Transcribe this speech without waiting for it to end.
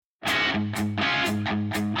Material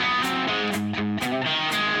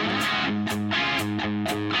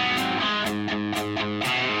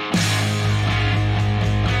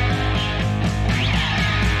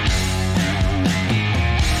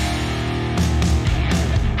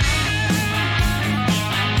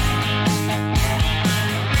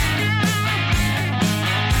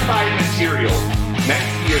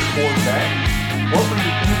next to your Corvette. What were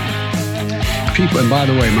you thinking? People, and by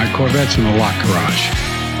the way, my Corvette's in a locked garage.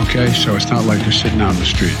 Okay, so it's not like they're sitting out in the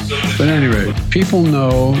street. But at any rate, people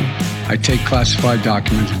know I take classified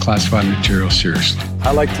documents and classified material seriously.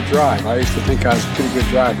 I like to drive. I used to think I was a pretty good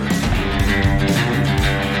driver.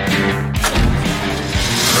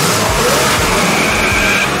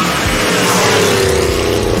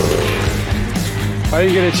 I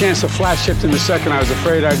didn't get a chance to flash shift in the second. I was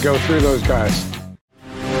afraid I'd go through those guys.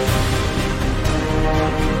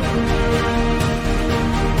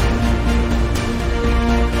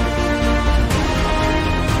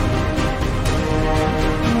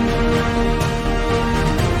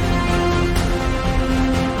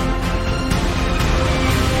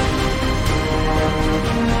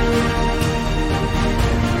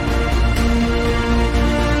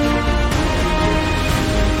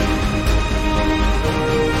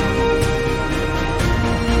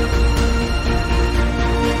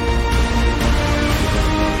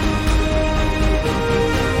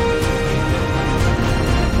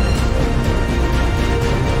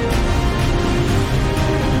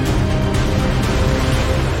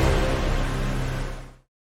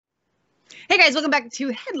 Hey guys, welcome back to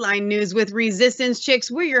Headline News with Resistance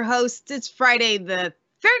Chicks. We're your hosts. It's Friday the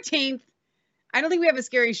 13th. I don't think we have a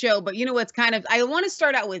scary show, but you know what's kind of, I want to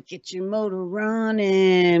start out with get your motor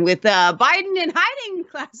running with Biden and hiding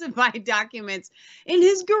classified documents in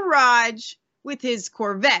his garage with his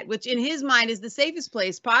Corvette, which in his mind is the safest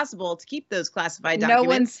place possible to keep those classified documents. No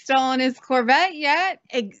one's stolen his Corvette yet.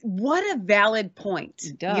 What a valid point.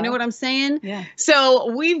 Duh. You know what I'm saying? Yeah.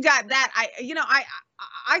 So we've got that.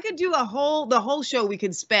 I could do the whole show we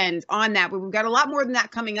could spend on that, but we've got a lot more than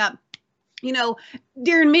that coming up. You know,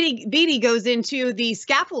 Darren Beatty goes into the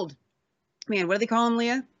scaffold man. What do they call him,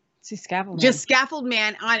 Leah? It's a scaffold man. Just scaffold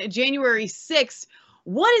man on January 6th.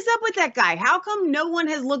 What is up with that guy? How come no one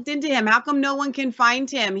has looked into him? How come no one can find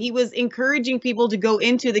him? He was encouraging people to go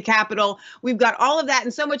into the Capitol. We've got all of that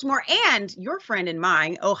and so much more. And your friend and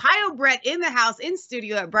mine, Ohio Brett, in the house, in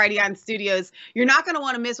studio at Brighteon Studios. You're not going to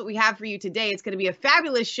want to miss what we have for you today. It's going to be a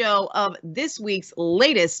fabulous show of this week's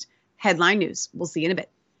latest headline news. We'll see you in a bit.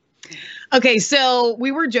 Okay, so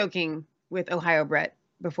we were joking with Ohio Brett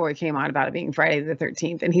before he came on about it being Friday the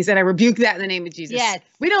 13th. And he said, I rebuke that in the name of Jesus. Yes.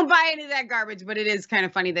 We don't buy any of that garbage, but it is kind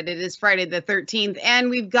of funny that it is Friday the 13th.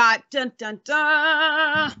 And we've got, dun, dun,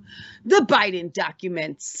 dun, the Biden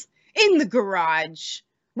documents in the garage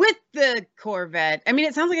with the Corvette. I mean,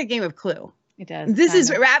 it sounds like a game of Clue. It does. This is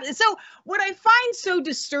so what I find so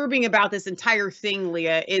disturbing about this entire thing,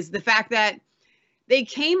 Leah, is the fact that they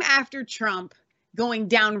came after Trump going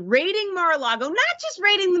down raiding Mar-a-Lago, not just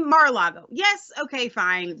raiding the Mar-a-Lago. Yes, okay,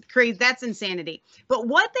 fine, crazy, that's insanity. But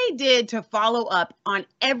what they did to follow up on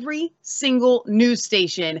every single news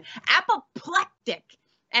station, apoplectic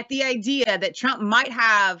at the idea that Trump might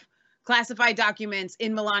have classified documents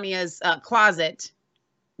in Melania's closet.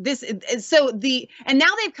 And now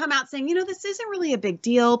they've come out saying, you know, this isn't really a big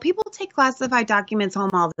deal. People take classified documents home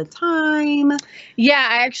all the time. Yeah,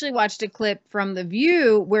 I actually watched a clip from The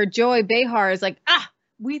View where Joy Behar is like,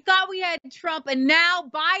 we thought we had Trump and now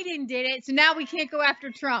Biden did it. So now we can't go after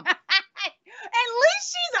Trump. At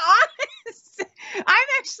least she's honest. I'm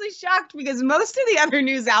actually shocked because most of the other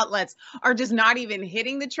news outlets are just not even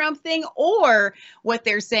hitting the Trump thing, or what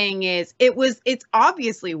they're saying is it's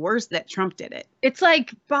obviously worse that Trump did it. It's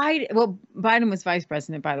like Biden was vice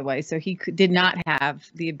president, by the way, so he did not have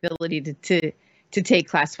the ability to take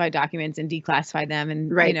classified documents and declassify them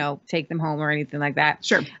and, right, you know, take them home or anything like that.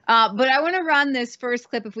 Sure. But I want to run this first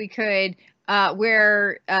clip if we could,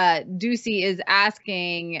 where Ducey is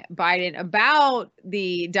asking Biden about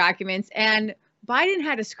the documents, and Biden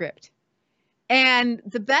had a script. And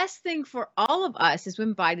the best thing for all of us is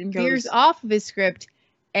when Biden veers off of his script,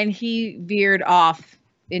 and he veered off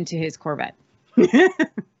into his Corvette. Thank you,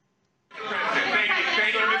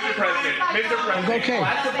 Mr. President. Mr. President, Okay.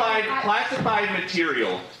 Classified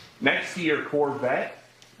material next to your Corvette.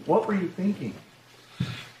 What were you thinking?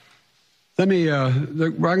 Let me, I'm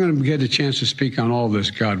going to get a chance to speak on all this,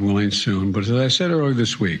 God willing, soon. But as I said earlier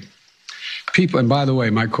this week, people, and by the way,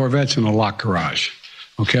 my Corvette's in a locked garage.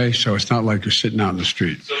 Okay, so it's not like you're sitting out in the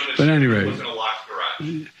street. So but anyway, was in a locked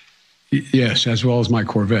garage. Yes, as well as my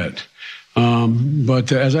Corvette.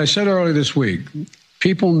 But as I said earlier this week,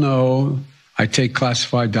 People know I take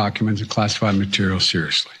classified documents and classified material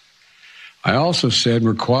seriously. I also said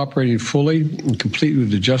we're cooperating fully and completely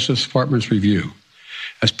with the Justice Department's review.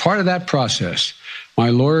 As part of that process, my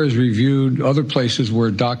lawyers reviewed other places where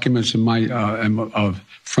documents from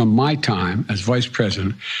my time as vice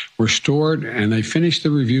president were stored, and they finished the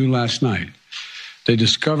review last night. They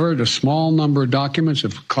discovered a small number of documents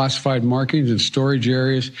of classified markings in storage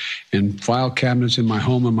areas and file cabinets in my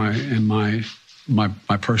home and my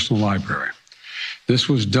personal library. This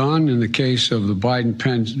was done in the case of the Biden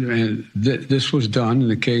Penn. This was done in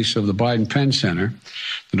the case of the Biden Penn Center.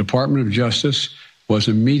 The Department of Justice was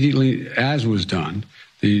immediately, as was done,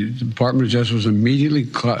 the Department of Justice was immediately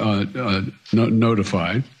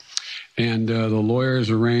notified, and the lawyers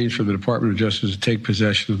arranged for the Department of Justice to take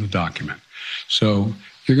possession of the document. So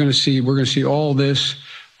we're going to see all this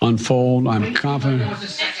unfold. I'm confident.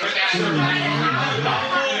 Thank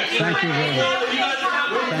you very much.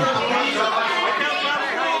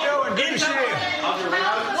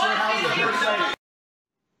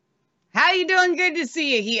 How you doing? Good to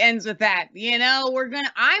see you. He ends with that. You know,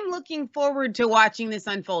 I'm looking forward to watching this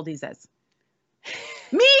unfold, he says.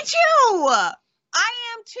 Me too. I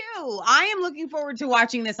am too. I am looking forward to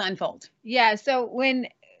watching this unfold. Yeah. So when,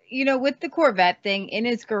 with the Corvette thing in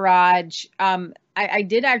his garage, I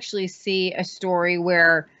did actually see a story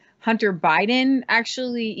where Hunter Biden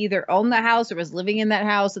actually either owned the house or was living in that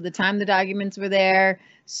house at the time the documents were there.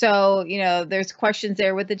 So, there's questions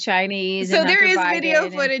there with the Chinese. So there is video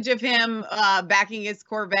footage of him backing his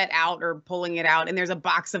Corvette out or pulling it out, and there's a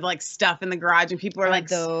box of like stuff in the garage, and people are like,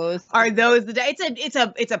 "Are those the?"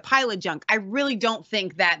 It's a pile of junk. I really don't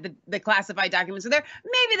think that the classified documents are there.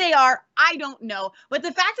 Maybe they are. I don't know. But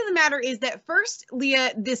the fact of the matter is that first,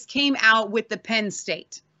 Leah, this came out with the Penn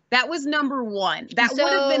State. That was number one. That would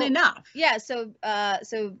have been enough. Yeah. So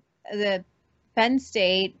the Penn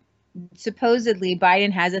State. Supposedly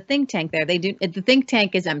Biden has a think tank there. The think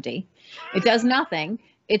tank is empty. It does nothing.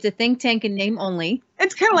 It's a think tank in name only.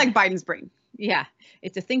 It's kind of like Biden's brain. Yeah.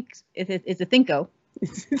 It's a thinko.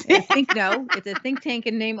 It's a think tank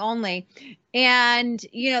in name only. And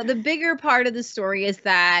the bigger part of the story is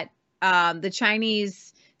that the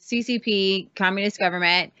Chinese CCP communist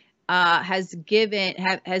government has given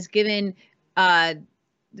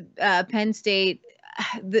Penn State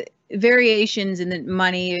the variations in the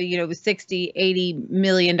money, $60-80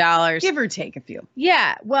 million, give or take a few.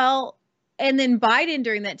 Yeah. Well, and then Biden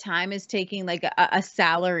during that time is taking like a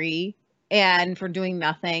salary and for doing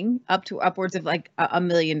nothing up to upwards of like $1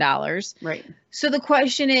 million. Right. So the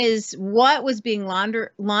question is, what was being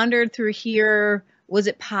laundered through here? Was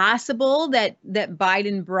it possible that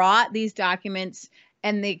Biden brought these documents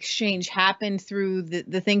and the exchange happened through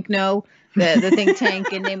the think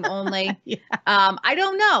tank in name only? Yeah. I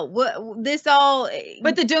don't know.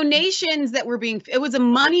 But the donations that were it was a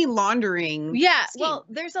money laundering. Yeah. scheme. Well,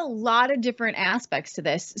 there's a lot of different aspects to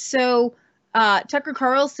this. So Tucker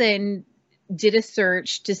Carlson did a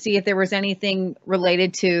search to see if there was anything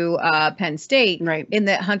related to Penn State in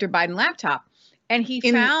the Hunter Biden laptop. And he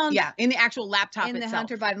found, in the actual laptop in itself. the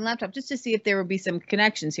Hunter Biden laptop, just to see if there would be some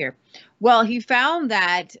connections here. Well, he found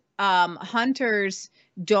that Hunter's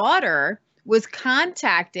daughter was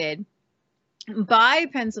contacted by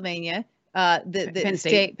Pennsylvania, Penn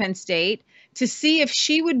State, to see if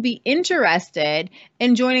she would be interested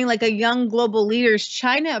in joining like a Young Global Leaders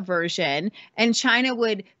China version, and China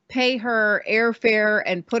would pay her airfare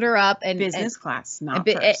and put her up and business class, not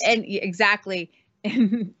first. And exactly,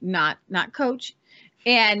 and not coach.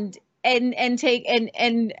 And take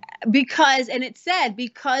and because it said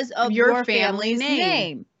because of your family's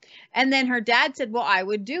name. And then her dad said, well, I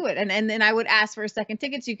would do it. And then I would ask for a second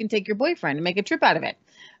ticket so you can take your boyfriend and make a trip out of it.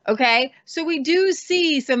 Okay. So we do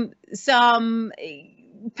see some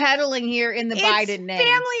peddling here in the Biden name.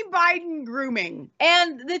 Family Biden grooming.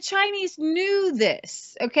 And the Chinese knew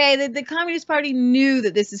this. Okay. The Communist Party knew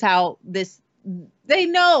that this is how they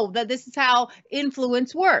know that this is how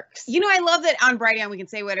influence works. I love that on Brighteon we can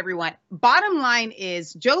say whatever we want. Bottom line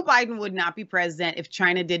is Joe Biden would not be president if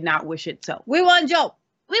China did not wish it so. We want Joe.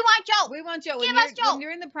 We want Joe. We want Joe. Give us Joe. When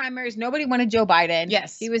you're in the primaries, nobody wanted Joe Biden.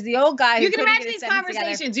 Yes. He was the old guy. You can imagine these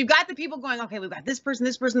conversations. You've got the people going, okay, we've got this person,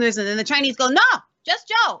 this, and then the Chinese go, no, just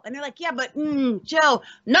Joe. And they're like, yeah, but Joe.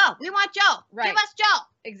 No, we want Joe. Right. Give us Joe.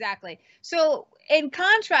 Exactly. So in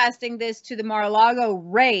contrasting this to the Mar-a-Lago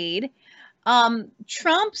raid,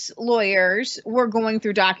 Trump's lawyers were going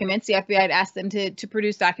through documents. The FBI had asked them to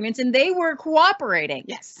produce documents, and they were cooperating.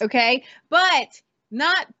 Yes. Okay. But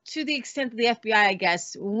not to the extent that the FBI, I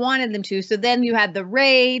guess, wanted them to. So then you had the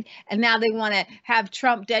raid, and now they want to have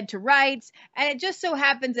Trump dead to rights. And it just so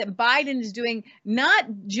happens that Biden is doing not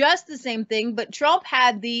just the same thing, but Trump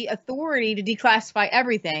had the authority to declassify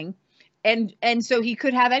everything. And so he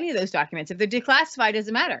could have any of those documents. If they're declassified, it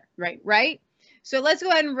doesn't matter. Right? So let's go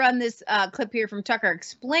ahead and run this clip here from Tucker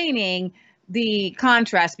explaining the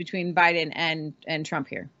contrast between Biden and Trump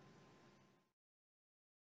here.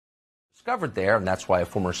 Discovered there, and that's why a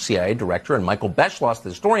former CIA director and Michael Beschloss, the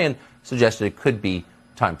historian, suggested it could be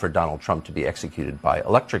time for Donald Trump to be executed by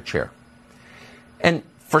electric chair. And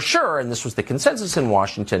for sure, and this was the consensus in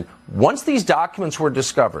Washington, once these documents were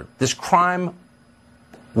discovered, this crime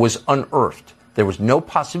was unearthed. There was no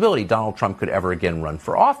possibility Donald Trump could ever again run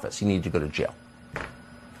for office. He needed to go to jail.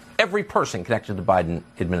 Every person connected to the Biden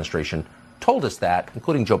administration told us that,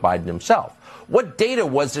 including Joe Biden himself. What data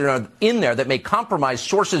was there in there that may compromise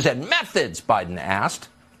sources and methods, Biden asked.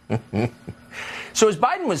 So as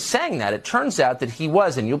Biden was saying that, it turns out that he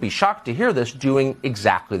was, and you'll be shocked to hear this, doing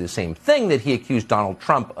exactly the same thing that he accused Donald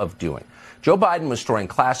Trump of doing. Joe Biden was storing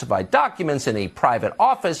classified documents in a private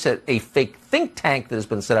office at a fake think tank that has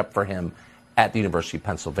been set up for him at the University of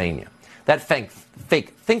Pennsylvania. That fake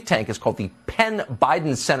think tank is called the Penn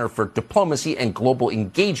Biden Center for Diplomacy and Global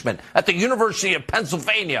Engagement at the University of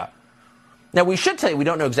Pennsylvania. Now, we should tell you we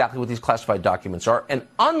don't know exactly what these classified documents are, and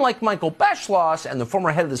unlike Michael Beschloss and the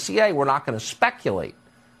former head of the CIA, we're not going to speculate.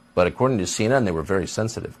 But according to CNN, they were very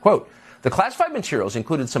sensitive. Quote, the classified materials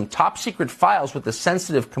included some top-secret files with the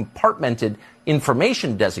sensitive compartmented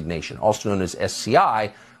information designation, also known as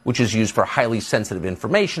SCI, which is used for highly sensitive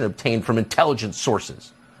information obtained from intelligence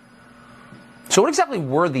sources. So what exactly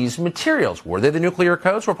were these materials? Were they the nuclear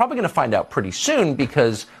codes? We're probably going to find out pretty soon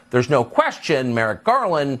because there's no question Merrick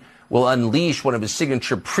Garland will unleash one of his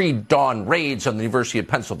signature pre-dawn raids on the University of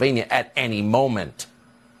Pennsylvania at any moment.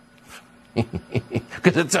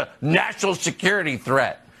 Because it's a national security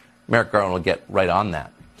threat. Merrick Garland will get right on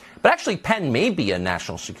that. But actually, Penn may be a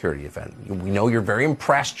national security event. We know you're very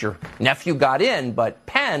impressed your nephew got in, but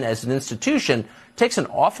Penn, as an institution, takes an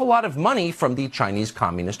awful lot of money from the Chinese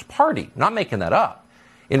Communist Party. Not making that up.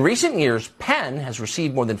 In recent years, Penn has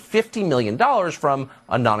received more than $50 million from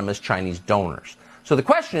anonymous Chinese donors. So the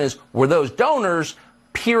question is, were those donors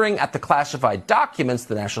peering at the classified documents,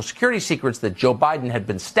 the national security secrets that Joe Biden had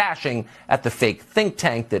been stashing at the fake think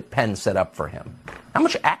tank that Penn set up for him? How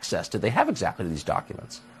much access did they have exactly to these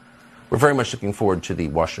documents? We're very much looking forward to the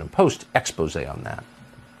Washington Post expose on that.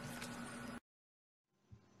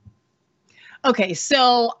 Okay,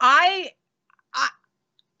 so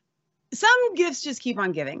some gifts just keep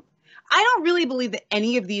on giving. I don't really believe that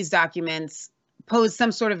any of these documents pose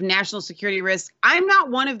some sort of national security risk. I'm not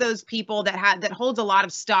one of those people that holds a lot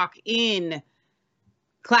of stock in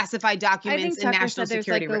classified documents and national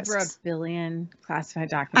security risks. There's like over 1 billion classified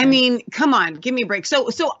documents. I mean, come on, give me a break. So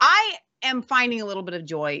I am finding a little bit of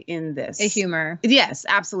joy in this. A humor. Yes,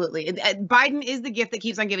 absolutely. Biden is the gift that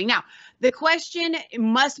keeps on giving. Now, the question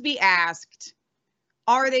must be asked,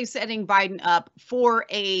 are they setting Biden up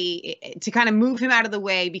to kind of move him out of the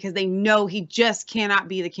way because they know he just cannot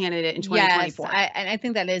be the candidate in 2024? Yes, I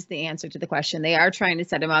think that is the answer to the question. They are trying to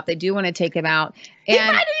set him up. They do want to take him out. And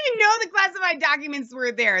I didn't even know the classified documents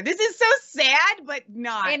were there. This is so sad, but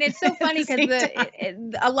not. And it's so funny because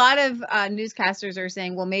a lot of newscasters are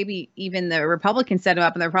saying, well, maybe even the Republicans set him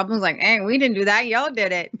up, and the Republicans are like, hey, we didn't do that. Y'all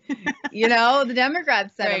did it. The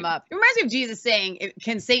Democrats set him up. It reminds me of Jesus saying,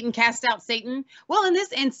 can Satan cast out Satan? Well, in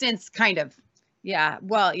this instance, kind of. Yeah,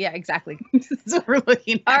 well, yeah, exactly. That's what we're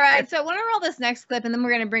looking at. All right, so I want to roll this next clip, and then we're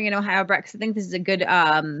going to bring in Ohio Brett, because I think this is a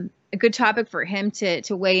good topic for him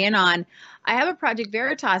to weigh in on. I have a Project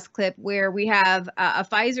Veritas clip where we have a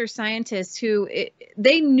Pfizer scientist who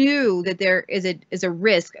they knew that there is a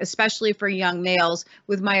risk, especially for young males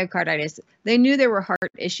with myocarditis. They knew there were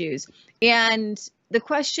heart issues, and the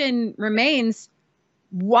question remains,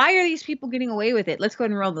 why are these people getting away with it? Let's go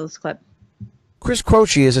ahead and roll this clip. Chris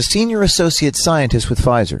Croce is a senior associate scientist with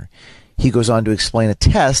Pfizer. He goes on to explain a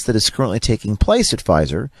test that is currently taking place at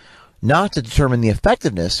Pfizer, not to determine the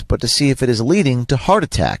effectiveness, but to see if it is leading to heart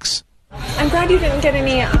attacks. I'm glad you didn't get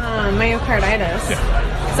any myocarditis.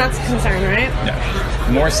 Yeah. 'Cause that's a concern, right? Yeah.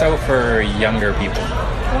 More so for younger people.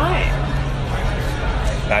 Why?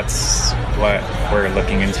 That's what we're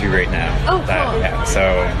looking into right now. Oh, cool. Yeah.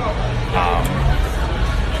 So,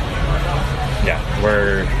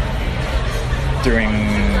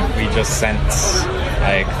 we just sent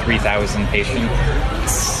like 3,000 patient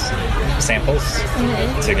samples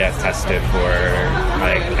to get tested for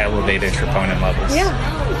like elevated troponin levels. Yeah.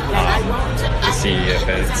 see if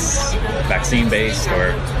it's vaccine-based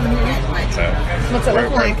or so. What's it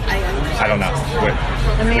look like? I don't know.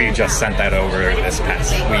 We just sent that over this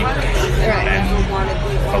past week,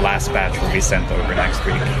 and the last batch will be sent over next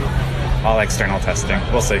week. All external testing.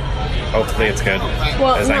 We'll see. Hopefully it's good.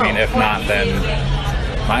 Because, I mean, if not, then,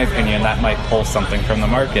 in my opinion, that might pull something from the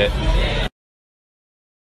market.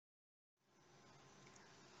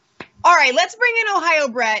 All right, let's bring in Ohio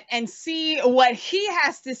Brett and see what he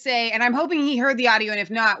has to say. And I'm hoping he heard the audio. And if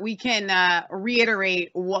not, we can reiterate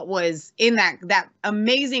what was in that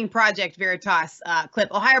amazing Project Veritas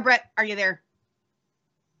clip. Ohio Brett, are you there?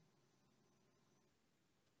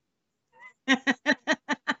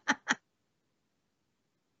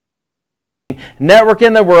 Network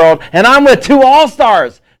in the world, and I'm with two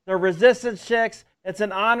all-stars, the Resistance Chicks. It's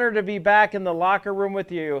an honor to be back in the locker room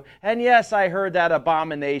with you. And yes, I heard that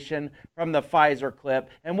abomination from the Pfizer clip,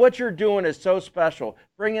 and what you're doing is so special,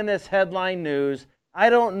 bringing this headline news. I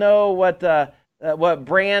don't know what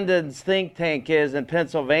Brandon's think tank is in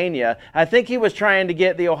Pennsylvania. I think he was trying to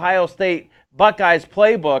get the Ohio State Buckeyes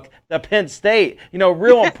playbook, the Penn State,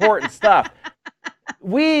 real important stuff.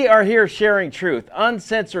 We are here sharing truth,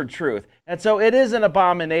 uncensored truth. And so it is an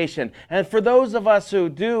abomination. And for those of us who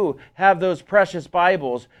do have those precious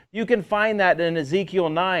Bibles, you can find that in Ezekiel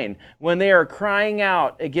 9 when they are crying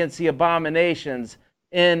out against the abominations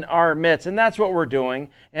in our midst. And that's what we're doing.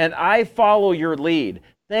 And I follow your lead.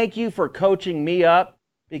 Thank you for coaching me up,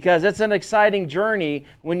 because it's an exciting journey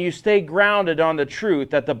when you stay grounded on the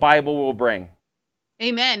truth that the Bible will bring.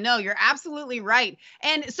 Amen. No, you're absolutely right.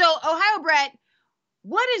 And so, Ohio Brett,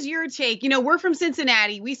 what is your take? We're from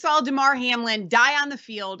Cincinnati. We saw Damar Hamlin die on the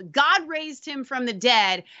field. God raised him from the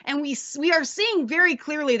dead. And we are seeing very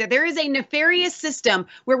clearly that there is a nefarious system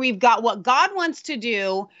where we've got what God wants to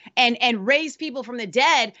do and raise people from the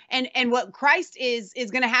dead. And what Christ is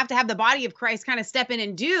going to have the body of Christ kind of step in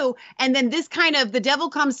and do. And then this kind of, the devil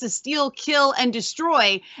comes to steal, kill, and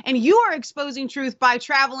destroy. And you are exposing truth by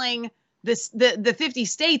traveling the 50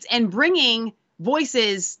 states and bringing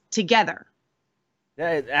voices together.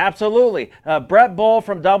 Yeah, absolutely. Brett Bull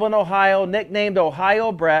from Dublin, Ohio, nicknamed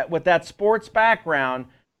Ohio Brett, with that sports background.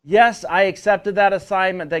 Yes, I accepted that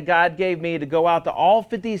assignment that God gave me to go out to all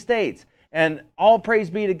 50 states. And all praise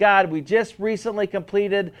be to God, we just recently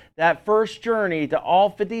completed that first journey to all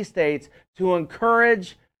 50 states to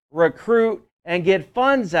encourage, recruit, and get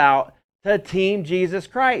funds out to Team Jesus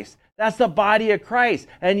Christ. That's the body of Christ.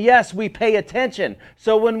 And yes, we pay attention.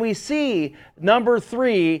 So when we see number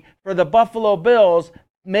 3 for the Buffalo Bills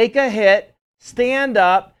make a hit, stand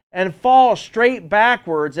up, and fall straight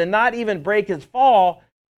backwards and not even break his fall,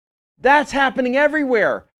 that's happening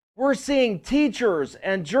everywhere. We're seeing teachers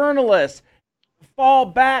and journalists fall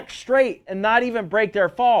back straight and not even break their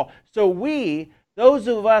fall. So we, those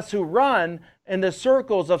of us who run in the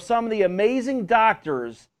circles of some of the amazing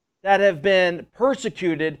doctors that have been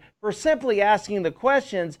persecuted for simply asking the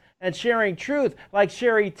questions and sharing truth, like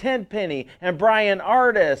Sherry Tenpenny and Brian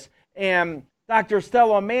Artis and Dr.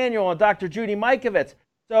 Stella Emanuel and Dr. Judy Mikovits.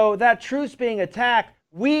 So that truth's being attacked.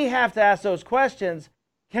 We have to ask those questions.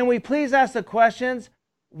 Can we please ask the questions?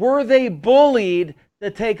 Were they bullied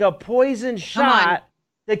to take a poison shot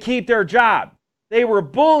to keep their job? They were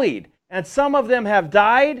bullied, and some of them have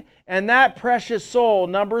died. And that precious soul,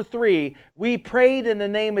 number 3, we prayed in the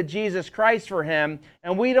name of Jesus Christ for him,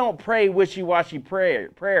 and we don't pray wishy-washy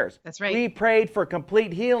prayers. That's right. We prayed for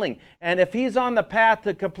complete healing. And if he's on the path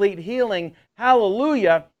to complete healing,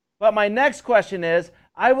 hallelujah. But my next question is,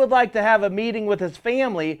 I would like to have a meeting with his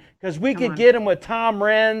family, because we could get him with Tom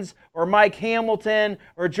Renz or Mike Hamilton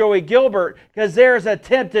or Joey Gilbert, because there's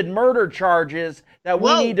attempted murder charges that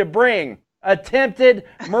we need to bring. Attempted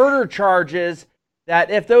murder charges.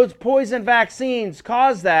 That if those poison vaccines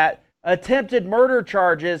cause that, attempted murder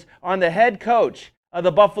charges on the head coach of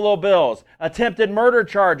the Buffalo Bills, attempted murder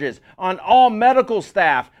charges on all medical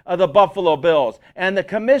staff of the Buffalo Bills and the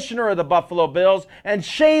commissioner of the Buffalo Bills, and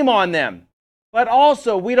shame on them. But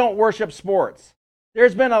also, we don't worship sports.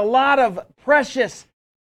 There's been a lot of precious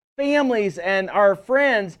families and our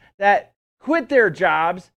friends that quit their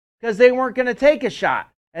jobs because they weren't going to take a shot,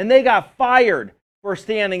 and they got fired for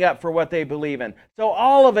standing up for what they believe in. So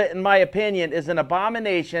all of it, in my opinion, is an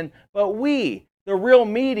abomination, but we, the real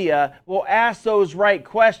media, will ask those right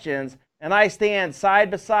questions, and I stand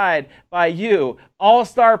side by side by you,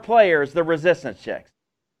 all-star players, the Resistance Chicks.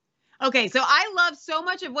 Okay, so I love so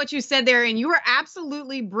much of what you said there, and you are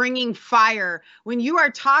absolutely bringing fire when you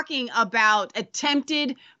are talking about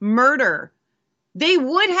attempted murder. They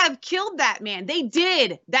would have killed that man. They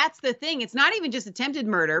did. That's the thing. It's not even just attempted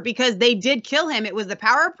murder because they did kill him. It was the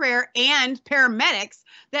power of prayer and paramedics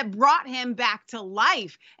that brought him back to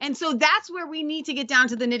life. And so that's where we need to get down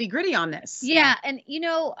to the nitty gritty on this. Yeah. And,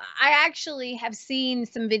 I actually have seen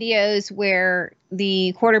some videos where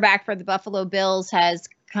the quarterback for the Buffalo Bills has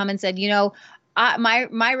come and said,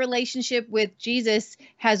 my relationship with Jesus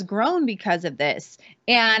has grown because of this.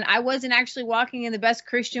 And I wasn't actually walking in the best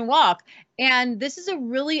Christian walk. And this is a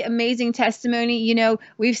really amazing testimony.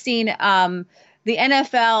 We've seen the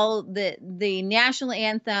NFL, the national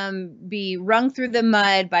anthem be wrung through the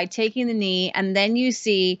mud by taking the knee. And then you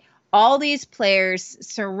see all these players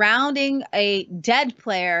surrounding a dead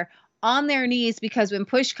player on their knees, because when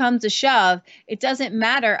push comes to shove, it doesn't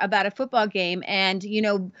matter about a football game. And,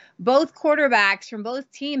 both quarterbacks from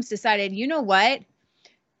both teams decided, you know what?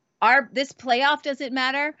 This playoff doesn't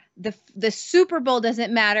matter. The Super Bowl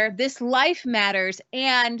doesn't matter. This life matters.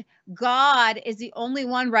 And God is the only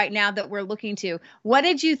one right now that we're looking to. What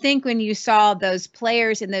did you think when you saw those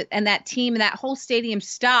players and that team and that whole stadium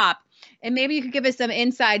stop? And maybe you could give us some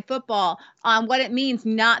inside football on what it means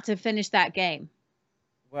not to finish that game.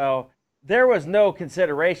 Well, there was no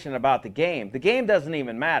consideration about the game. The game doesn't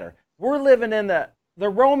even matter. We're living in the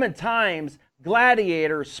Roman times,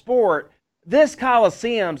 gladiator sport. This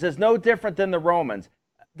Colosseums is no different than the Romans.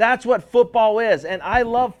 That's what football is. And I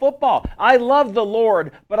love football. I love the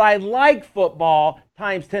Lord, but I like football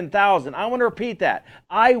times 10,000. I want to repeat that.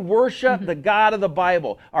 I worship the God of the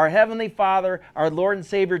Bible, our Heavenly Father, our Lord and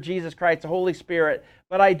Savior Jesus Christ, the Holy Spirit.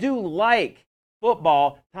 But I do like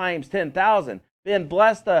football times 10,000. Been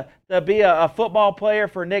blessed to be a football player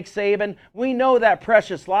for Nick Saban. We know that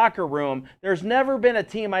precious locker room. There's never been a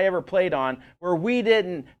team I ever played on where we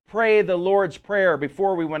didn't pray the Lord's Prayer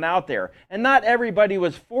before we went out there. And not everybody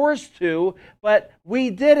was forced to, but we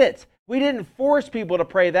did it. We didn't force people to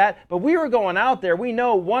pray that, but we were going out there. We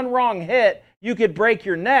know one wrong hit, you could break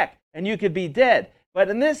your neck and you could be dead. But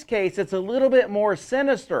in this case, it's a little bit more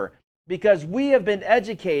sinister because we have been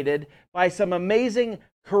educated by some amazing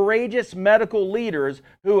courageous medical leaders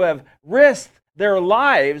who have risked their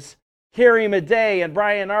lives. Carrie Madej and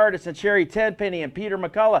Brian Ardis and Sherry Tenpenny and Peter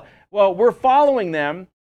McCullough. Well, we're following them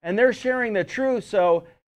and they're sharing the truth. So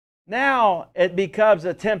now it becomes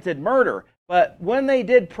attempted murder. But when they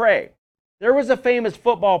did pray, there was a famous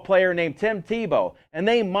football player named Tim Tebow, and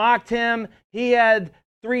they mocked him. He had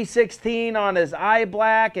 316 on his eye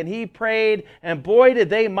black, and he prayed, and boy, did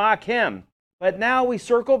they mock him. But now we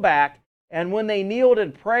circle back. And when they kneeled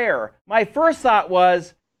in prayer, my first thought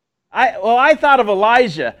was, I thought of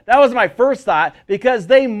Elijah. That was my first thought because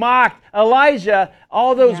they mocked Elijah,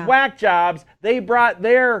 all those whack jobs. They brought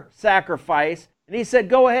their sacrifice. And he said,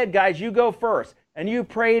 go ahead, guys, you go first. And you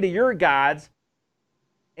pray to your gods.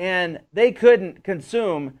 And they couldn't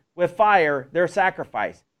consume with fire their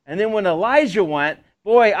sacrifice. And then when Elijah went,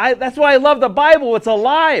 boy, that's why I love the Bible. It's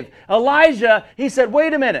alive. Elijah, he said,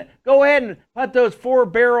 wait a minute. Go ahead and put those 4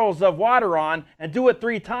 barrels of water on and do it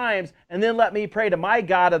 3 times, and then let me pray to my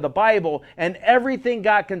God of the Bible. And everything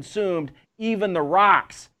got consumed, even the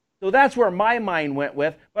rocks. So that's where my mind went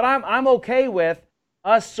with. But I'm okay with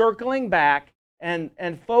us circling back and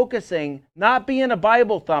focusing, not being a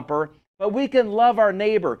Bible thumper, but we can love our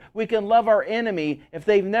neighbor. We can love our enemy if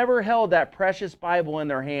they've never held that precious Bible in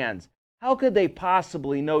their hands. How could they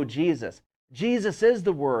possibly know Jesus? Jesus is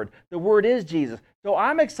the Word. The Word is Jesus. So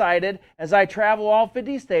I'm excited as I travel all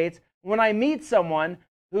 50 states. When I meet someone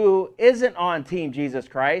who isn't on Team Jesus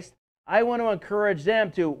Christ, I want to encourage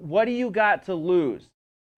them to, what do you got to lose?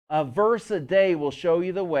 A verse a day will show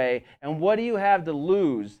you the way. And what do you have to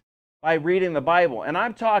lose by reading the Bible? And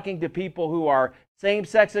I'm talking to people who are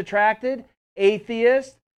same-sex attracted,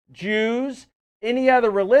 atheists, Jews, any other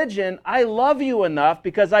religion. I love you enough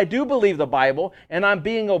because I do believe the Bible and I'm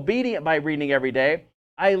being obedient by reading every day.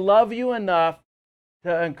 I love you enough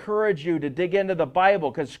to encourage you to dig into the Bible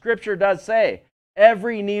because Scripture does say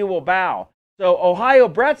every knee will bow. So Ohio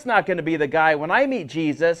Brett's not going to be the guy when I meet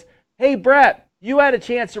Jesus. Hey, Brett, you had a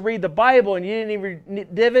chance to read the Bible and you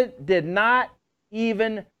did not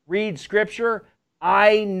even read Scripture.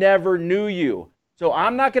 I never knew you. So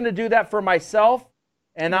I'm not going to do that for myself.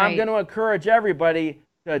 And I'm going to encourage everybody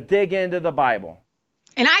to dig into the Bible.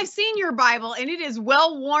 And I've seen your Bible, and it is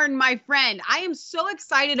well worn, my friend. I am so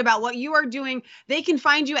excited about what you are doing. They can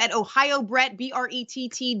find you at OhioBrett,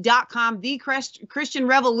 BRETT.com,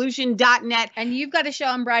 TheChristianRevolution.net. And you've got to show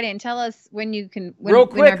them, Brian, and tell us when you can. Real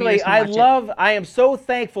quickly, I am so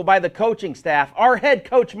thankful by the coaching staff. Our head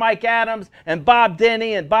coach, Mike Adams, and Bob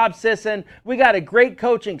Denny and Bob Sisson. We got a great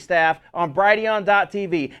coaching staff on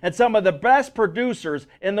Brighteon.tv and some of the best producers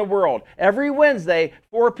in the world. Every Wednesday,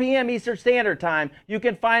 4 p.m. Eastern Standard Time, you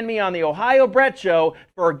can find me on the Ohio Brett Show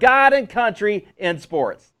for God and country in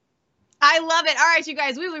sports. I love it. All right, you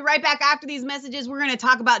guys, we'll be right back after these messages. We're going to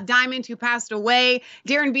talk about Diamond, who passed away,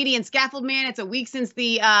 Darren Beatty and Scaffold Man. It's a week since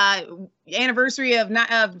the anniversary of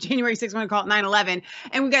January 6th. I'm going to call it 9/11.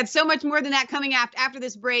 And we've got so much more than that coming after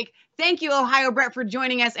this break. Thank you, Ohio Brett, for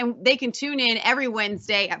joining us. And they can tune in every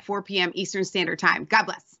Wednesday at 4 p.m. Eastern Standard Time. God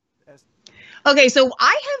bless. Okay, so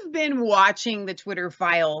I have been watching the Twitter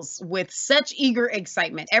files with such eager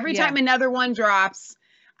excitement. Every time another one drops,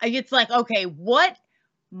 it's like, okay, what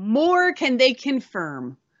more can they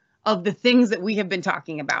confirm of the things that we have been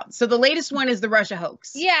talking about? So the latest one is the Russia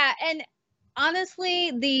hoax. Yeah, and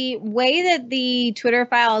honestly, the way that the Twitter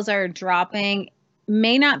files are dropping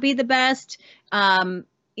may not be the best. Elon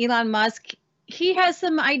Musk, he has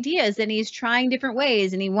some ideas and he's trying different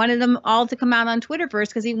ways, and he wanted them all to come out on Twitter first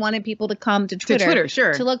because he wanted people to come to Twitter,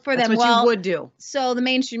 sure, to look for them. That's what you would do. So the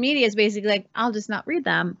mainstream media is basically like, I'll just not read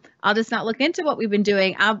them. I'll just not look into what we've been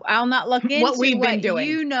doing. I'll not look into what we've been doing.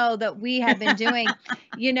 You know that we have been doing.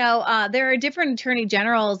 There are different attorney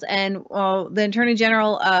generals, and the Attorney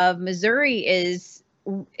General of Missouri is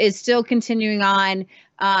still continuing on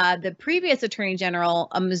the previous Attorney General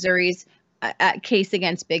of Missouri's case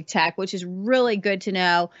against big tech, which is really good to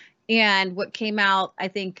know. And what came out, I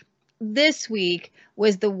think, this week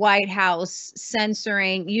was the White House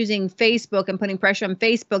using Facebook and putting pressure on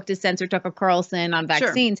Facebook to censor Tucker Carlson on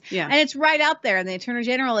vaccines. Sure. Yeah. And it's right out there. And the Attorney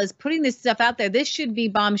General is putting this stuff out there. This should be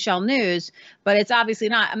bombshell news, but it's obviously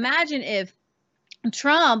not. Imagine if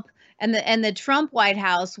Trump and the Trump White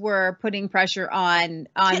House were putting pressure on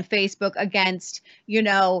Facebook against,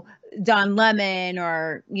 Don Lemon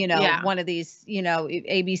or, one of these,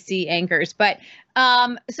 ABC anchors. But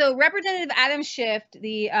so Representative Adam Schiff,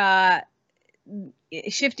 the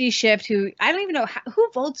Shifty Schiff, who I don't even know who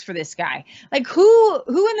votes for this guy. Like who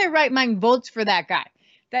in their right mind votes for that guy?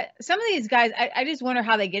 That some of these guys, I just wonder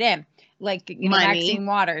how they get in. Like, Maxine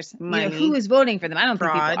Waters, who is voting for them? I don't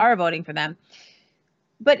think people are voting for them.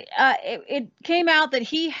 But it came out that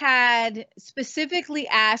he had specifically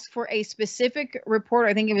asked for a specific reporter,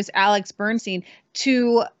 I think it was Alex Bernstein,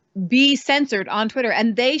 to be censored on Twitter,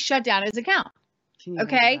 and they shut down his account.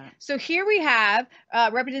 Okay, so here we have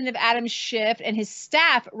Representative Adam Schiff and his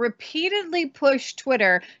staff repeatedly pushed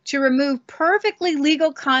Twitter to remove perfectly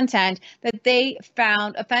legal content that they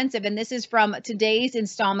found offensive. And this is from today's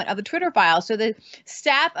installment of the Twitter file. So the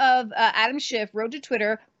staff of Adam Schiff wrote to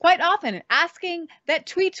Twitter quite often asking that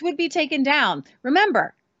tweets would be taken down.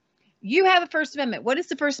 Remember, you have a First Amendment. What does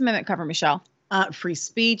the First Amendment cover, Michelle? Free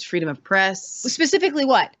speech, freedom of press. Specifically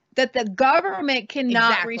what? That the government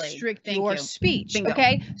cannot restrict your speech. Bingo.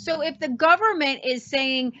 Okay. So if the government is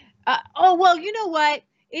saying, oh, well, you know what?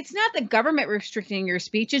 It's not the government restricting your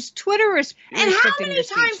speech. It's Twitter restricting your speech. And how many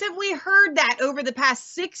times have we heard that over the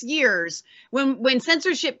past 6 years when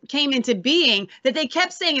censorship came into being, that they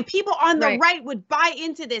kept saying, and people on the right would buy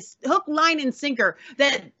into this hook, line, and sinker,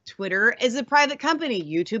 that Twitter is a private company.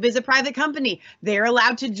 YouTube is a private company. They're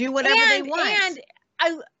allowed to do whatever they want.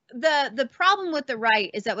 And the problem with the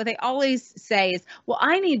right is that what they always say is, well,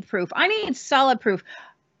 I need proof. I need solid proof.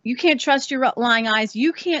 You can't trust your lying eyes.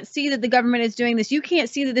 You can't see that the government is doing this. You can't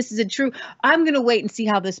see that this is true. I'm going to wait and see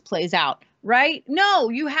how this plays out. Right? No,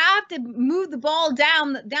 you have to move the ball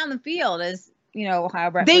down the field, as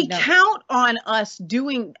Ohio Brett. They count on us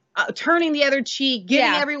doing turning the other cheek, giving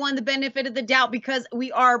everyone the benefit of the doubt, because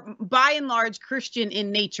we are by and large Christian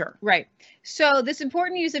in nature. Right. So this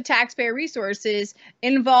important use of taxpayer resources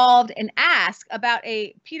involved an ask about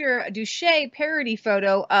a Peter Duche parody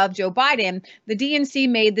photo of Joe Biden. The DNC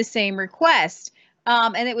made the same request.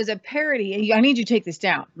 And it was a parody. I need you to take this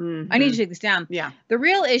down. I need you to take this down. Yeah. The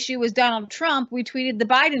real issue was Donald Trump retweeted the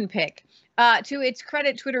Biden pic. To its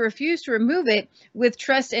credit, Twitter refused to remove it, with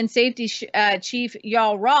Trust and Safety Chief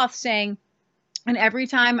Yael Roth saying, and every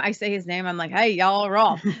time I say his name, I'm like, hey, Yael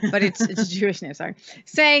Roth, but it's a Jewish name, sorry,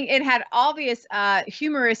 saying it had obvious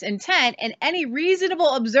humorous intent, and any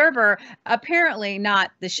reasonable observer, apparently not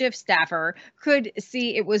the Schiff staffer, could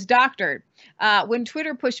see it was doctored. When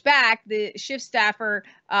Twitter pushed back, the Schiff staffer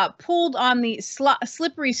pulled on the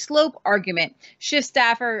slippery slope argument. Schiff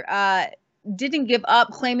staffer didn't give up,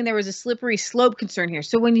 claiming there was a slippery slope concern here.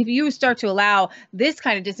 So when you start to allow this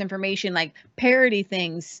kind of disinformation, like parody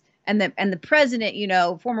things, and the president,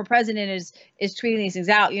 former president is tweeting these things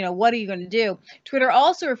out, what are you going to do? Twitter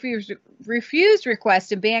also refused requests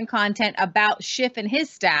to ban content about Schiff and his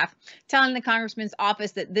staff, telling the congressman's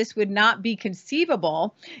office that this would not be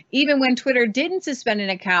conceivable. Even when Twitter didn't suspend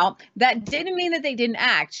an account, that didn't mean that they didn't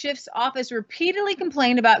act. Schiff's office repeatedly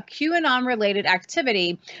complained about QAnon-related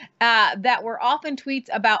activity that were often tweets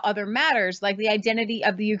about other matters, like the identity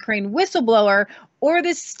of the Ukraine whistleblower or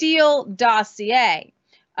the Steele dossier.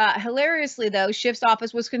 Hilariously, though, Schiff's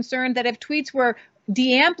office was concerned that if tweets were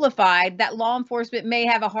de-amplified, that law enforcement may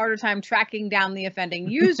have a harder time tracking down the offending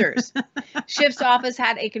users. Schiff's office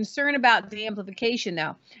had a concern about de-amplification,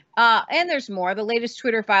 though. And there's more. The latest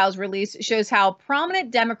Twitter files release shows how prominent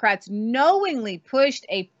Democrats knowingly pushed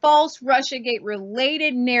a false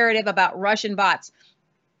Russiagate-related narrative about Russian bots,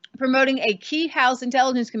 promoting a key House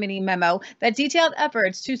Intelligence Committee memo that detailed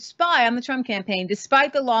efforts to spy on the Trump campaign,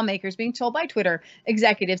 despite the lawmakers being told by Twitter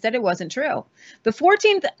executives that it wasn't true. The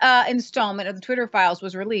 14th installment of the Twitter files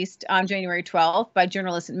was released on January 12th by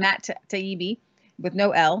journalist Matt Taibbi, with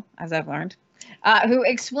no L, as I've learned, who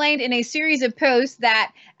explained in a series of posts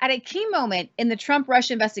that at a key moment in the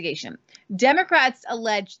Trump-Russia investigation, Democrats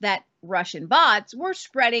alleged that Russian bots were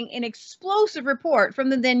spreading an explosive report from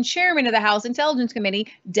the then chairman of the House Intelligence Committee,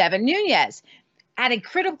 Devin Nunes. At a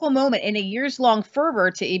critical moment in a years-long fervor,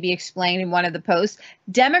 Taibbi explained in one of the posts,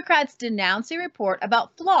 Democrats denounced a report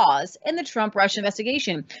about flaws in the Trump-Russia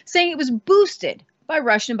investigation, saying it was boosted by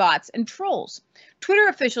Russian bots and trolls. Twitter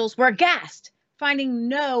officials were aghast, finding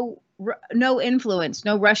no Russian influence.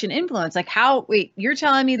 Like, wait, you're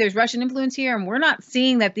telling me there's Russian influence here and we're not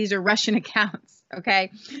seeing that these are Russian accounts.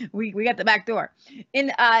 Okay, we got the back door.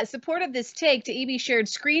 In support of this take, Taibbi shared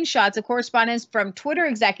screenshots of correspondence from Twitter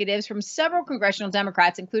executives from several congressional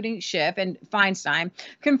Democrats, including Schiff and Feinstein,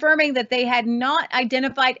 confirming that they had not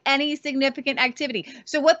identified any significant activity.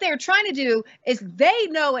 So what they're trying to do is they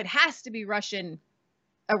know it has to be Russian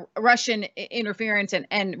interference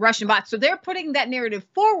and Russian bots. So they're putting that narrative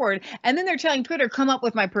forward, and then they're telling Twitter, come up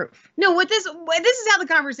with my proof. No, this is how the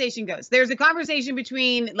conversation goes. There's a conversation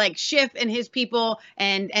between like Schiff and his people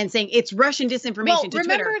and saying it's Russian disinformation to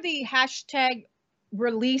remember Twitter. The hashtag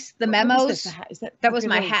release the memos? That was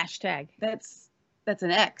my hashtag. That's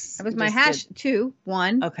an X. That was my hash 2,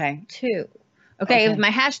 1. Okay. 2. Okay, it was my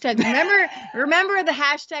hashtag. Remember the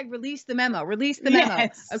hashtag release the memo. Release the memo.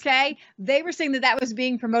 Yes. Okay, they were saying that was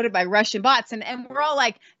being promoted by Russian bots, and we're all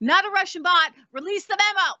like, not a Russian bot. Release the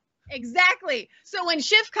memo. Exactly. So when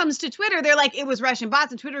Schiff comes to Twitter, they're like, it was Russian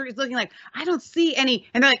bots, and Twitter is looking like, I don't see any,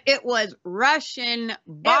 and they're like, it was Russian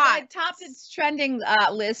bots. It topped its trending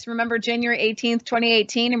list, remember, January 18th,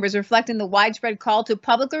 2018, and was reflecting the widespread call to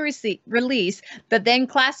publicly release the then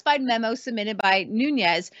classified memo submitted by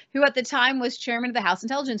Nunes, who at the time was chairman of the House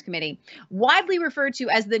Intelligence Committee. Widely referred to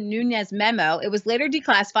as the Nunes memo, it was later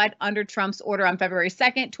declassified under Trump's order on February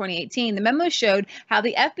 2nd, 2018. The memo showed how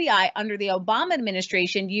the FBI under the Obama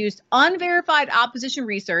administration used unverified opposition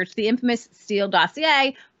research, the infamous Steele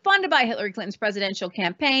dossier, funded by Hillary Clinton's presidential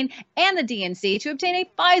campaign and the DNC, to obtain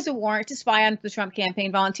a FISA warrant to spy on the Trump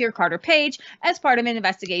campaign volunteer Carter Page as part of an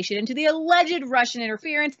investigation into the alleged Russian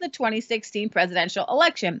interference in the 2016 presidential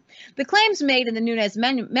election. The claims made in the Nunes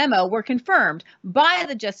memo were confirmed by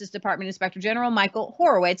the Justice Department Inspector General Michael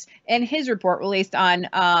Horowitz in his report released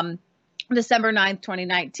on December 9th,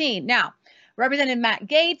 2019. Now, Representative Matt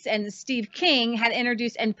Gaetz and Steve King had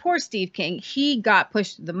introduced, and poor Steve King, he got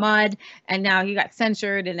pushed to the mud, and now he got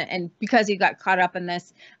censored, and because he got caught up in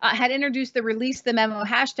this, had introduced the Release the Memo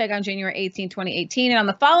hashtag on January 18, 2018, and on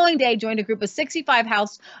the following day joined a group of 65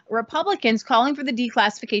 House Republicans calling for the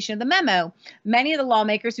declassification of the memo. Many of the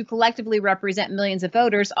lawmakers who collectively represent millions of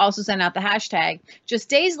voters also sent out the hashtag. Just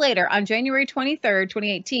days later, on January 23,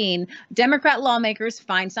 2018, Democrat lawmakers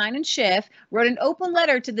Feinstein and Schiff wrote an open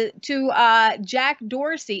letter to Jack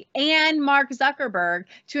Dorsey and Mark Zuckerberg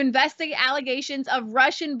to investigate allegations of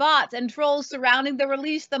Russian bots and trolls surrounding the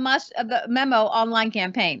release of the memo online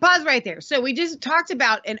campaign. Pause right there. So we just talked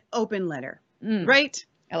about an open letter, right?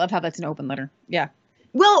 I love how that's an open letter. Yeah.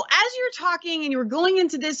 Well, as you're talking and you're going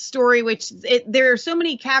into this story, which there are so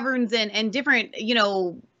many caverns and different,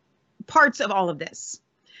 parts of all of this.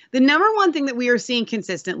 The number one thing that we are seeing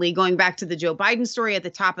consistently, going back to the Joe Biden story at the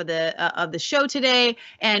top of the show today,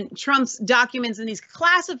 and Trump's documents and these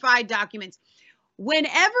classified documents,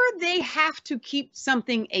 whenever they have to keep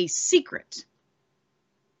something a secret,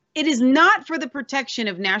 It is not for the protection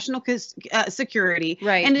of national security,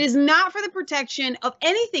 right? And it is not for the protection of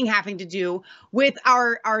anything having to do with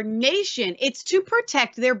our nation. It's to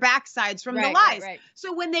protect their backsides from the lies. Right.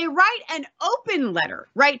 So when they write an open letter,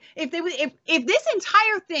 right? If this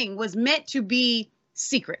entire thing was meant to be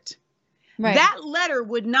secret, that letter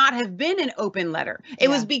would not have been an open letter. It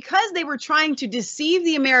was because they were trying to deceive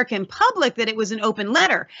the American public that it was an open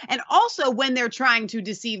letter. And also when they're trying to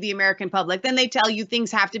deceive the American public, then they tell you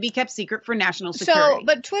things have to be kept secret for national security. So,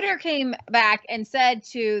 but Twitter came back and said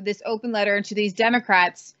to this open letter and to these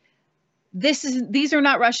Democrats, these are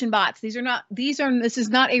not Russian bots. This is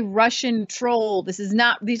not a Russian troll.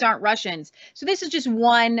 These aren't Russians. So this is just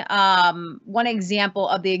one example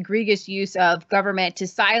of the egregious use of government to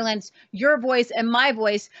silence your voice and my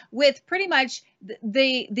voice, with pretty much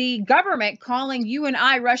the government calling you and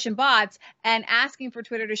I Russian bots and asking for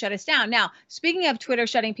Twitter to shut us down. Now, speaking of Twitter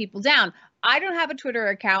shutting people down, I don't have a Twitter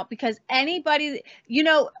account because anybody,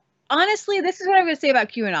 honestly, this is what I'm going to say about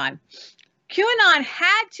QAnon. QAnon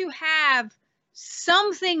had to have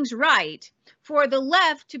some things right for the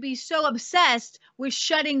left to be so obsessed with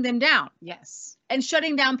shutting them down. Yes. And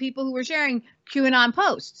shutting down people who were sharing QAnon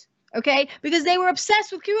posts. Okay? Because they were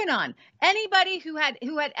obsessed with QAnon. Anybody who had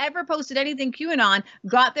ever posted anything QAnon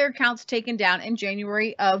got their accounts taken down in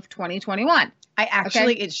January of 2021.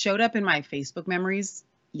 It showed up in my Facebook memories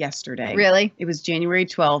yesterday. Really? It was January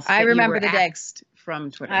 12th. I remember the day.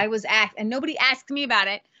 From Twitter. I was asked, and nobody asked me about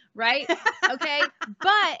it. Right. Okay.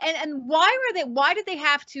 But and why did they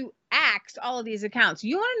have to axe all of these accounts?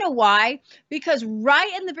 You want to know why? Because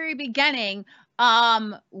right in the very beginning,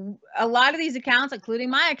 a lot of these accounts, including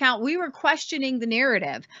my account, we were questioning the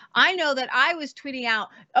narrative. I know that I was tweeting out,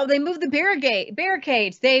 oh, they moved the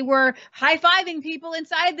barricades. They were high-fiving people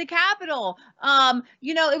inside the Capitol.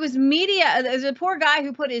 It was media. There's a poor guy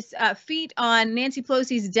who put his feet on Nancy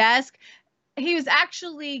Pelosi's desk. He was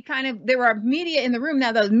actually there were media in the room.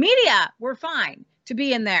 Now, those media were fine to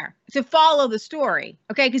be in there to follow the story,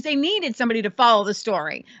 okay? Because they needed somebody to follow the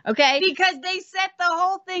story, okay? Because they set the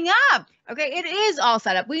whole thing up. Okay, it is all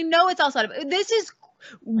set up. We know it's all set up. This is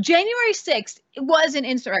January 6th. It was an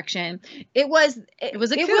insurrection. It was a coup.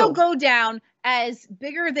 It will go down as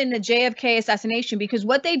bigger than the JFK assassination, because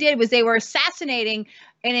what they did was they were assassinating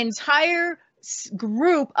an entire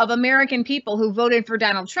group of American people who voted for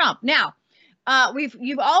Donald Trump. Now,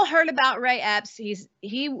 you've all heard about Ray Epps. He's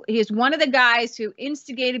one of the guys who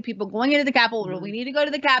instigated people going into the Capitol. Mm-hmm. We need to go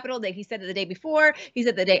to the Capitol. He said it the day before. He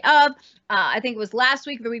said the day of. I think it was last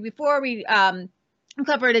week, the week before. We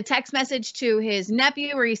covered a text message to his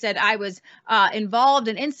nephew where he said, I was involved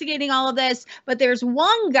in instigating all of this. But there's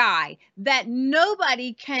one guy that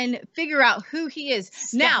nobody can figure out who he is.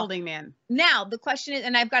 Scaffolding man. Now, the question is,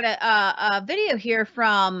 and I've got a video here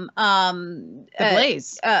from The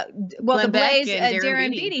Blaze. The Blaze,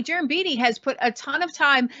 Darren Beattie. Darren Beattie has put a ton of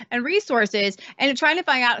time and resources into trying to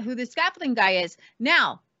find out who the scaffolding guy is.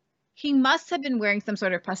 Now, he must have been wearing some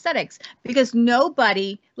sort of prosthetics, because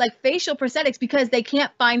nobody, like facial prosthetics, because they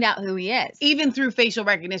can't find out who he is. Even through facial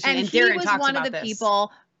recognition. And he was one of the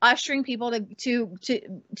people ushering people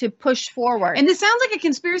to push forward. And this sounds like a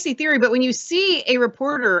conspiracy theory, but when you see a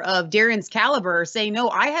reporter of Darren's caliber say, no,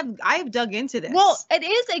 I have dug into this. Well, it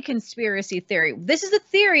is a conspiracy theory. This is a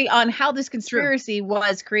theory on how this conspiracy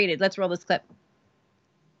was created. Let's roll this clip.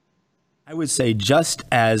 I would say just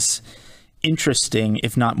as interesting,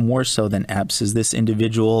 if not more so than Epps, is this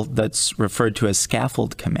individual that's referred to as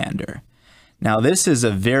Scaffold Commander. Now, this is a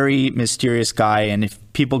very mysterious guy, and if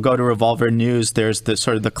people go to Revolver News, there's the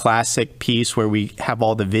sort of the classic piece where we have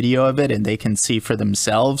all the video of it and they can see for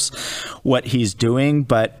themselves what he's doing.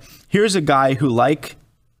 But here's a guy who, like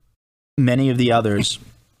many of the others,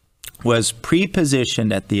 was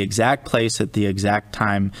pre-positioned at the exact place at the exact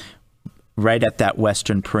time, right at that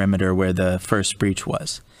western perimeter where the first breach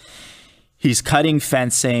was. He's cutting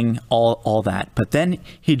fencing, all that. But then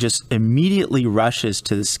he just immediately rushes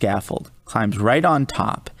to the scaffold, climbs right on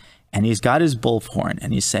top, and he's got his bullhorn,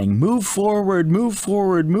 and he's saying, move forward, move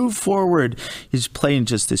forward, move forward. He's playing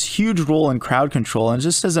just this huge role in crowd control. And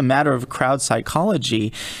just as a matter of crowd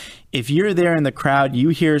psychology, if you're there in the crowd, you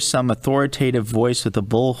hear some authoritative voice with a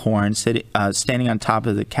bullhorn standing on top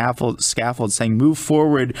of the scaffold saying, move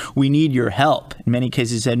forward, we need your help. In many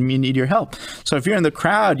cases, he said, we need your help. So if you're in the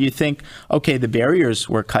crowd, you think, okay, the barriers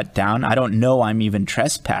were cut down. I don't know I'm even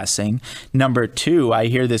trespassing. Number two, I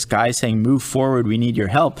hear this guy saying, move forward, we need your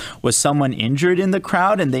help. Was someone injured in the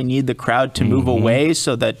crowd and they need the crowd to move away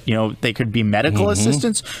so that, they could be medical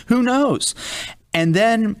assistance? Who knows? And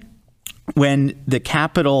then when the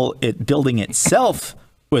Capitol building itself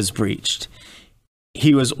was breached,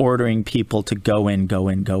 he was ordering people to go in, go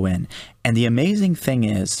in, go in. And the amazing thing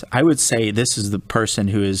is, I would say this is the person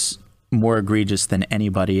who is more egregious than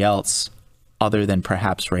anybody else, other than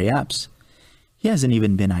perhaps Ray Epps. He hasn't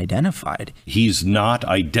even been identified. He's not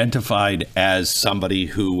identified as somebody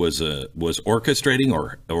who was orchestrating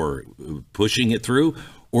or pushing it through,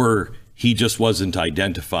 or he just wasn't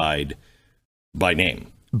identified by name.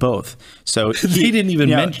 Both. So he didn't even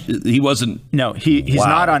mention. He wasn't. No, he's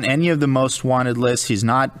not on any of the most wanted lists. He's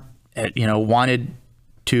not, wanted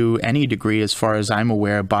to any degree, as far as I'm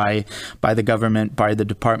aware, by the government, by the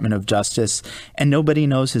Department of Justice, and nobody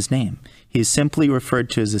knows his name. He's simply referred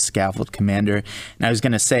to as a scaffold commander. And I was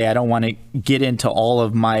going to say, I don't want to get into all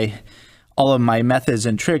of my methods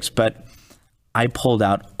and tricks, but I pulled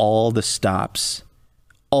out all the stops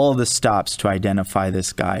to identify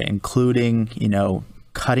this guy, including,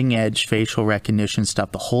 cutting edge facial recognition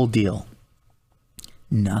stuff, the whole deal.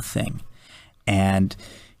 Nothing. And,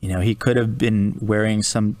 he could have been wearing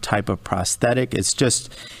some type of prosthetic.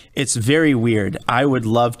 It's very weird. I would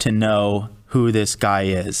love to know who this guy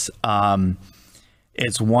is.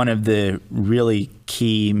 It's one of the really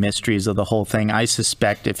key mysteries of the whole thing. I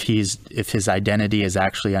suspect if his identity is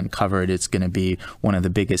actually uncovered, it's going to be one of the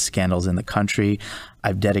biggest scandals in the country.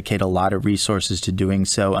 I've dedicated a lot of resources to doing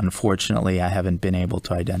so. Unfortunately, I haven't been able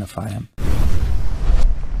to identify him.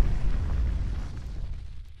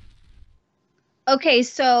 Okay,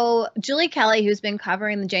 so Julie Kelly, who's been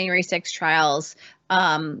covering the January 6th trials,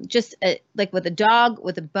 like with a dog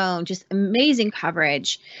with a bone, just amazing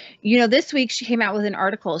coverage. This week she came out with an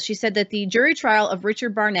article. She said that the jury trial of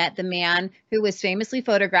Richard Barnett, the man who was famously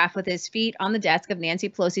photographed with his feet on the desk of Nancy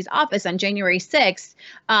Pelosi's office on January 6th,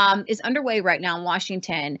 is underway right now in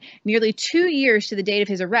Washington. Nearly 2 years to the date of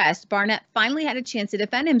his arrest, Barnett finally had a chance to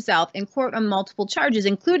defend himself in court on multiple charges,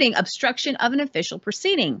 including obstruction of an official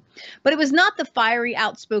proceeding. But it was not the fiery,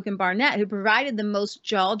 outspoken Barnett who provided the most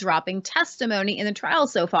jaw-dropping testimony in the trial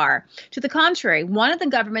so far. To the contrary, one of the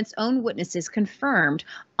government's own witnesses confirmed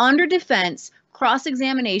under defense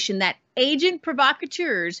cross-examination that agent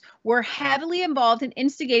provocateurs were heavily involved in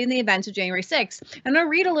instigating the events of January 6th. I'm going to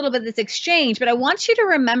read a little bit of this exchange, but I want you to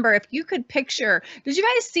remember, if you could picture, did you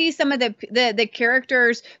guys see some of the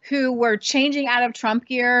characters who were changing out of Trump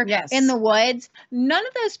gear in the woods? None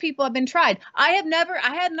of those people have been tried. I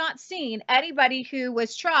had not seen anybody who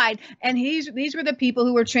was tried, and these were the people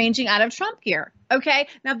who were changing out of Trump gear. Okay,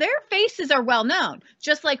 now their faces are well known,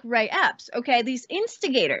 just like Ray Epps. Okay, these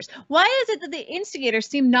instigators. Why is it that the instigators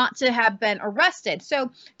seem not to have been arrested?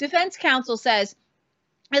 So defense counsel says,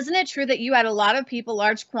 isn't it true that you had a lot of people,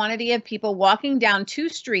 large quantity of people walking down two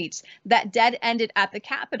streets that dead-ended at the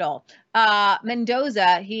Capitol?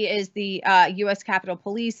 Mendoza, he is the U.S. Capitol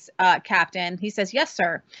Police captain. He says, yes,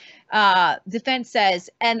 sir. Defense says,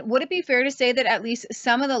 and would it be fair to say that at least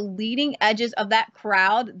some of the leading edges of that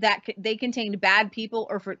crowd, that they contained bad people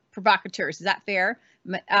or provocateurs? Is that fair?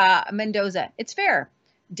 Mendoza, it's fair.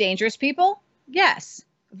 Dangerous people? Yes.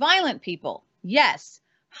 Violent people? Yes.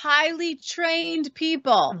 Highly trained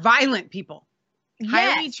people. Violent people. Yes.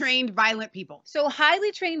 Highly trained, violent people. So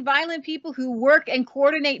highly trained, violent people who work and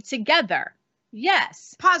coordinate together.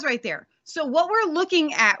 Yes. Pause right there. So what we're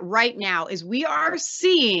looking at right now is we are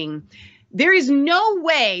seeing there is no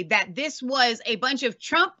way that this was a bunch of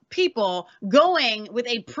Trump people going with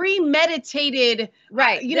a premeditated,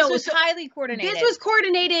 right. This was highly coordinated. This was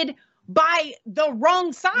coordinated by the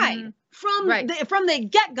wrong side. From the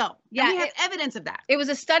get-go. Yeah, and we have evidence of that. It was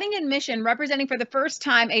a stunning admission representing for the first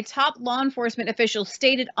time a top law enforcement official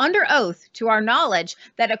stated under oath, to our knowledge,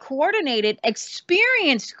 that a coordinated,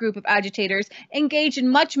 experienced group of agitators engaged in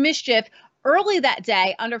much mischief. Early that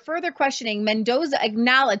day, under further questioning, Mendoza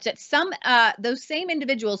acknowledged that those same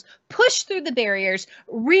individuals pushed through the barriers,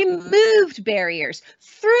 removed barriers,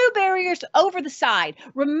 threw barriers over the side,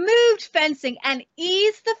 removed fencing, and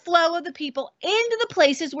eased the flow of the people into the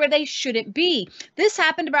places where they shouldn't be. This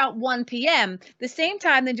happened about 1 p.m., the same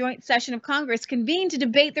time the joint session of Congress convened to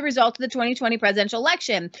debate the results of the 2020 presidential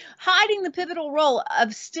election. Hiding the pivotal role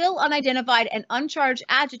of still unidentified and uncharged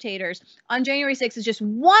agitators on January 6th is just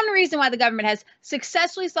one reason why the government has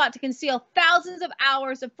successfully sought to conceal thousands of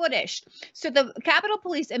hours of footage. So the Capitol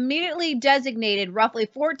Police immediately designated roughly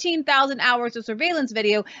 14,000 hours of surveillance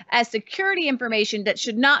video as security information that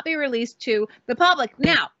should not be released to the public.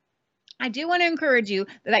 Now, I do want to encourage you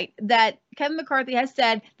that Kevin McCarthy has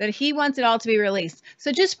said that he wants it all to be released.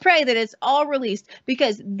 So just pray that it's all released,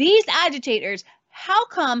 because these agitators, how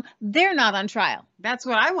come they're not on trial? That's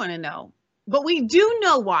what I want to know. But we do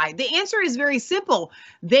know why. The answer is very simple.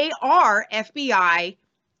 They are FBI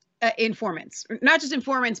informants, not just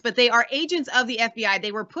informants, but they are agents of the FBI.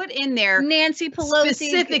 They were put in there, Nancy Pelosi,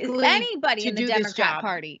 specifically anybody in the Democrat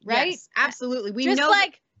Party, right? Yes, absolutely. We just know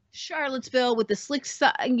like Charlottesville with the slick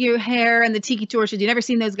your hair and the tiki torches. You've never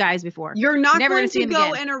seen those guys before. You're not never going to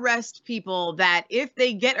go again. and arrest people that if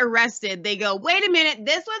they get arrested, they go, wait a minute,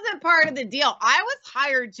 this wasn't part of the deal. I was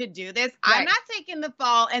hired to do this. Right. I'm not taking the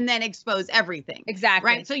fall, and then expose everything. Exactly.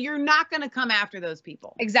 Right. So you're not going to come after those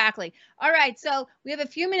people. Exactly. All right. So we have a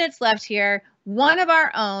few minutes left here. One of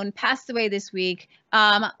our own passed away this week,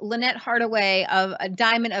 Lynette Hardaway of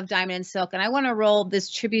Diamond and Silk. And I want to roll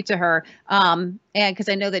this tribute to her and because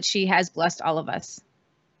I know that she has blessed all of us.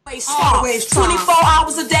 Always 24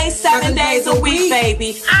 hours a day, 7 days a week,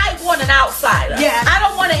 baby. I want an outsider. Yeah. I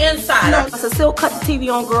don't want an insider. No. So Silk cut the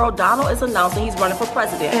TV on, girl. Donald is announcing he's running for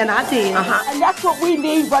president. And I did. And that's what we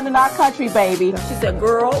need running our country, baby. She said,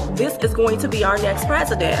 girl, this is going to be our next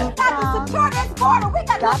president. We got to secure this border. We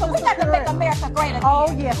got to make America great again.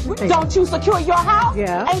 Oh, yes. Don't you secure your house?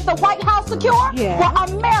 Yeah. Ain't the White House secure? Yeah.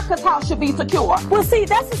 Well, America's house should be secure. Well, see,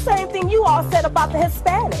 that's the same thing you all said about the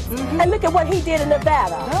Hispanics. And look at what he did in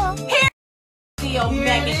Nevada. Here,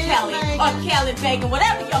 Megan Kelly or Kelly Bacon,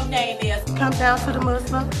 whatever your name is. Come down to the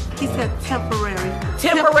Muslim. He said temporary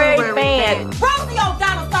ban. Rosie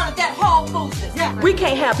O'Donnell started that whole movement. Yeah. We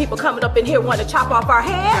can't have people coming up in here wanting to chop off our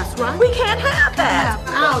heads. That's right. We can't have that.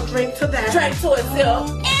 I'll drink to that. Drink to it, Sil.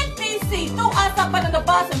 NBC threw us up under the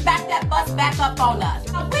bus and backed that bus back up on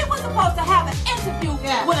us. Now, we were supposed to have an interview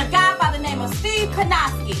with a guy by the name of Steve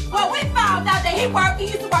Kanoski. Well, we found out that he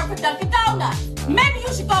used to work for Dunkin' Donuts. Maybe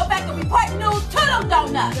you should go back and report news to them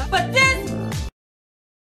donuts. But this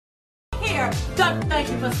here, thank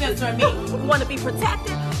you for censoring me. You want to be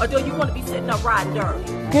protected, or do you want to be sitting up riding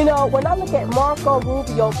dirty? You know, when I look at Marco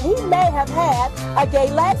Rubio, he may have had a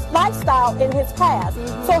gay lifestyle in his past.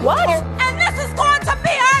 So what? And this is going to be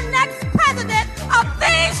our next president of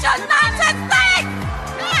these United States.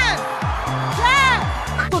 Yes.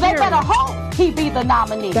 So they better hope he be the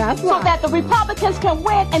nominee. That's right. So that the Republicans can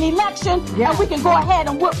win an election and we can go ahead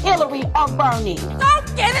and whip Hillary or Bernie.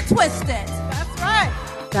 Don't get it twisted. That's right.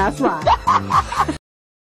 That's right.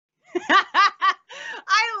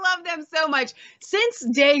 I love them so much. Since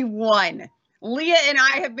day one, Leah and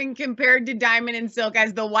I have been compared to Diamond and Silk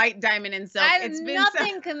as the white Diamond and Silk.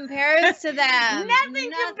 Nothing compares to them.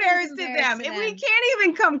 Nothing compares to them. If we can't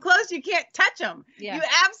even come close, you can't touch them. Yeah. You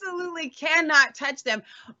absolutely cannot touch them.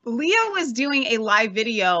 Leah was doing a live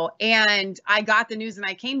video and I got the news and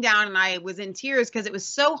I came down and I was in tears because it was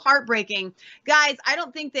so heartbreaking. Guys, I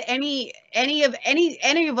don't think that any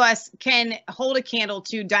of us can hold a candle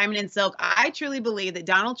to Diamond and Silk. I truly believe that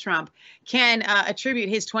Donald Trump can attribute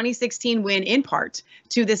his 2016 win in part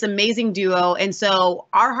to this amazing duo. And so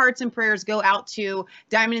our hearts and prayers go out to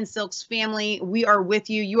Diamond and Silk's family. We are with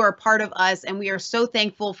you. You are part of us. And we are so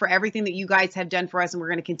thankful for everything that you guys have done for us. And we're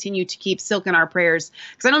going to continue to keep Silk in our prayers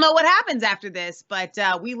because I don't know what happens after this, but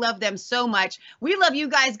we love them so much. We love you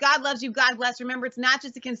guys. God loves you. God bless. Remember, it's not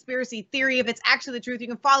just a conspiracy theory. If it's actually the truth, you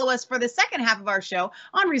can follow us for the second half of our show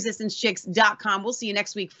on resistancechicks.com. We'll see you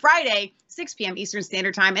next week, Friday, 6 p.m. Eastern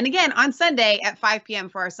Standard Time. And again, on Sunday at 5 p.m.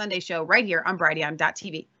 for our Sunday show right here on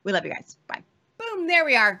Brighteon.tv. We love you guys. Bye. Boom. There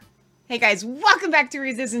we are. Hey guys, welcome back to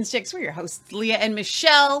Resistance Chicks. We're your hosts, Leah and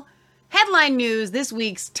Michelle. Headline news, this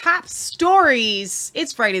week's top stories.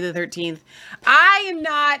 It's Friday the 13th. I am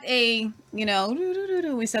not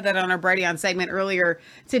we said that on our Brighteon segment earlier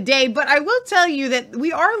today, but I will tell you that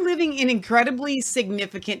we are living in incredibly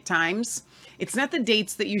significant times. It's not the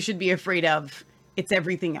dates that you should be afraid of. It's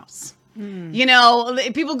everything else. You know,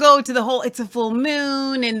 people go to the whole, it's a full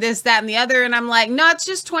moon and this, that, and the other. And I'm like, no, it's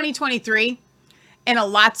just 2023 and a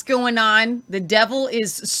lot's going on. The devil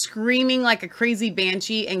is screaming like a crazy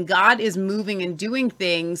banshee and God is moving and doing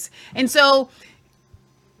things. And so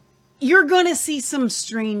you're going to see some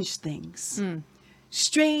strange things.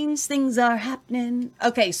 Strange things are happening.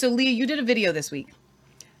 Okay, so Leah, you did a video this week.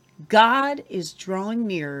 God is drawing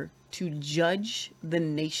near to judge the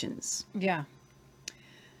nations. Yeah.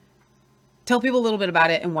 Tell people a little bit about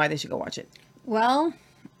it and why they should go watch it. Well,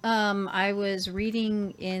 I was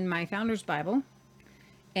reading in my Founder's Bible,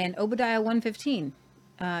 and Obadiah 1:15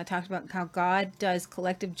 talked about how God does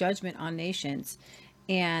collective judgment on nations.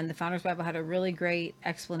 And the Founder's Bible had a really great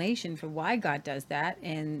explanation for why God does that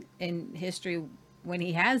and in history when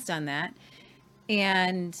he has done that.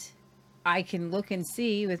 And I can look and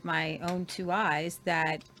see with my own two eyes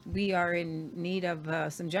that we are in need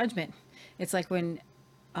of some judgment. It's like when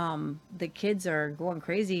the kids are going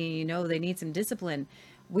crazy and they need some discipline.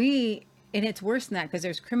 We And it's worse than that because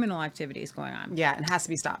there's criminal activities going on. Yeah, it has to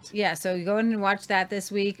be stopped. Yeah, so you go in and watch that this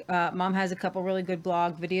week. Mom has a couple really good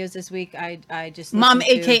blog videos this week. I just Mom,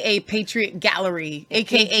 aka Patriot Gallery,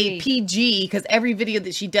 aka PG, because every video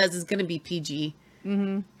that she does is going to be PG.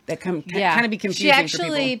 Mm-hmm. That kind of be confusing. She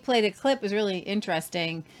actually played a clip. It was really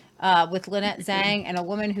interesting. With Lynette Zhang and a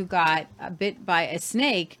woman who got bit by a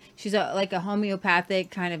snake. She's like a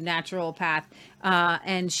homeopathic kind of naturopath,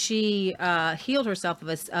 and she healed herself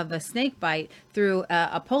of a snake bite through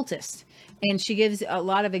a poultice. And she gives a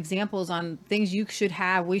lot of examples on things we should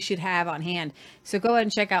have on hand. So go ahead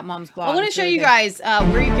and check out Mom's blog. I want to show you guys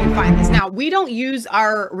where you can find this. Now, we don't use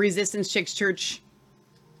our Resistance Chicks Church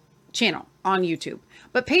channel on YouTube.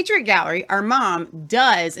 But Patriot Gallery, our mom,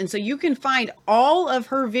 does. And so you can find all of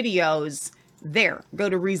her videos there. Go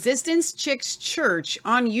to Resistance Chicks Church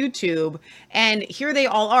on YouTube, and here they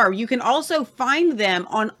all are. You can also find them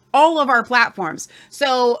on all of our platforms.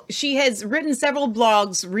 So she has written several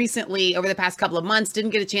blogs recently over the past couple of months,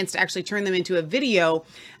 didn't get a chance to actually turn them into a video.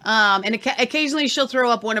 And occasionally she'll throw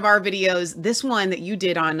up one of our videos. This one that you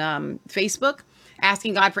did on Facebook,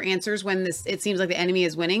 asking God for answers when it seems like the enemy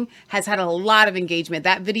is winning, has had a lot of engagement.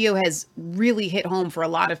 That video has really hit home for a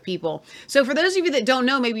lot of people. So for those of you that don't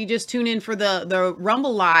know, maybe you just tune in for the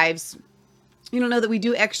Rumble Lives. You don't know that we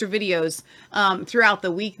do extra videos throughout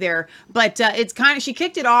the week there, but it's she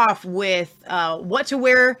kicked it off with what to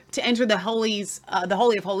wear to enter the holies, the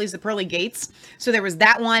Holy of Holies, the pearly gates. So there was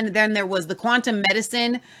that one. Then there was the quantum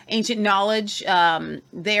medicine, ancient knowledge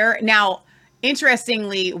there. Now,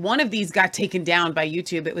 interestingly, one of these got taken down by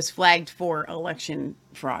YouTube. It was flagged for election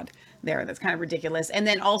fraud there. That's kind of ridiculous. And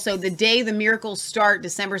then also The Day the Miracles Start,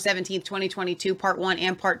 December 17th, 2022, part 1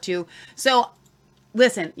 and part 2. So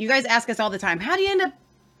listen, you guys ask us all the time, how do you end up,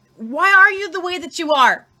 why are you the way that you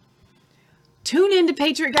are? Tune into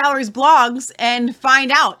Patriot Gallery's blogs and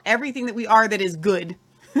find out everything that we are that is good.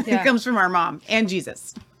 It comes from our mom and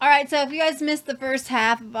Jesus. All right, so if you guys missed the first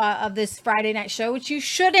half of this Friday night show, which you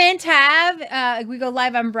shouldn't have, we go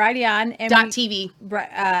live on Brighteon and .tv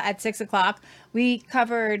at 6 o'clock. We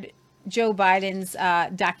covered Joe Biden's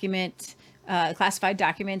classified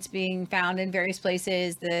documents being found in various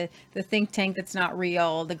places, the think tank that's not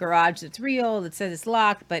real, the garage that's real that says it's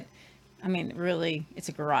locked, but I mean, really, it's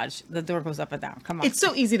a garage. The door goes up and down. Come on. It's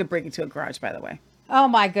so easy to break into a garage, by the way. Oh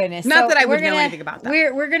my goodness! Not that I would know anything about that.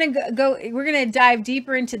 We're gonna go. We're gonna dive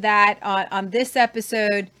deeper into that on this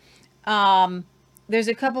episode. There's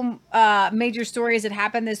a couple major stories that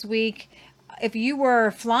happened this week. If you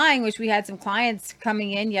were flying, which we had some clients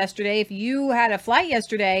coming in yesterday, if you had a flight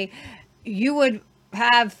yesterday, you would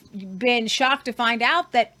have been shocked to find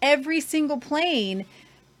out that every single plane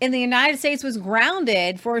in the United States was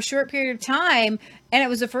grounded for a short period of time, and it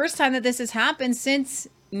was the first time that this has happened since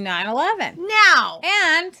 9/11. Now,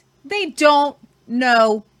 and they don't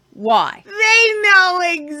know why. They know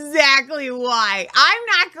exactly why. I'm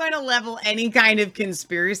not going to level any kind of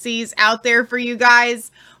conspiracies out there for you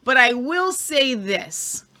guys, but I will say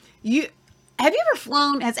this. Have you ever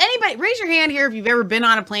flown? Has anybody, raise your hand here if you've ever been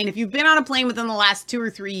on a plane. If you've been on a plane within the last 2 or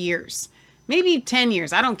 3 years, maybe 10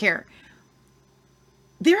 years, I don't care.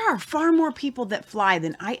 There are far more people that fly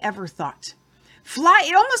than I ever thought.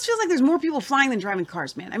 It almost feels like there's more people flying than driving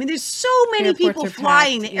cars, man. I mean, there's so many people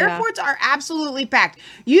flying. The airports are absolutely packed.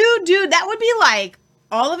 That would be like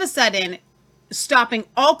all of a sudden stopping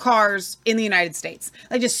all cars in the United States.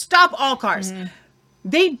 Like, just stop all cars. Mm-hmm.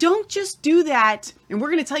 They don't just do that, and we're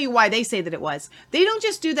going to tell you why they say that it was. They don't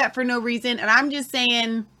just do that for no reason, and I'm just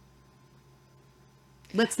saying,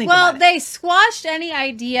 let's think about it. Well, they squashed any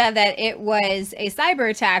idea that it was a cyber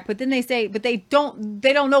attack, but then they don't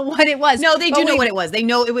know what it was. No, they do know what it was. They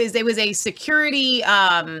know it was a security,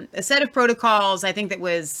 a set of protocols. I think that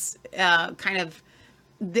was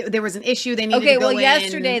there was an issue they needed to go in. Okay, well,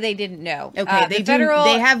 yesterday they didn't know. Okay,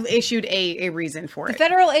 they have issued a reason for it. The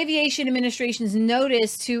Federal Aviation Administration's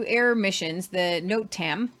notice to air missions, the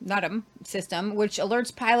NOTAM system, which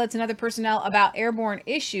alerts pilots and other personnel about airborne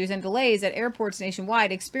issues and delays at airports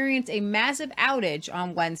nationwide, experienced a massive outage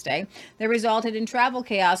on Wednesday that resulted in travel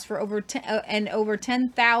chaos for over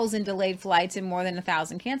 10,000 delayed flights and more than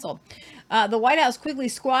 1,000 canceled. The White House quickly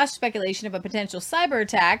squashed speculation of a potential cyber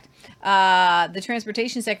attack. The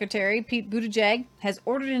Transportation Secretary, Pete Buttigieg, has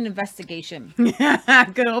ordered an investigation.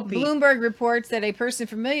 Good old Pete. Bloomberg reports that a person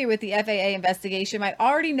familiar with the FAA investigation might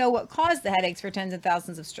already know what caused the headaches for tens of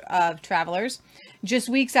thousands of travelers. Just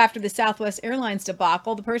weeks after the Southwest Airlines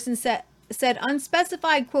debacle, the person said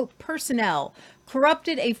unspecified, quote, personnel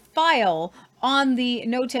corrupted a file on the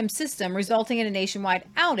NOTAM system, resulting in a nationwide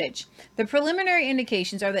outage. The preliminary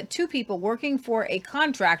indications are that 2 people working for a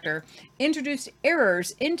contractor introduced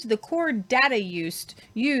errors into the core data used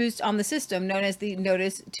on the system, known as the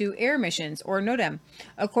Notice to Air Missions, or NOTAM,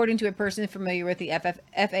 according to a person familiar with the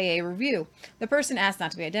FAA review. The person asked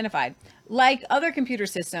not to be identified. Like other computer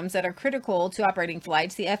systems that are critical to operating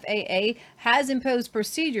flights, the FAA has imposed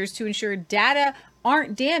procedures to ensure data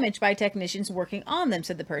aren't damaged by technicians working on them,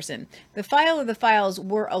 said the person. The file or the files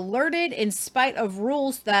were alerted in spite of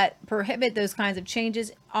rules that prohibit those kinds of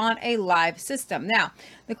changes on a live system. Now,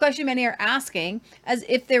 the question many are asking, as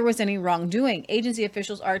if there was any wrongdoing, agency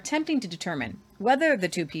officials are attempting to determine whether the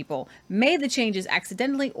 2 people made the changes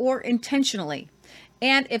accidentally or intentionally,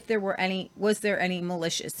 and if there was there any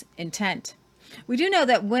malicious intent. We do know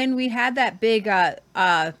that when we had that big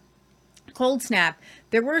cold snap,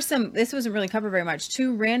 there were this wasn't really covered very much,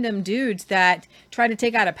 2 random dudes that tried to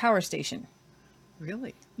take out a power station.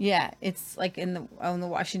 Really? Yeah, it's like in the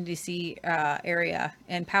Washington D.C. Area,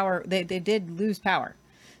 and power, they did lose power.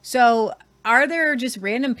 So are there just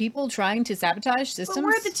random people trying to sabotage systems? But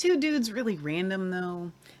were the 2 dudes really random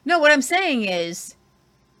though? No, what I'm saying is,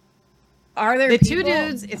 are there the people... 2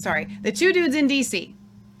 dudes? Sorry, the 2 dudes in D.C.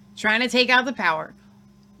 trying to take out the power.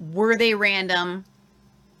 Were they random?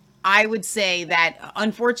 I would say that,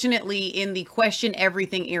 unfortunately, in the question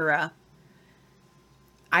everything era,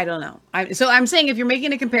 I don't know. So I'm saying, if you're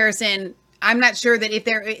making a comparison, I'm not sure that if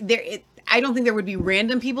I don't think there would be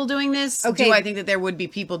random people doing this. Okay. Do I think that there would be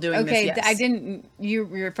people doing this? Yes. I didn't.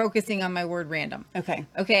 You're focusing on my word random.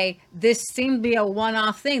 Okay. This seemed to be a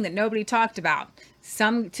one-off thing that nobody talked about.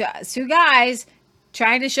 2 guys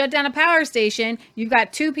trying to shut down a power station. You've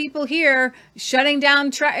got 2 people here shutting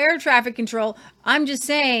down air traffic control. I'm just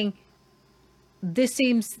saying, this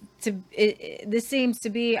seems to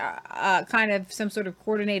be a kind of some sort of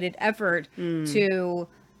coordinated effort to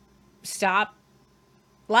stop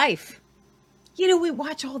life. You know, we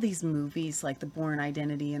watch all these movies like The Bourne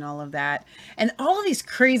Identity and all of that, and all of these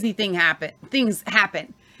crazy things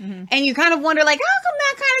happen. Mm-hmm. And you kind of wonder, like, how come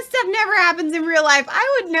that kind of stuff never happens in real life?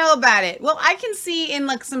 I would know about it. Well, I can see in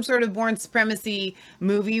like some sort of Bourne Supremacy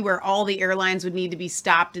movie where all the airlines would need to be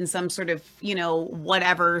stopped in some sort of,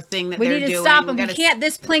 whatever thing that they're doing. We need to stop them.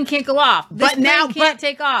 This plane can't go off. This plane can't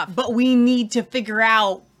take off. But we need to figure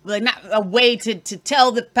out not a way to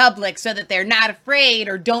tell the public so that they're not afraid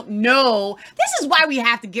or don't know. This is why we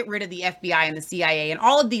have to get rid of the FBI and the CIA and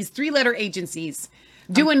all of these 3-letter agencies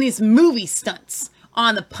doing these movie stunts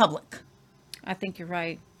on the public. I think you're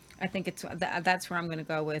right. I think that's where I'm going to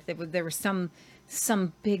go with it. There was some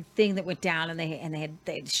big thing that went down, and they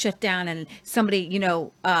had shut down, and somebody,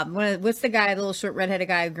 what's the guy, the little short redheaded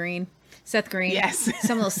guy, Green? Seth Green. Yes.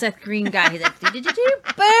 Some little Seth Green guy. He's like, boom,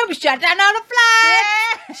 shut down all the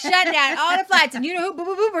flights. Shut down all the flights. And you know who? Boop,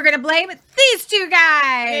 boop, boop. We're going to blame these 2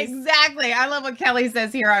 guys. Exactly. I love what Kelly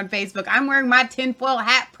says here on Facebook. I'm wearing my tinfoil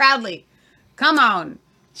hat proudly. Come on.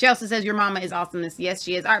 She also says your mama is awesomeness. Yes,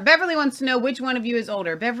 she is. All right, Beverly wants to know which one of you is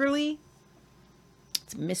older. Beverly?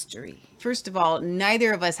 It's a mystery. First of all,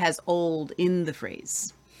 neither of us has old in the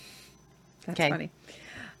phrase. That's funny.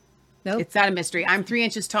 Nope. It's not a mystery. I'm 3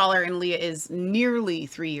 inches taller and Leah is nearly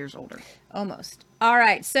 3 years older. Almost. All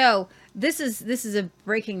right. So this is a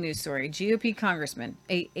breaking news story. GOP congressman,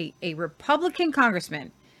 a Republican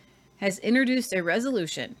congressman, has introduced a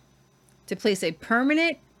resolution to place a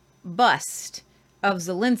permanent bust of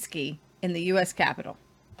Zelensky in the U.S. Capitol.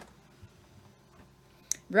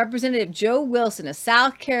 Representative Joe Wilson of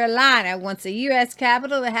South Carolina wants the U.S.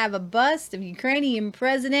 Capitol to have a bust of Ukrainian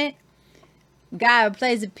president, guy who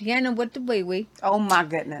plays the piano with the wee-wee. Oh my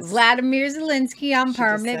goodness. Vladimir Zelensky on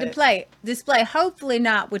permanent display. Hopefully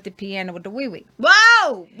not with the piano with the wee-wee.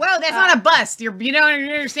 Whoa! That's not a bust. You don't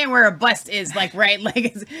understand where a bust is, like, right?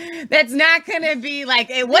 Like, that's not going to be like,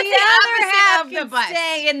 what's the other half of the bust?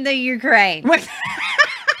 Stay in the Ukraine.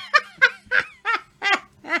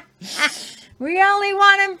 We only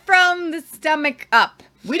want him from the stomach up.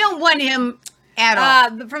 We don't want him at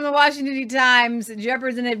all. From the Washington Times,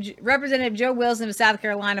 Representative Joe Wilson of South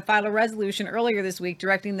Carolina filed a resolution earlier this week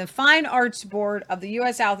directing the Fine Arts Board of the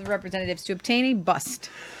U.S. House of Representatives to obtain a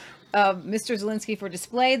bust of Mr. Zelensky for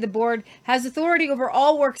display. The board has authority over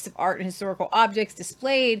all works of art and historical objects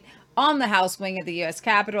displayed on the House wing of the U.S.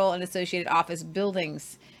 Capitol and associated office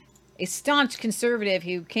buildings. A staunch conservative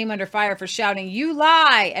who came under fire for shouting, "You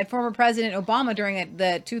lie," at former President Obama during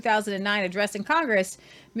the 2009 address in Congress,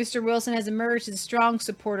 Mr. Wilson has emerged as a strong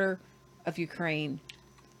supporter of Ukraine.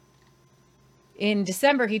 In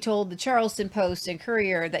December, he told the Charleston Post and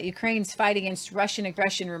Courier that Ukraine's fight against Russian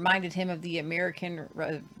aggression reminded him of the American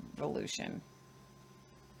Revolution.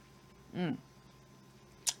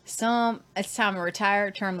 It's time to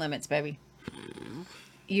retire term limits, baby.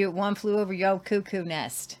 One flew over your cuckoo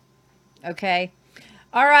nest. Okay.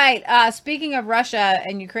 All right. Speaking of Russia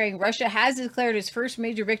and Ukraine, Russia has declared its first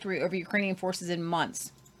major victory over Ukrainian forces in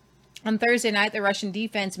months. On Thursday night, the Russian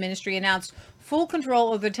Defense Ministry announced full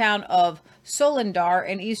control of the town of Soledar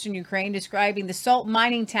in eastern Ukraine, describing the salt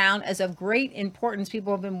mining town as of great importance.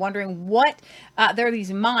 People have been wondering what there are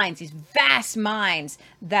these mines, these vast mines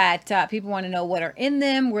that people want to know what are in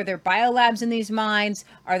them. Were there biolabs in these mines?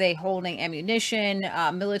 Are they holding ammunition,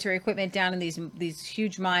 military equipment down in these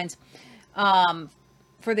huge mines?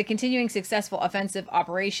 For the continuing successful offensive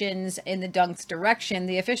operations in the Donetsk direction,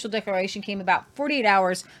 the official declaration came about 48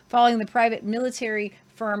 hours following the private military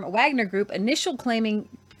firm Wagner Group initial claiming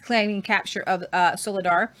capture of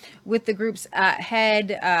Soledar, with the group's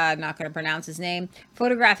head, not going to pronounce his name,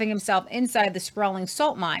 photographing himself inside the sprawling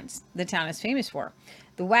salt mines the town is famous for.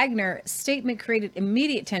 The Wagner statement created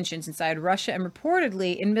immediate tensions inside Russia and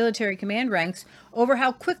reportedly in military command ranks over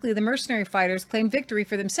how quickly the mercenary fighters claimed victory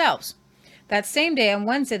for themselves. That same day, on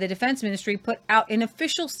Wednesday, the Defense Ministry put out an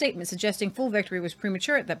official statement suggesting full victory was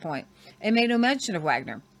premature at that point. It made no mention of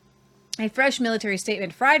Wagner. A fresh military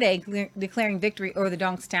statement Friday declaring victory over the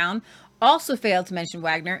Donetsk town also failed to mention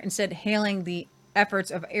Wagner, instead hailing the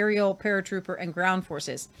efforts of aerial, paratrooper, and ground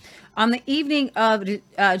forces. On the evening of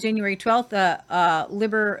January 12th, the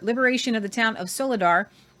liberation of the town of Soledar,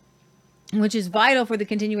 which is vital for the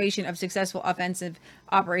continuation of successful offensive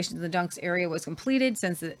operations in the Donetsk area, was completed,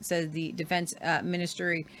 says the defense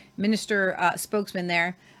minister spokesman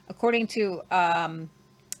there. According to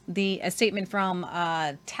a statement from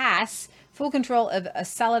TASS, full control of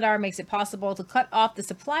Soledar makes it possible to cut off the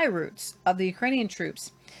supply routes of the Ukrainian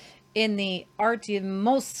troops in the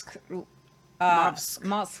Artyomovsk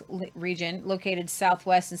region, located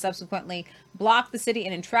southwest, and subsequently block the city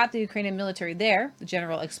and entrap the Ukrainian military there, the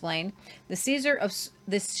general explained. The seizure of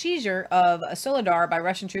Soledar by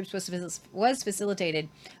Russian troops was facilitated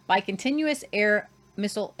by continuous air,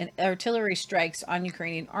 missile, and artillery strikes on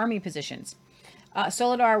Ukrainian army positions.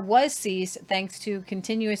 Soledar was seized thanks to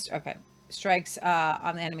continuous strikes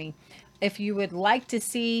on the enemy. If you would like to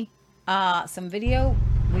see some video,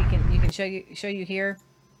 you can show you here.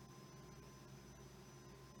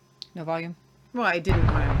 No volume? Well, I didn't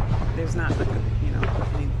want to. There's not,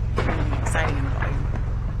 anything exciting in the volume.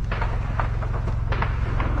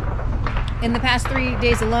 In the past 3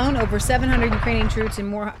 days alone, over 700 Ukrainian troops and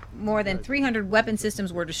more than 300 weapon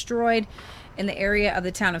systems were destroyed in the area of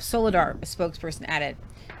the town of Soledar, a spokesperson added.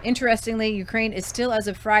 Interestingly, Ukraine is still, as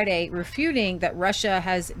of Friday, refuting that Russia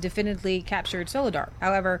has definitively captured Soledar.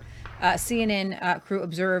 However, CNN crew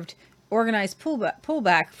observed organized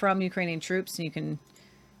pullback from Ukrainian troops, and you can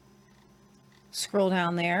scroll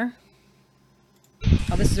down there.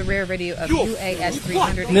 Oh, this is a rare video of UAS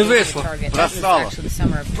 300 target. That was actually the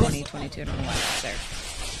summer of 2022. I don't know why that's there.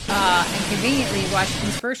 And conveniently,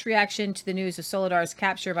 Washington's first reaction to the news of Soledar's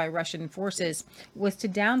capture by Russian forces was to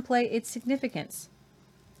downplay its significance.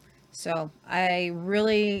 So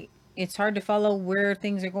it's hard to follow where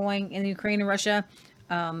things are going in Ukraine and Russia.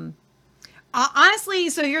 Honestly,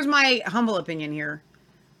 so here's my humble opinion here.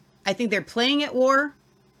 I think they're playing at war.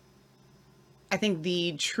 I think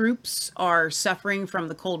the troops are suffering from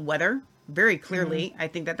the cold weather very clearly. Mm-hmm. I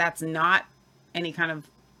think that's not any kind of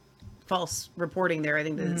false reporting there. I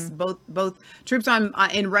think that both troops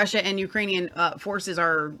in Russia and Ukrainian forces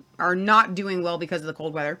are not doing well because of the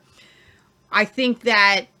cold weather. I think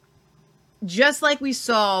that just like we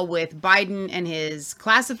saw with Biden and his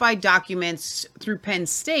classified documents through Penn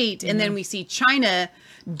State, and then we see China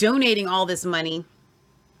donating all this money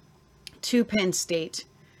to Penn State,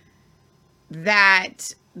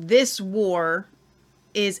 that this war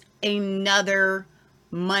is another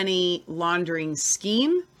money laundering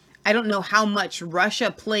scheme. I don't know how much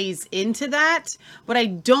Russia plays into that, but I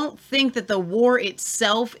don't think that the war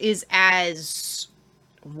itself is as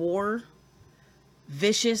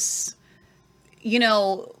vicious.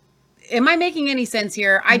 Am I making any sense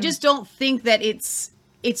here? I just don't think that it's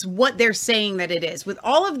what they're saying that it is. With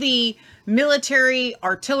all of the military,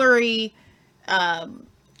 artillery,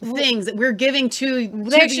 things that we're giving to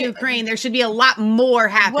the Ukraine, there should be a lot more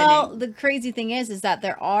happening. Well, the crazy thing is that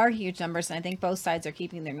there are huge numbers, and I think both sides are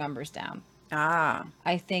keeping their numbers down.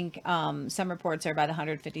 I think some reports are about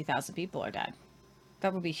 150,000 people are dead.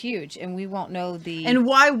 That would be huge, and we won't know the. And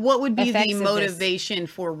what would be the motivation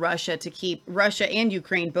for Russia and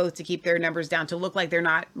Ukraine both to keep their numbers down, to look like they're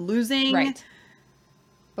not losing? Right.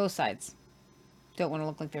 Both sides don't want to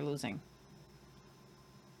look like they're losing.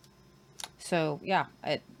 So yeah,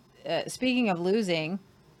 speaking of losing,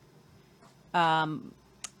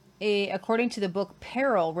 According to the book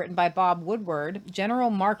Peril, written by Bob Woodward,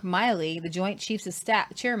 General Mark Milley, the Joint Chiefs of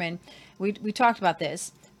Staff chairman, we talked about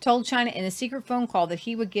this, told China in a secret phone call that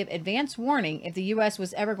he would give advance warning if the U.S.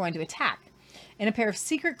 was ever going to attack. In a pair of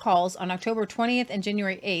secret calls on October 20th and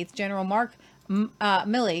January 8th, General Mark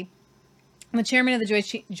Milley, the chairman of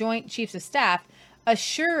the Joint Chiefs of Staff,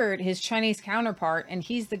 assured his Chinese counterpart, and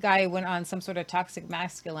he's the guy who went on some sort of toxic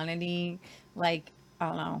masculinity, like, I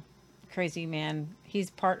don't know, crazy man. He's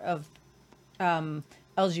part of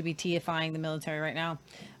LGBTifying the military right now.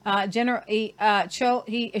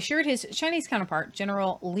 He assured his Chinese counterpart,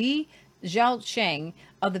 General Li Zhaocheng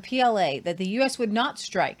of the PLA, that the U.S. would not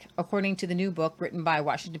strike, according to the new book written by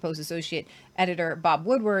Washington Post associate editor Bob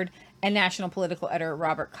Woodward and national political editor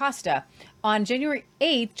Robert Costa. On January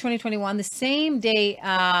 8th, 2021, the same day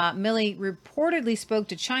Milley reportedly spoke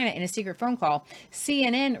to China in a secret phone call,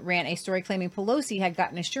 CNN ran a story claiming Pelosi had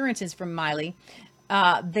gotten assurances from Milley.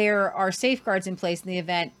 There are safeguards in place in the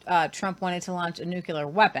event Trump wanted to launch a nuclear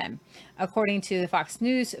weapon. According to Fox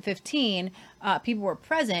News 15, people were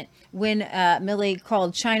present when Milley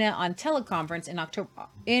called China on teleconference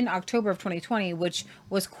in October of 2020, which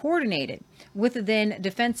was coordinated with the then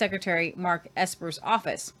Defense Secretary Mark Esper's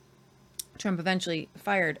office. Trump eventually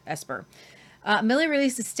fired Esper. Milley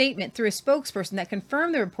released a statement through a spokesperson that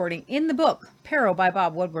confirmed the reporting in the book, Peril by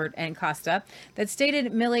Bob Woodward and Costa, that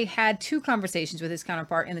stated Milley had 2 conversations with his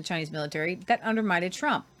counterpart in the Chinese military that undermined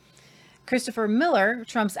Trump. Christopher Miller,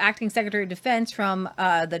 Trump's acting Secretary of Defense from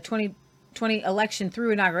the 2020 election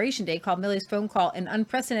through Inauguration Day, called Milley's phone call an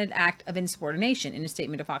unprecedented act of insubordination in a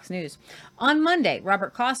statement to Fox News. On Monday,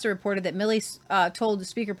 Robert Costa reported that Milley told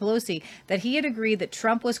Speaker Pelosi that he had agreed that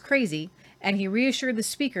Trump was crazy, and he reassured the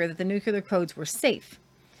speaker that the nuclear codes were safe.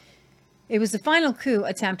 It was the final coup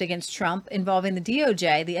attempt against Trump involving the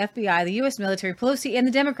DOJ, the FBI, the U.S. military, Pelosi, and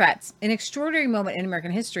the Democrats. An extraordinary moment in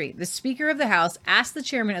American history. The Speaker of the House asked the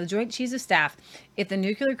chairman of the Joint Chiefs of Staff if the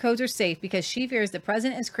nuclear codes are safe because she fears the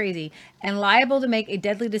president is crazy and liable to make a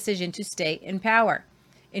deadly decision to stay in power.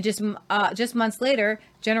 And just months later,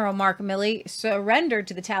 General Mark Milley surrendered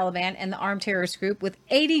to the Taliban and the armed terrorist group with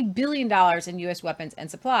 $80 billion in U.S. weapons and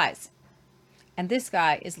supplies. And this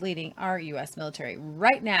guy is leading our U.S. military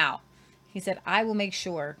right now. He said, I will make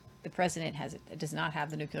sure the president does not have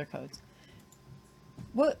the nuclear codes.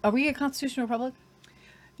 What, are we a constitutional republic?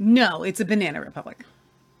 No, it's a banana republic.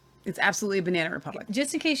 It's absolutely a banana republic.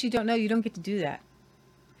 Just in case you don't know, you don't get to do that.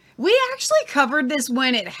 We actually covered this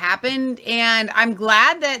when it happened, and I'm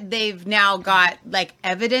glad that they've now got like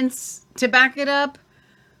evidence to back it up.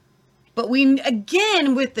 But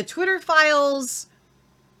again, with the Twitter files,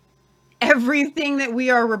 everything that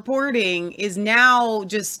we are reporting is now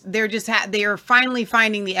they are finally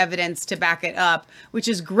finding the evidence to back it up, which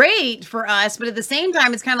is great for us. But at the same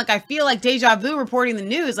time, it's kind of like, I feel like deja vu reporting the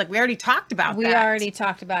news. Like we already talked about that. We already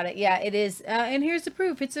talked about it. Yeah, it is. And here's the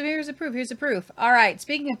proof. Here's the proof. All right.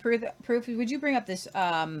 Speaking of proof, would you bring up this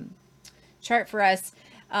chart for us?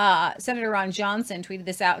 Senator Ron Johnson tweeted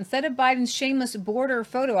this out. Instead of Biden's shameless border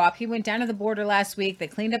photo op, he went down to the border last week. They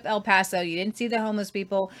cleaned up El Paso. You didn't see the homeless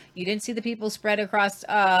people. You didn't see the people spread across,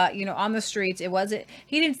 on the streets.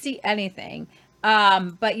 He didn't see anything.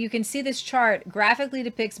 But you can see this chart graphically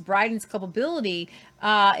depicts Biden's culpability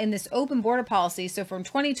in this open border policy. So from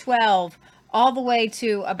 2012 all the way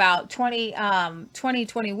to about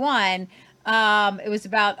 2021, it was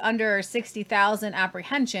about under 60,000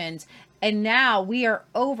 apprehensions. And now we are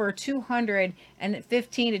over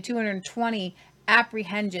 215 to 220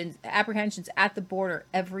 apprehensions at the border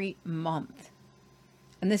every month.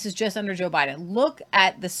 And this is just under Joe Biden. Look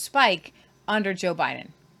at the spike under Joe Biden.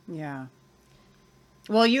 Yeah.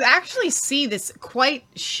 Well, you actually see this quite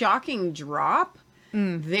shocking drop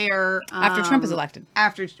there. After Trump is elected.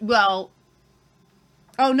 After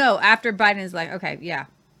Biden is like, okay, yeah.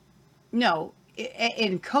 No,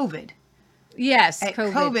 in COVID. Yes, at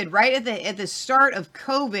COVID, right at the start of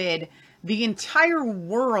COVID, the entire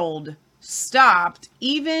world stopped.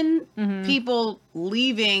 Even people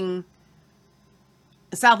leaving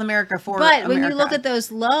South America for But America. When you look at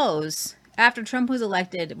those lows, after Trump was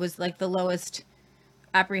elected, it was like the lowest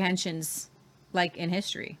apprehensions like in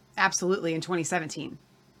history. Absolutely, in 2017.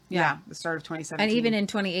 Yeah, the start of 2017. And even in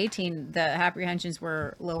 2018, the apprehensions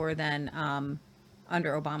were lower than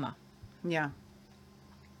under Obama. Yeah.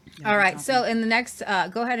 All right. So in the next,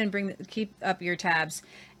 go ahead and keep up your tabs.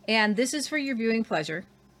 And this is for your viewing pleasure.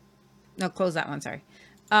 No, close that one. Sorry.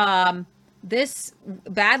 This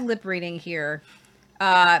bad lip reading here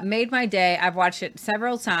made my day. I've watched it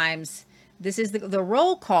several times. This is the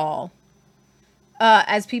roll call.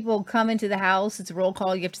 As people come into the house, it's a roll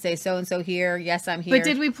call. You have to say so-and-so here. Yes, I'm here. But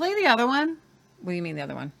did we play the other one? What do you mean the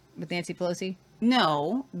other one? with Nancy Pelosi?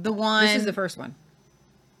 No, the one. This is the first one.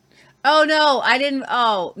 Oh no, I didn't.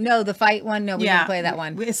 Oh no, the fight one. No, we didn't play that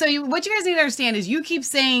one. So what you guys need to understand is you keep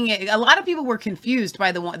saying a lot of people were confused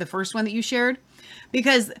by the first one that you shared,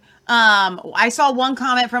 because I saw one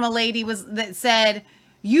comment from a lady that said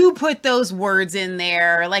you put those words in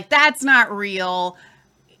there, like that's not real.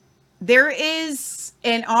 There is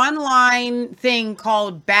an online thing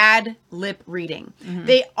called bad lip reading. Mm-hmm.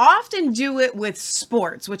 They often do it with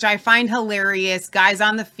sports, which I find hilarious. Guys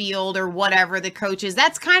on the field or whatever, the coaches,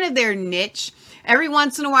 that's kind of their niche. Every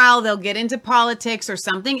once in a while, they'll get into politics or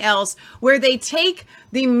something else where they take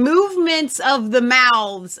the movements of the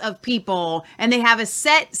mouths of people and they have a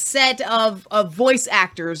set of voice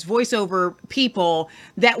actors, voiceover people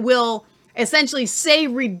that will essentially say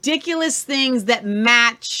ridiculous things that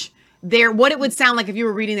match what it would sound like if you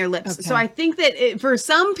were reading their lips. Okay. So I think that for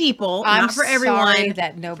some people, not for everyone, sorry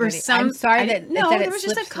that nobody. For some, I'm sorry that there was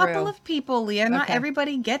just a couple of people, Leah. Not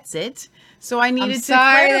everybody gets it. So I needed to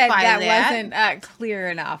clarify that. That wasn't clear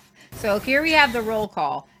enough. So here we have the roll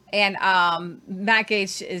call, and Matt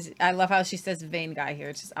Gates is. I love how she says "vain guy" here.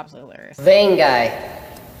 It's just absolutely hilarious. Vain guy.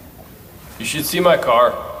 You should see my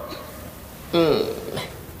car.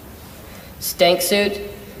 Stank suit.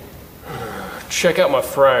 Check out my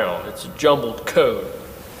frown. It's a jumbled code.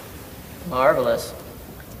 Marvelous.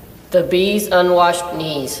 The bee's unwashed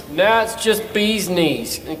knees. Nah, it's just bee's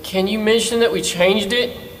knees. Can you mention that we changed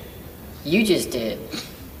it? You just did.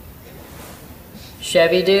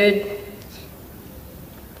 Chevy dude?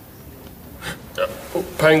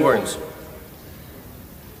 Penguins.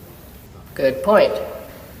 Good point.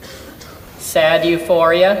 Sad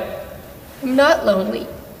euphoria? I'm not lonely.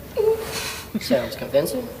 Sounds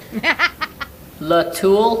convincing.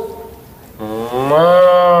 Latoul?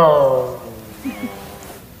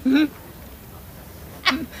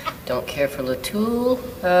 Don't care for Latoul.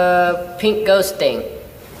 Pink ghosting.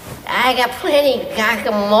 I got plenty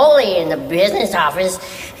guacamole in the business office.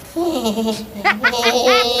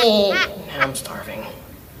 I'm starving.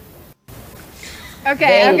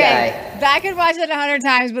 Okay. Back and watch it 100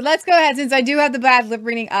 times, but let's go ahead. Since I do have the bad lip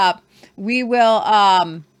reading up, we will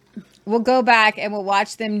we'll go back and we'll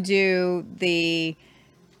watch them do the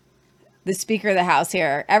Speaker of the House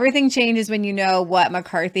here. Everything changes when you know what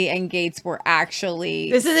McCarthy and Gates were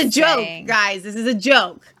actually This is a saying. joke, guys. This is a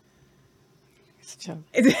joke. It's a joke.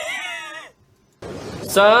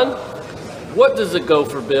 Son, what does a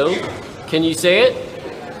gopher build? Can you say it?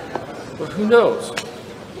 Well, who knows?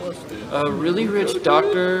 A really rich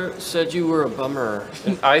doctor said you were a bummer.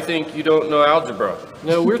 And I think you don't know algebra.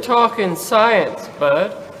 No, we're talking science,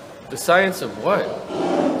 bud. The science of what?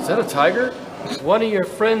 Is that a tiger? One of your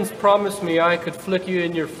friends promised me I could flick you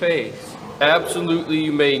in your face. Absolutely,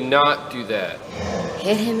 you may not do that.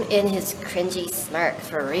 Hit him in his cringy smirk,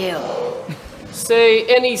 for real. Say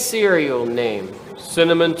any cereal name.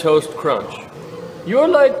 Cinnamon Toast Crunch. You're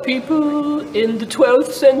like people in the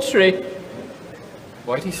 12th century.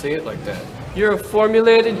 Why'd he say it like that? You're a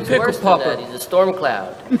formulated pickle popper. He's a storm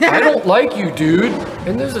cloud. I don't like you, dude.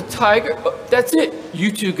 And there's a tiger. Oh, that's it.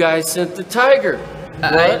 You two guys sent the tiger.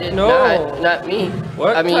 I did not me.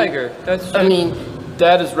 What tiger?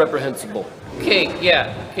 That is reprehensible. Okay,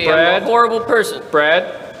 Brad, I'm a horrible person.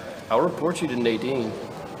 Brad, I'll report you to Nadine.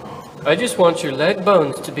 I just want your leg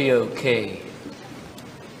bones to be okay.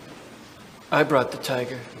 I brought the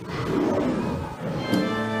tiger.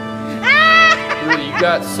 You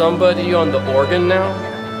got somebody on the organ now?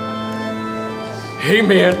 Hey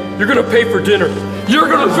man, you're gonna pay for dinner. You're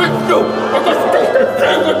gonna pay. No,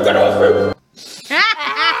 get off me.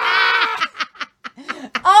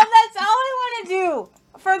 Oh, that's all I want to do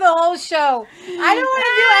for the whole show. I don't want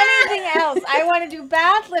to do anything else. I want to do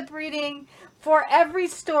bad lip reading for every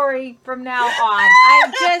story from now on.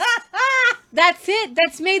 That's it.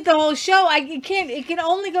 That's made the whole show. It can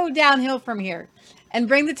only go downhill from here. And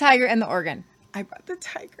bring the tiger and the organ. I brought the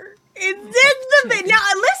tiger. Now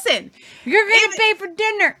listen, you're gonna pay for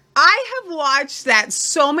dinner. I have watched that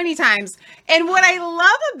so many times, and what I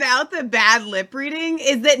love about the bad lip reading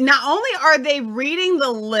is that not only are they reading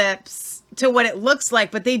the lips to what it looks like,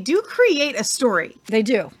 but they do create a story. They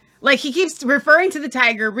do. Like he keeps referring to the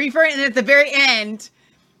tiger, and at the very end,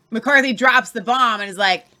 McCarthy drops the bomb and is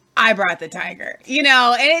like, "I brought the tiger," and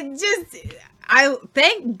I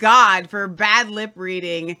thank God for bad lip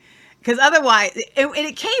reading. Because otherwise,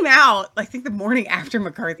 it came out, I think the morning after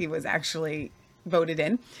McCarthy was actually voted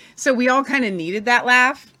in. So we all kind of needed that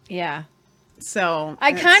laugh. Yeah. So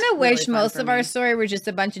I kind of wish most of our story were just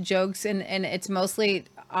a bunch of jokes. And it's mostly,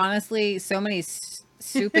 honestly, so many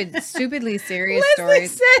stupidly serious Leslie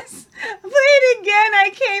stories. says, play it again. I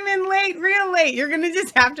came in late, real late. You're going to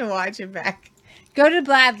just have to watch it back. Go to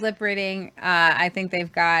Bad Lip Reading. I think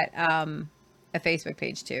they've got a Facebook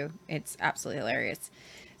page too. It's absolutely hilarious.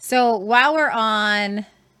 So while we're on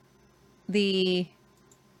I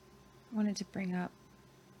wanted to bring up,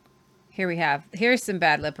 here's some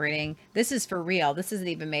bad lip reading. This is for real. This isn't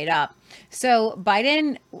even made up. So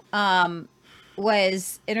Biden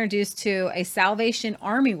was introduced to a Salvation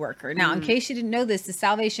Army worker. Now, in case you didn't know this, the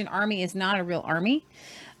Salvation Army is not a real army.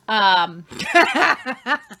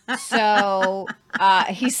 So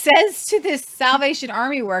he says to this Salvation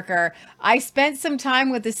Army worker, I spent some time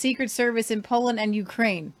with the Secret Service in Poland and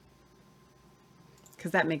Ukraine.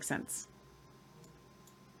 Because that makes sense.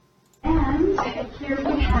 And here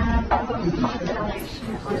we have the Salvation Army.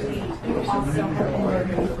 You also have been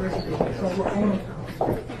University. So we're only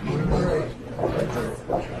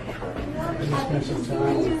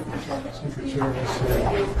Secret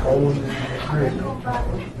Service, Poland, and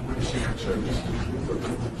Ukraine. Secret Service.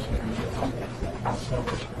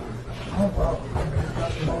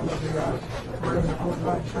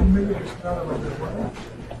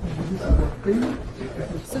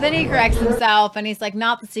 So then he corrects himself and he's like,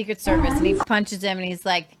 not the Secret Service. And he punches him and he's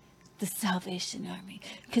like, the Salvation Army.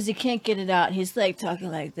 Because he can't get it out. He's like talking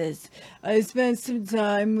like this. I spent some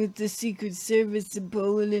time with the Secret Service in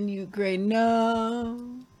Poland and Ukraine. No,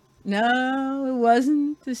 it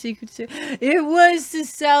wasn't the Secret Service. It was the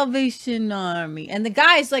Salvation Army. And the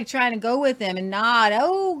guy's like trying to go with him and nod.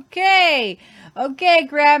 Okay,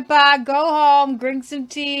 Grandpa, go home, drink some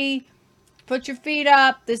tea. Put your feet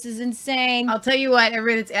up. This is insane. I'll tell you what,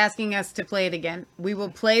 everybody that's asking us to play it again, we will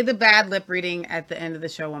play the bad lip reading at the end of the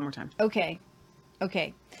show one more time. Okay. All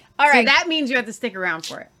right. So that means you have to stick around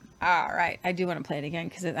for it. All right. I do want to play it again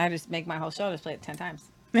because I just make my whole show just play it 10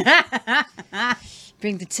 times.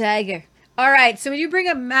 Bring the tiger. All right. So when you bring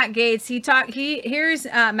up Matt Gaetz, here's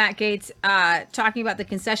Matt Gaetz talking about the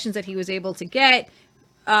concessions that he was able to get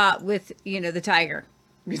with, the tiger.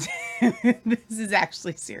 This is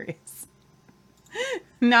actually serious.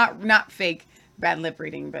 Not fake bad lip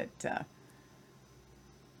reading, but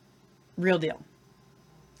real deal.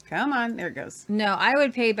 Come on, there it goes. No, I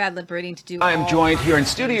would pay bad lip reading to do. I am joined here in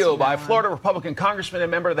studio by Florida Republican Congressman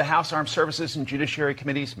and member of the House Armed Services and Judiciary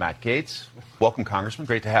Committees, Matt Gaetz. Welcome, Congressman.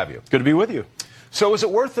 Great to have you. Good to be with you. So is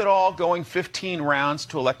it worth it all going 15 rounds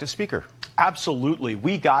to elect a speaker? Absolutely.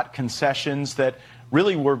 We got concessions that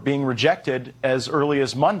really were being rejected as early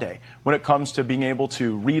as Monday when it comes to being able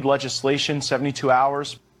to read legislation 72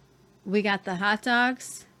 hours. We got the hot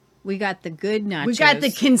dogs. We got the good nachos. We got the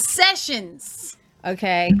concessions.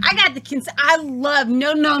 Okay. I got the I love,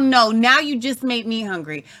 no. Now you just made me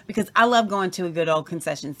hungry because I love going to a good old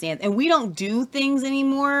concession stand. And we don't do things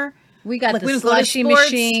anymore. We got the slushy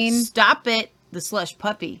machine. Stop it. The slush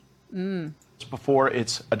puppy. Before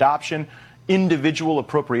its adoption, individual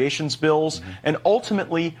appropriations bills, and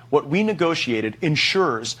ultimately what we negotiated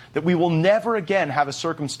ensures that we will never again have a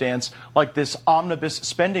circumstance like this omnibus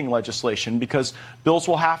spending legislation, because bills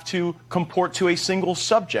will have to comport to a single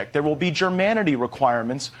subject. There will be germanity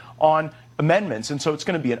requirements on amendments, and so it's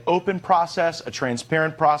going to be an open process, a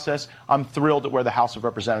transparent process. I'm thrilled at where the House of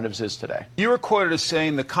Representatives is today. You were quoted as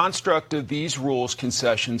saying the construct of these rules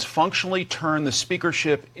concessions functionally turn the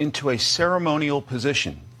speakership into a ceremonial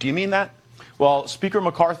position. Do you mean that? Well, Speaker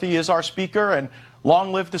McCarthy is our speaker, and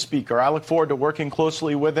long live the speaker. I look forward to working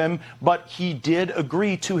closely with him, but he did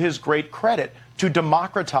agree, to his great credit, to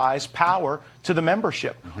democratize power to the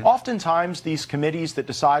membership. Oftentimes, these committees that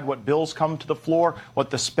decide what bills come to the floor,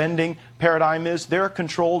 what the spending paradigm is, they're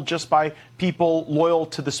controlled just by people loyal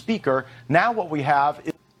to the speaker. Now what we have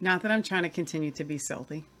is... Not that I'm trying to continue to be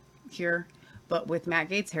silly here, but with Matt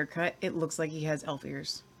Gaetz' haircut, it looks like he has elf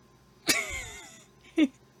ears.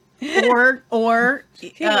 or he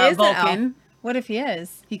is Vulcan. What if he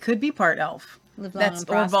is? He could be part elf. That's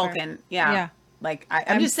or Vulcan. Yeah. Like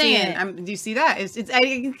I'm just saying. Do you see that?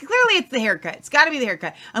 Clearly it's the haircut. It's got to be the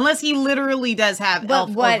haircut, unless he literally does have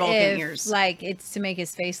elf or Vulcan ears. Like it's to make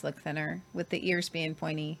his face look thinner with the ears being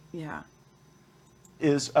pointy. Yeah.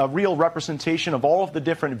 Is a real representation of all of the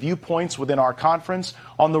different viewpoints within our conference.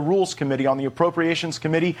 On the Rules Committee, on the Appropriations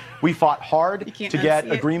Committee, we fought hard to get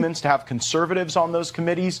agreements to have conservatives on those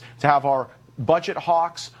committees, to have our budget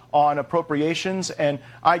hawks on appropriations, and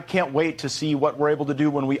I can't wait to see what we're able to do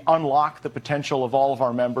when we unlock the potential of all of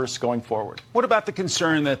our members going forward. What about the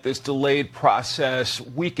concern that this delayed process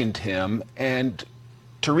weakened him? And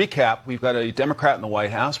to recap, we've got a Democrat in the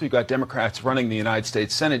White House. We've got Democrats running the United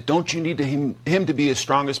States Senate. Don't you need him to be as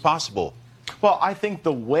strong as possible? Well, I think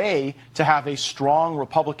the way to have a strong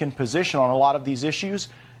Republican position on a lot of these issues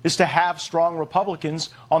is to have strong Republicans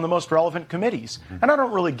on the most relevant committees. And I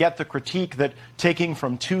don't really get the critique that taking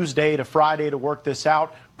from Tuesday to Friday to work this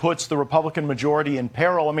out puts the Republican majority in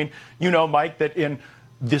peril. I mean, you know, Mike, that in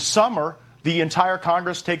the summer, the entire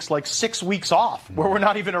Congress takes like 6 weeks off where we're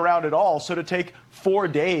not even around at all. So to take 4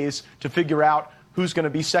 days to figure out who's going to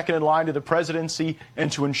be second in line to the presidency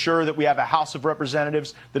and to ensure that we have a House of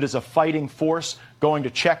Representatives that is a fighting force going to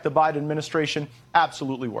check the Biden administration,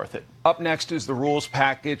 absolutely worth it. Up next is the rules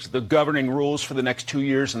package, the governing rules for the next 2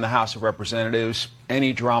 years in the House of Representatives.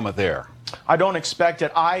 Any drama there? I don't expect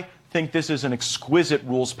it. I think this is an exquisite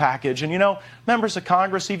rules package. And, you know, members of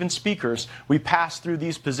Congress, even speakers, we pass through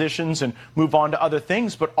these positions and move on to other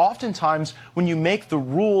things. But oftentimes, when you make the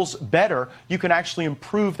rules better, you can actually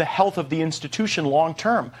improve the health of the institution long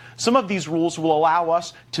term. Some of these rules will allow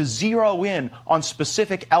us to zero in on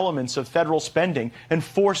specific elements of federal spending and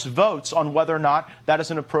force votes on whether or not that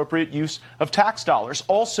is an appropriate use of tax dollars.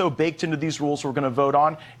 Also baked into these rules we're going to vote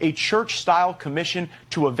on a church-style commission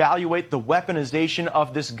to evaluate the weaponization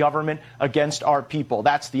of this government against our people.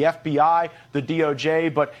 That's the FBI, the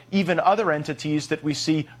DOJ, but even other entities that we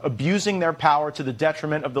see abusing their power to the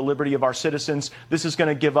detriment of the liberty of our citizens. This is going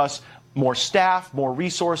to give us more staff, more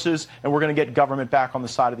resources, and we're going to get government back on the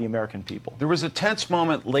side of the American people. There was a tense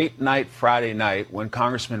moment late night Friday night when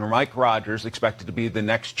Congressman Mike Rogers, expected to be the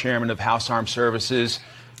next chairman of House Armed Services,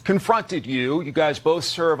 confronted you. You guys both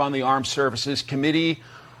serve on the Armed Services Committee.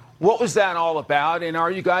 What was that all about, and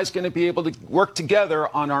are you guys going to be able to work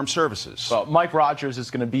together on armed services? Well, Mike Rogers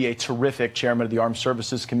is going to be a terrific chairman of the Armed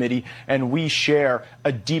Services Committee, and we share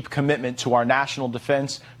a deep commitment to our national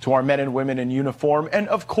defense, to our men and women in uniform. And,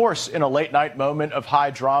 of course, in a late-night moment of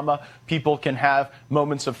high drama, people can have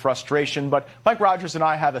moments of frustration. But Mike Rogers and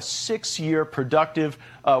I have a 6-year productive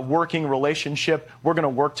working relationship. We're going to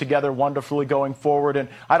work together wonderfully going forward, and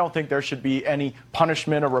I don't think there should be any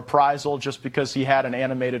punishment or reprisal just because he had an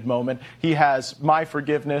animated moment. He has my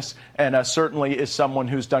forgiveness and certainly is someone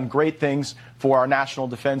who's done great things for our national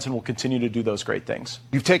defense and will continue to do those great things.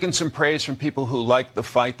 You've taken some praise from people who like the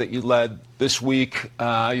fight that you led this week.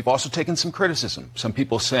 You've also taken some criticism. Some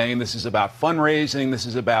people saying this is about fundraising, this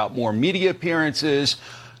is about more media appearances.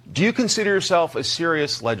 Do you consider yourself a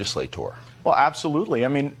serious legislator? Well, absolutely. I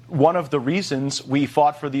mean, one of the reasons we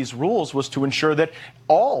fought for these rules was to ensure that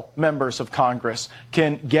all members of Congress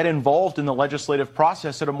can get involved in the legislative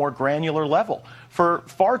process at a more granular level. For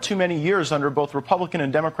far too many years under both Republican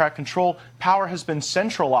and Democrat control, power has been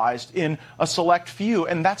centralized in a select few,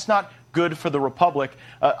 and that's not good for the Republic.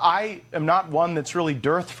 I am not one that's really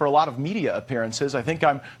dearth for a lot of media appearances. I think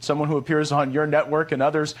I'm someone who appears on your network and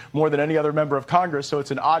others more than any other member of Congress, so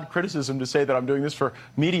it's an odd criticism to say that I'm doing this for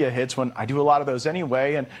media hits when I do a lot of those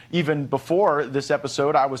anyway. And even before this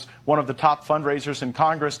episode, I was one of the top fundraisers in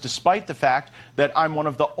Congress, despite the fact that I'm one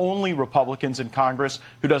of the only Republicans in Congress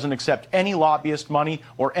who doesn't accept any lobbyist money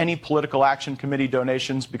or any political action committee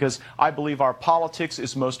donations, because I believe our politics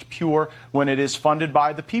is most pure when it is funded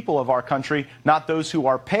by the people of our country, not those who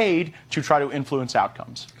are paid to try to influence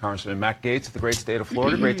outcomes. Congressman Matt Gaetz of the great state of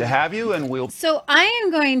Florida, great to have you, and we'll... So I am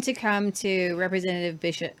going to come to Representative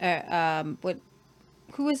Bishop,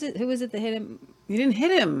 who was it that hit him? You didn't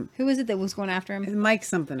hit him. Who was it that was going after him? Mike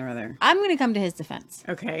something or other. I'm going to come to his defense.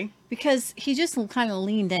 Okay. Because he just kind of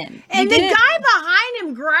leaned in. And the guy behind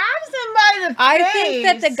him grabs him by the face. I think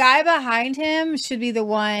that the guy behind him should be the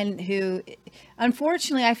one who...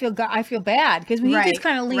 Unfortunately, I feel bad because when he just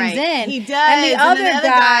kind of leans in, he does, and the other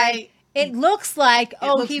guy, it looks like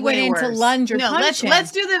he went into lunge or punch him.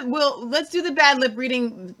 Let's do the bad lip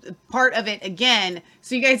reading part of it again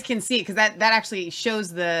so you guys can see it, because that actually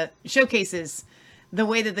showcases the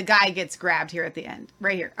way that the guy gets grabbed here at the end,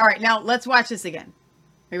 right here. All right, now let's watch this again.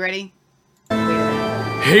 Are you ready?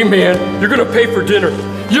 Hey man, you're gonna pay for dinner.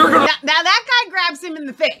 You're gonna. Now that guy grabs him in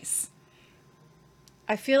the face.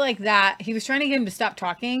 I feel like that he was trying to get him to stop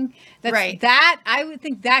talking. Right. That I would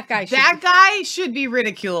think that guy should be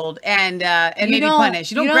ridiculed and maybe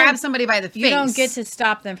punished. You don't grab somebody by the face. You don't get to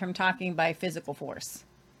stop them from talking by physical force.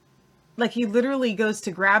 Like he literally goes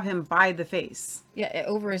to grab him by the face. Yeah,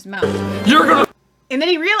 over his mouth. You're gonna. And then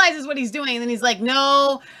he realizes what he's doing, and then he's like,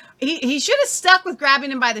 no. He should have stuck with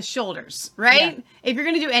grabbing him by the shoulders, right? Yeah. If you're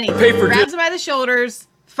gonna do anything, grabs him by the shoulders.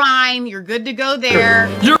 Fine, you're good to go there.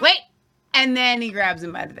 Wait. And then he grabs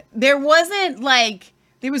him by the face. There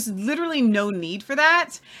was literally no need for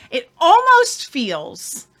that. It almost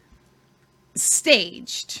feels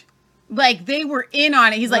staged. Like they were in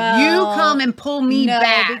on it. He's like, you come and pull me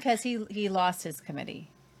back. No, because he lost his committee.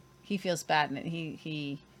 He feels bad. And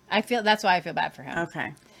that's why I feel bad for him.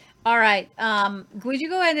 Okay. All right. Would you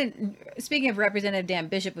go ahead and, speaking of Representative Dan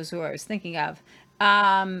Bishop was who I was thinking of.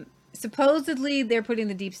 Supposedly they're putting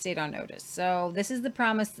the deep state on notice. So this is the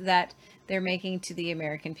promise that they're making to the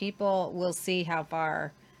American people. We'll see how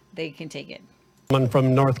far they can take it. Someone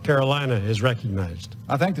from North Carolina is recognized.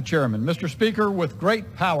 I thank the chairman. Mr. Speaker, with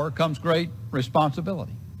great power comes great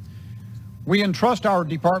responsibility. We entrust our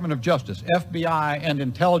Department of Justice, FBI, and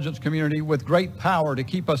intelligence community with great power to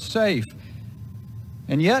keep us safe.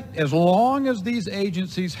 And yet, as long as these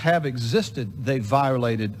agencies have existed, they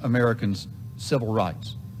violated Americans' civil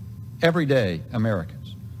rights. Everyday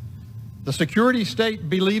Americans. The security state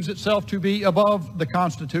believes itself to be above the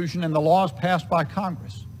Constitution and the laws passed by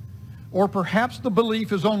Congress. Or perhaps the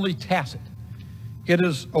belief is only tacit. It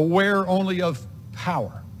is aware only of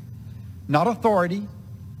power. Not authority,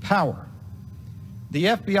 power. The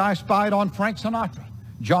FBI spied on Frank Sinatra,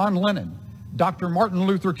 John Lennon, Dr. Martin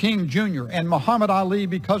Luther King Jr., and Muhammad Ali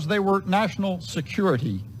because they were national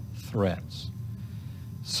security threats.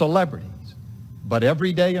 Celebrities, but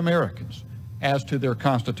everyday Americans as to their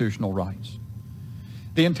constitutional rights.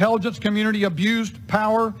 The intelligence community abused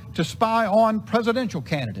power to spy on presidential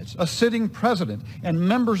candidates, a sitting president, and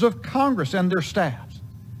members of Congress and their staffs.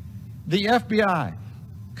 The FBI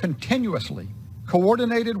continuously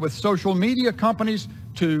coordinated with social media companies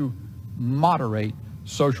to moderate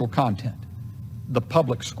social content, the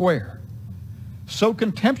public square. So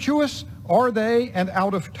contemptuous are they and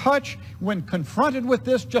out of touch. When confronted with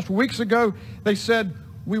this just weeks ago, they said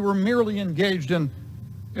we were merely engaging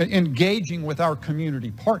with our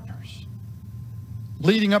community partners.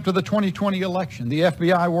 Leading up to the 2020 election, the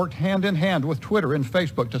FBI worked hand in hand with Twitter and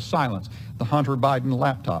Facebook to silence the Hunter Biden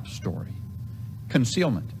laptop story.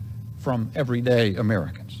 Concealment from everyday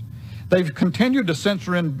Americans. They've continued to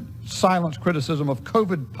censor and silence criticism of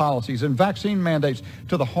COVID policies and vaccine mandates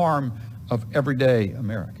to the harm of everyday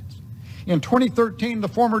Americans. In 2013, the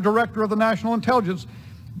former director of the National Intelligence,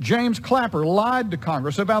 James Clapper, lied to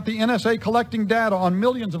Congress about the NSA collecting data on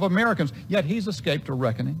millions of Americans, yet he's escaped a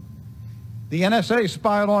reckoning. The NSA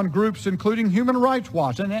spied on groups including Human Rights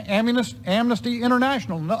Watch and Amnesty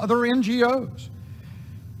International and other NGOs.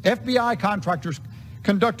 FBI contractors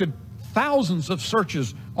conducted thousands of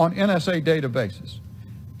searches on NSA databases.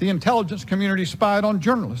 The intelligence community spied on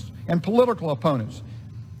journalists and political opponents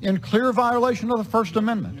in clear violation of the First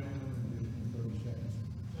Amendment.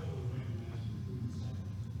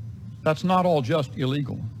 That's not all just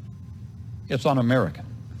illegal. It's un-American,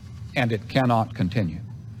 and it cannot continue.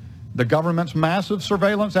 The government's massive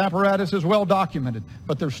surveillance apparatus is well documented,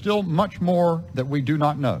 but there's still much more that we do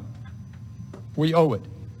not know. We owe it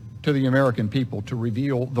to the American people to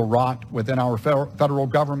reveal the rot within our federal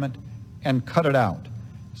government and cut it out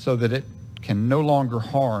so that it can no longer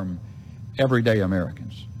harm everyday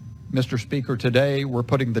Americans. Mr. Speaker, today we're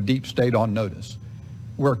putting the deep state on notice.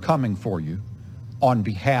 We're coming for you on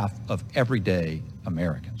behalf of everyday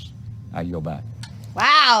Americans. I yield back.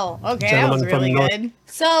 Wow. Okay, that was really good.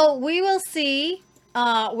 So we will see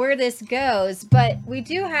where this goes, but we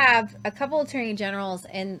do have a couple attorney generals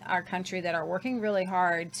in our country that are working really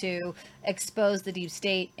hard to expose the deep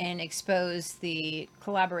state and expose the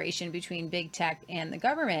collaboration between big tech and the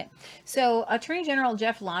government. So Attorney General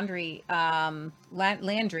Jeff Landry, and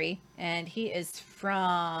he is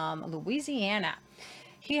from Louisiana.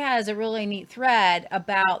 He has a really neat thread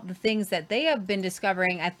about the things that they have been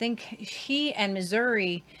discovering. I think he and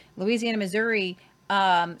Louisiana, Missouri,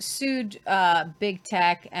 sued big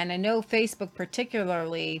tech, and I know Facebook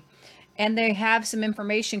particularly, and they have some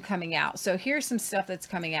information coming out. So here's some stuff that's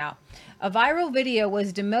coming out. A viral video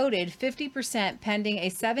was demoted 50% pending a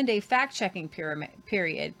 7-day fact-checking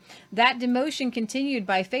period. That demotion continued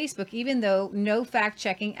by Facebook even though no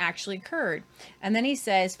fact-checking actually occurred. And then he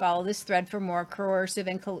says, follow this thread for more coercive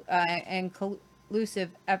and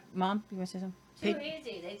collusive... Mom, you want to say something? Too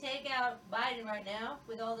easy. They take out Biden right now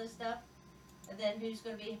with all this stuff, and then who's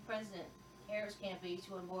going to be president? Harris can't be.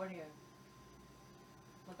 She wasn't born here.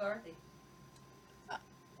 McCarthy.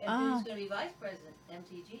 And who's going to be vice president?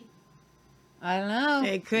 MTG. I don't know.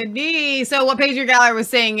 It could be. So what Patriot Galler was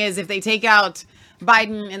saying is if they take out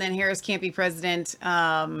Biden and then Harris can't be president,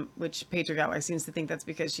 which Patriot Galler seems to think that's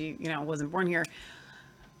because she, wasn't born here.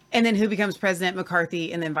 And then who becomes president?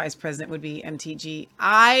 McCarthy, and then vice president would be MTG.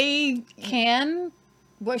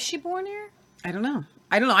 Was she born here? I don't know.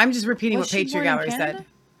 I'm just repeating what Patriot Gallery said.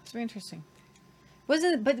 It's very interesting.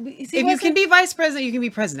 Wasn't but see, if you can be vice president, you can be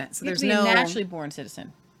president. So there's no naturally born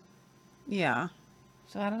citizen. Yeah.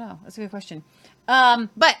 So I don't know. That's a good question.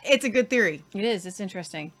 But it's a good theory. It is. It's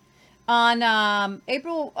interesting. On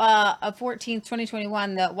April 14th,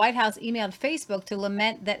 2021, the White House emailed Facebook to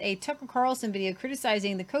lament that a Tucker Carlson video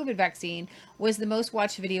criticizing the COVID vaccine was the most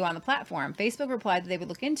watched video on the platform. Facebook replied that they would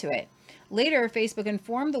look into it. Later, Facebook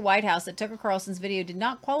informed the White House that Tucker Carlson's video did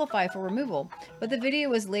not qualify for removal, but the video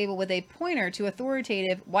was labeled with a pointer to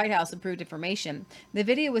authoritative White House approved information. The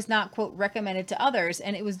video was not, quote, recommended to others,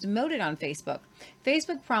 and it was demoted on Facebook.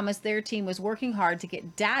 Facebook promised their team was working hard to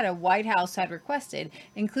get data White House had requested,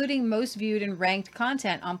 including most viewed and ranked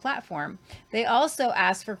content on platform. They also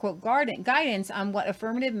asked for, quote, guidance on what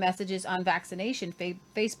affirmative messages on vaccination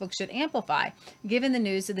Facebook should amplify, given the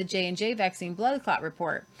news of the J&J vaccine blood clot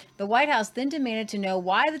report. The White House then demanded to know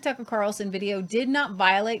why the Tucker Carlson video did not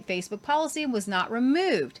violate Facebook policy and was not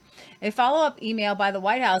removed. A follow-up email by the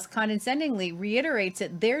White House condescendingly reiterates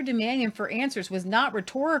that their demand for answers was not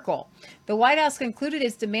rhetorical. The White House concluded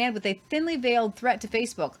its demand with a thinly veiled threat to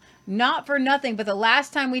Facebook. Not for nothing, but the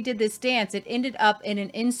last time we did this dance, it ended up in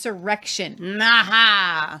an insurrection.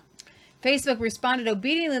 Naha! Facebook responded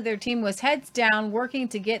obediently. Their team was heads down working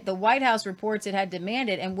to get the White House reports it had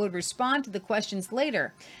demanded and would respond to the questions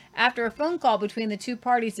later. After a phone call between the two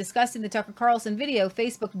parties discussing the Tucker Carlson video,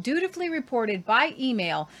 Facebook dutifully reported by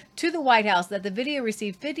email to the White House that the video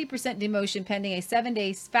received 50% demotion pending a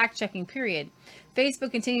 7-day fact-checking period.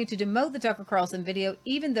 Facebook continued to demote the Tucker Carlson video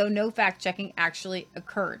even though no fact-checking actually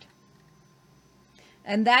occurred.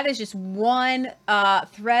 And that is just one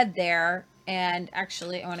thread there. And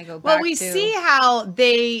actually, I want to go back Well, we see how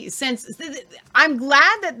they I'm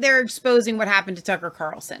glad that they're exposing what happened to Tucker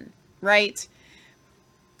Carlson, right?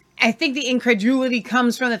 I think the incredulity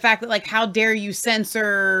comes from the fact that, like, how dare you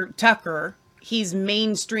censor Tucker? He's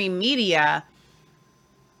mainstream media.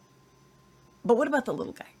 But what about the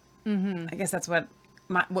little guy? Mm-hmm. I guess that's what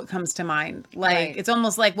comes to mind. Like, right. It's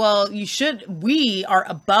almost like, well, we are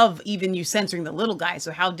above even you censoring the little guy.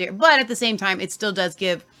 So how dare, but at the same time, it still does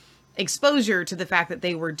give exposure to the fact that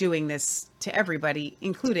they were doing this to everybody,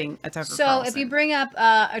 including a Tucker Carlson. So if you bring up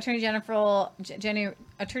Attorney General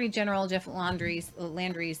Jeff Landry's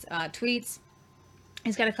tweets,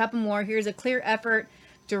 he's got a couple more. Here's a clear effort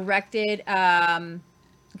directed,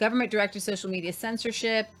 government-directed social media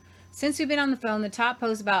censorship. Since we've been on the phone, the top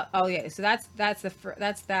post about, so that's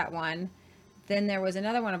that one. Then there was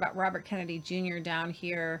another one about Robert Kennedy Jr. down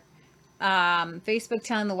here. Facebook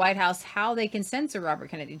telling the White House how they can censor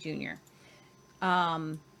Robert Kennedy Jr.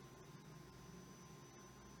 Let's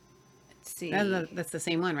see. That's the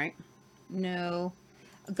same one, right? No.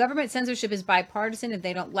 Government censorship is bipartisan. If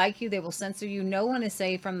they don't like you, they will censor you. No one is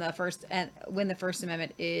safe from when the First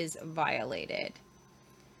Amendment is violated.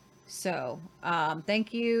 So,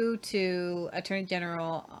 thank you to Attorney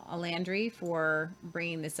General Landry for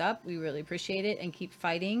bringing this up. We really appreciate it, and keep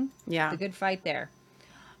fighting. Yeah. The good fight there.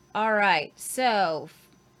 All right, so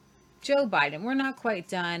Joe Biden, we're not quite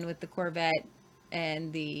done with the Corvette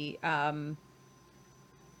and the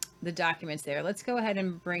documents there. Let's go ahead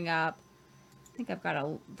and bring up, I think I've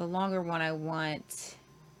got the longer one I want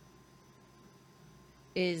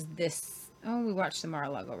is this. Oh, we watched the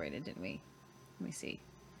Mar-a-Lago rated, didn't we? Let me see.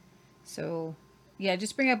 So, yeah,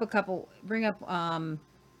 just bring up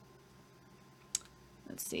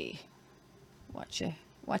let's see. Watch your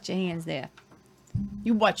hands there.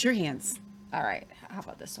 You watch your hands. All right. How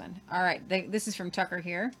about this one? All right. This is from Tucker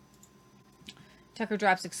here. Tucker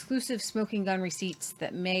drops exclusive smoking gun receipts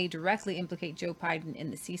that may directly implicate Joe Biden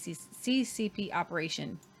in the CCP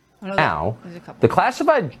operation. Now, the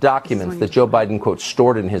classified documents that Joe Biden, quote,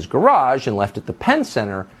 stored in his garage and left at the Penn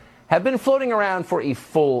Center have been floating around for a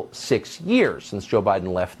full 6 years since Joe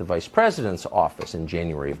Biden left the vice president's office in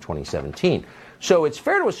January of 2017. So it's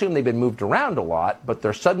fair to assume they've been moved around a lot, but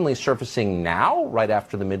they're suddenly surfacing now, right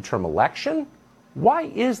after the midterm election. Why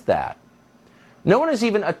is that? No one has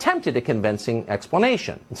even attempted a convincing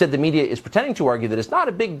explanation. Instead, the media is pretending to argue that it's not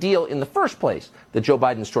a big deal in the first place that Joe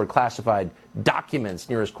Biden stored classified documents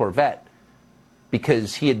near his Corvette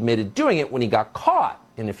because he admitted doing it when he got caught.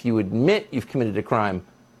 And if you admit you've committed a crime,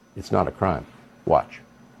 it's not a crime. Watch.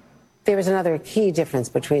 There is another key difference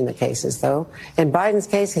between the cases, though. In Biden's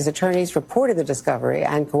case, his attorneys reported the discovery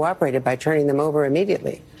and cooperated by turning them over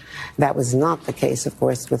immediately. That was not the case, of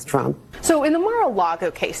course, with Trump. So in the Mar-a-Lago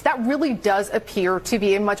case, that really does appear to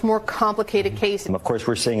be a much more complicated case. Of course,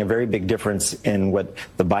 we're seeing a very big difference in what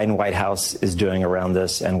the Biden White House is doing around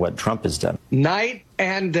this and what Trump has done. Night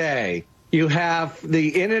and day. You have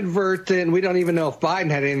the inadvertent, we don't even know if Biden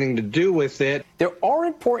had anything to do with it. There are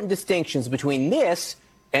important distinctions between this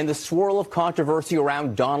and the swirl of controversy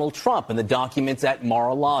around Donald Trump and the documents at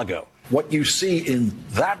Mar-a-Lago. What you see in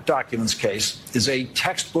that documents case is a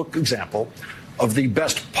textbook example of the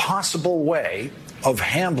best possible way of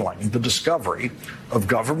handling the discovery of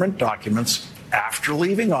government documents after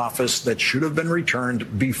leaving office that should have been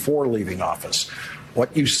returned before leaving office.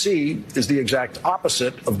 What you see is the exact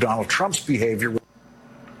opposite of Donald Trump's behavior.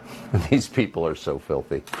 These people are so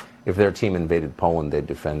filthy. If their team invaded Poland, they'd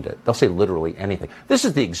defend it. They'll say literally anything. This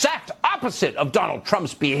is the exact opposite of Donald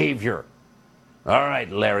Trump's behavior. All right,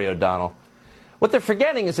 Larry O'Donnell. What they're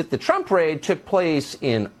forgetting is that the Trump raid took place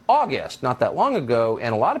in August, not that long ago,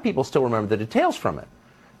 and a lot of people still remember the details from it.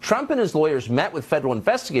 Trump and his lawyers met with federal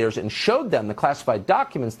investigators and showed them the classified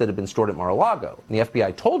documents that had been stored at Mar-a-Lago. And the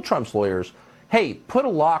FBI told Trump's lawyers, hey, put a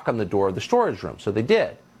lock on the door of the storage room. So they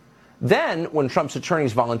did. Then, when Trump's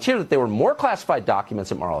attorneys volunteered that there were more classified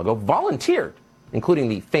documents at Mar-a-Lago, volunteered, including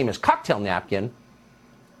the famous cocktail napkin,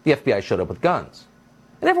 the FBI showed up with guns.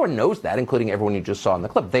 And everyone knows that, including everyone you just saw in the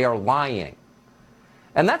clip. They are lying.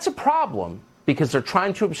 And that's a problem because they're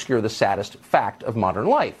trying to obscure the saddest fact of modern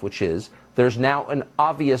life, which is there's now an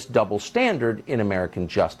obvious double standard in American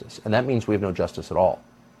justice. And that means we have no justice at all.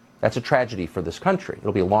 That's a tragedy for this country.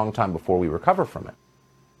 It'll be a long time before we recover from it.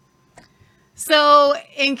 So,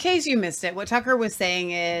 in case you missed it, what Tucker was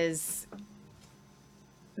saying is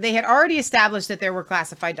they had already established that there were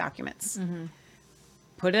classified documents. Mm-hmm.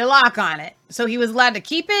 Put a lock on it. So he was allowed to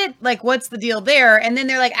keep it? Like, what's the deal there? And then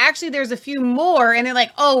they're like, actually, there's a few more. And they're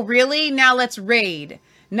like, oh, really? Now let's raid.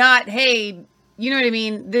 Not, hey, you know what I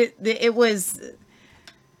mean? It was...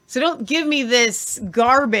 So don't give me this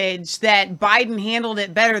garbage that Biden handled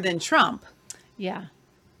it better than Trump. Yeah.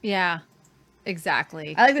 Yeah.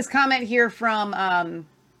 Exactly. I like this comment here from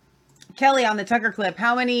Kelly on the Tucker clip.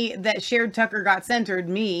 How many that shared Tucker got censored?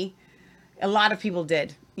 Me. A lot of people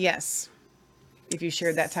did. Yes. If you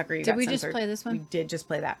shared that Tucker, you got censored. Did we just play this one? We did just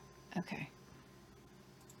play that. Okay.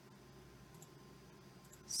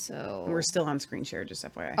 So we're still on screen share, just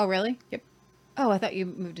FYI. Oh, really? Yep. Oh, I thought you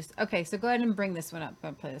moved us. Okay, so go ahead and bring this one up.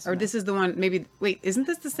 I'll play this one. Or this is the one, maybe, wait, isn't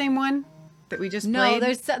this the same one that we just played?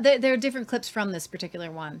 No, there are different clips from this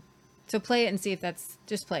particular one. So play it and see if that's,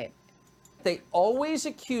 just play it. They always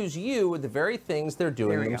accuse you of the very things they're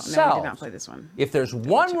doing themselves. No, we did not play this one. If there's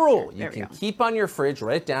one rule you can keep on your fridge,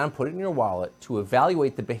 write it down, put it in your wallet to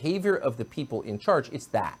evaluate the behavior of the people in charge, it's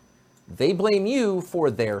that. They blame you for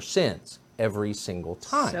their sins every single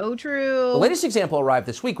time. So true. The latest example arrived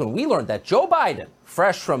this week when we learned that Joe Biden,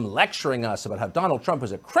 fresh from lecturing us about how Donald Trump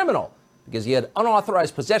is a criminal because he had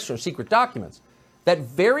unauthorized possession of secret documents, that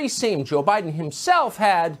very same Joe Biden himself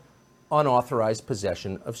had unauthorized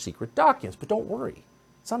possession of secret documents. But don't worry,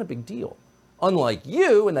 it's not a big deal. Unlike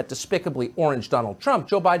you and that despicably orange Donald Trump,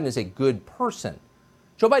 Joe Biden is a good person.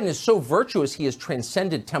 Joe Biden is so virtuous he has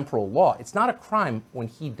transcended temporal law. It's not a crime when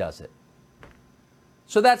he does it.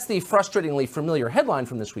 So that's the frustratingly familiar headline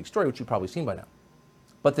from this week's story, which you've probably seen by now.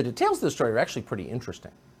 But the details of the story are actually pretty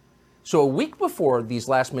interesting. So a week before these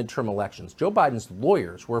last midterm elections, Joe Biden's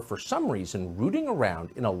lawyers were for some reason rooting around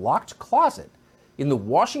in a locked closet in the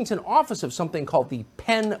Washington office of something called the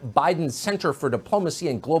Penn Biden Center for Diplomacy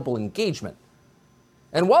and Global Engagement.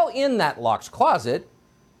 And while in that locked closet,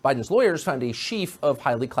 Biden's lawyers found a sheaf of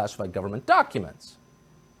highly classified government documents.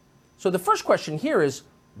 So the first question here is,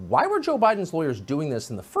 why were Joe Biden's lawyers doing this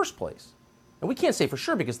in the first place? And we can't say for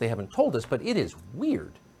sure because they haven't told us, but it is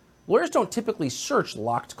weird. Lawyers don't typically search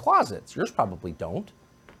locked closets. Yours probably don't.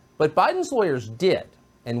 But Biden's lawyers did.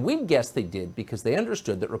 And we'd guess they did because they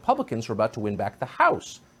understood that Republicans were about to win back the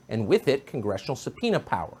House, and with it, congressional subpoena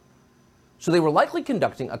power. So they were likely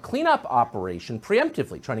conducting a cleanup operation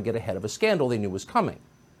preemptively, trying to get ahead of a scandal they knew was coming.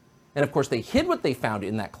 And of course, they hid what they found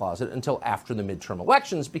in that closet until after the midterm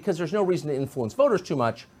elections because there's no reason to influence voters too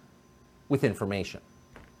much with information.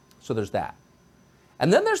 So there's that.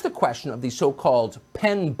 And then there's the question of the so-called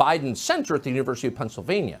Penn Biden Center at the University of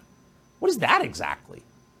Pennsylvania. What is that exactly?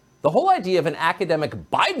 The whole idea of an academic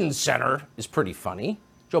Biden Center is pretty funny.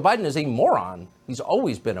 Joe Biden is a moron. He's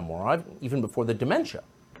always been a moron, even before the dementia.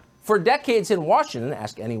 For decades in Washington,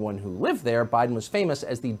 ask anyone who lived there, Biden was famous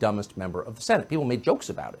as the dumbest member of the Senate. People made jokes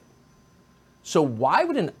about it. So why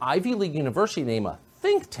would an Ivy League university name a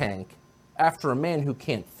think tank after a man who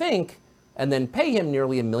can't think and then pay him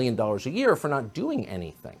nearly $1 million a year for not doing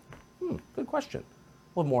anything? Good question.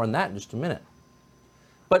 We'll have more on that in just a minute.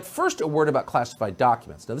 But first, a word about classified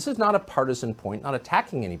documents. Now, this is not a partisan point, not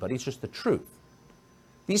attacking anybody. It's just the truth.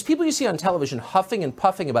 These people you see on television huffing and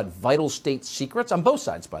puffing about vital state secrets, on both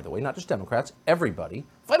sides, by the way, not just Democrats, everybody,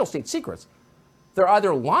 vital state secrets, they're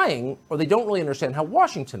either lying or they don't really understand how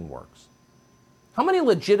Washington works. How many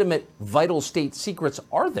legitimate vital state secrets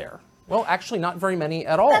are there? Well, actually, not very many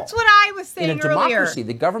at all. That's what I was saying earlier. In a democracy,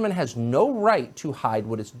 the government has no right to hide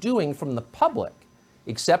what it's doing from the public,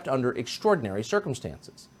 except under extraordinary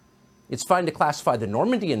circumstances. It's fine to classify the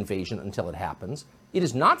Normandy invasion until it happens. It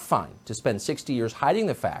is not fine to spend 60 years hiding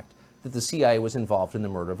the fact that the CIA was involved in the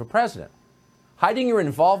murder of a president. Hiding your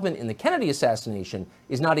involvement in the Kennedy assassination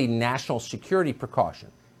is not a national security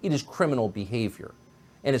precaution. It is criminal behavior.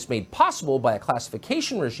 And it's made possible by a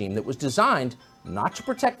classification regime that was designed not to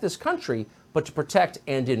protect this country, but to protect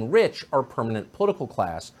and enrich our permanent political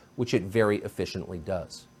class, which it very efficiently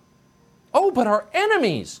does. Oh, but our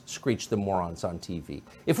enemies, screeched the morons on TV.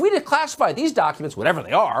 If we declassify these documents, whatever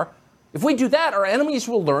they are, if we do that, our enemies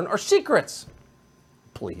will learn our secrets.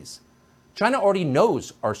 Please. China already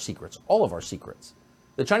knows our secrets, all of our secrets.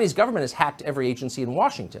 The Chinese government has hacked every agency in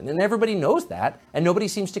Washington, and everybody knows that, and nobody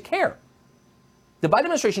seems to care. The Biden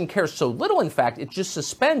administration cares so little, in fact, it just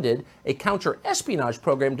suspended a counter-espionage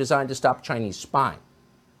program designed to stop Chinese spying.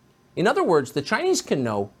 In other words, the Chinese can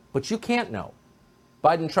know, but you can't know.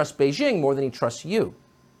 Biden trusts Beijing more than he trusts you.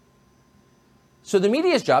 So the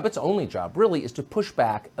media's job, its only job, really, is to push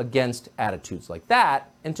back against attitudes like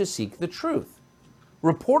that and to seek the truth.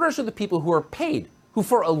 Reporters are the people who are paid, who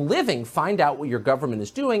for a living find out what your government is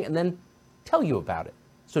doing and then tell you about it,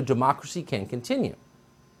 so democracy can continue.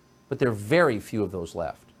 But there are very few of those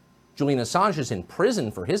left. Julian Assange is in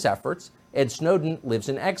prison for his efforts. Ed Snowden lives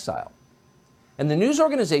in exile. And the news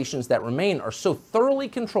organizations that remain are so thoroughly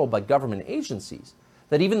controlled by government agencies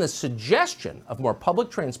that even the suggestion of more public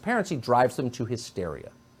transparency drives them to hysteria.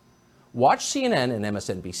 Watch CNN and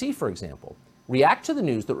MSNBC, for example, react to the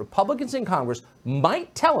news that Republicans in Congress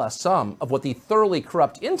might tell us some of what the thoroughly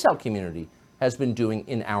corrupt intel community has been doing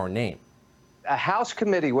in our name. A House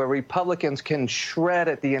committee where Republicans can shred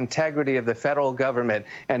at the integrity of the federal government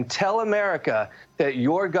and tell America that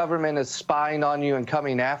your government is spying on you and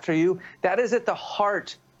coming after you, that is at the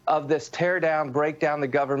heart of this tear down, break down the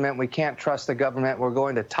government. We can't trust the government. We're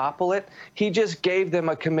going to topple it. He just gave them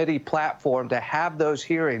a committee platform to have those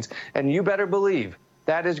hearings. And you better believe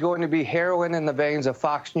that is going to be heroin in the veins of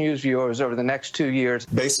Fox News viewers over the next 2 years.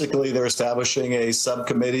 Basically, they're establishing a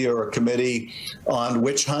subcommittee or a committee on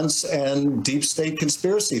witch hunts and deep state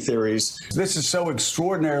conspiracy theories. This is so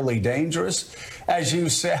extraordinarily dangerous. As you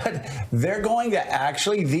said, they're going to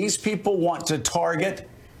actually, these people want to target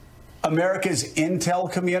America's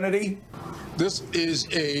intel community. This is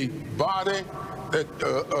a body that,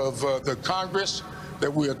 of the Congress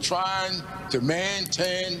that we are trying to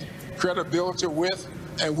maintain credibility with,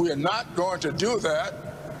 and we are not going to do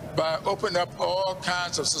that by opening up all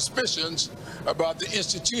kinds of suspicions about the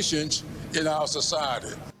institutions in our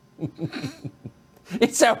society.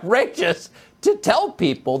 It's outrageous to tell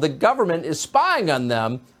people the government is spying on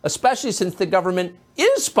them, especially since the government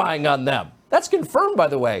is spying on them. That's confirmed, by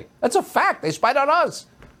the way. That's a fact. They spied on us.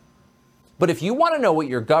 But if you want to know what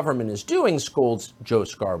your government is doing, scolds Joe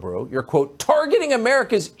Scarborough, you're, quote, targeting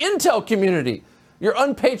America's intel community. You're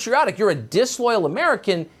unpatriotic. You're a disloyal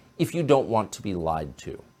American if you don't want to be lied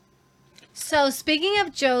to. So speaking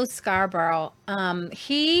of Joe Scarborough,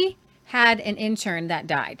 he had an intern that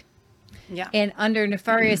died. Yeah. And under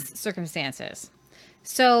nefarious circumstances.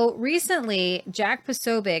 So recently, Jack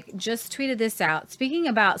Posobiec just tweeted this out, speaking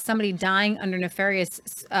about somebody dying under nefarious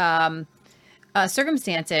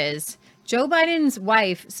circumstances. Joe Biden's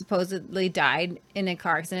wife supposedly died in a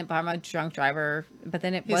car accident by a drunk driver, but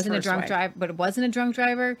then it wasn't a drunk driver. But it wasn't a drunk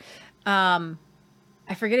driver. I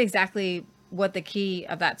forget exactly what the key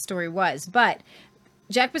of that story was, but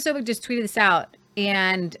Jack Posobiec just tweeted this out.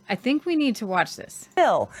 And I think we need to watch this.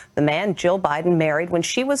 Bill, the man Jill Biden married when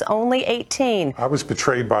she was only 18. I was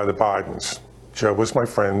betrayed by the Bidens. Joe was my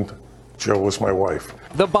friend. Jill was my wife.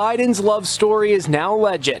 The Bidens' love story is now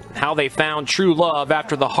legend. How they found true love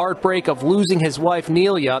after the heartbreak of losing his wife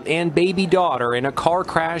Nelia and baby daughter in a car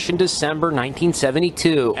crash in December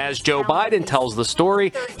 1972. As Joe Biden tells the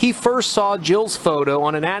story, he first saw Jill's photo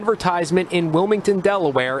on an advertisement in Wilmington,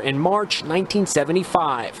 Delaware in March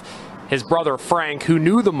 1975. His brother Frank, who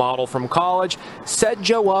knew the model from college, set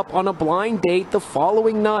Joe up on a blind date the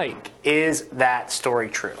following night. Is that story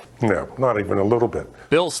true? No, not even a little bit.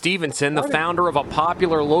 Bill Stevenson, the founder of a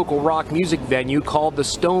popular local rock music venue called the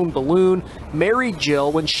Stone Balloon, married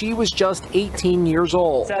Jill when she was just 18 years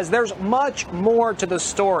old. Says there's much more to the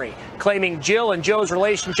story, claiming Jill and Joe's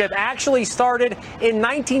relationship actually started in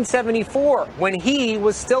 1974 when he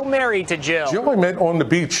was still married to Jill. Jill I met on the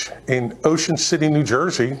beach in Ocean City, New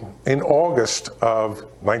Jersey in August of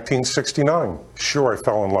 1969. Sure, I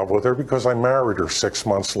fell in love with her because I married her 6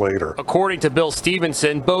 months later. According to Bill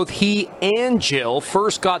Stevenson, both he and Jill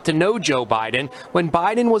first got to know Joe Biden when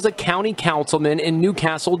Biden was a county councilman in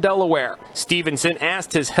Newcastle, Delaware. Stevenson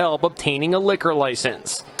asked his help obtaining a liquor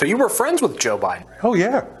license. So you were friends with Joe Biden? Oh,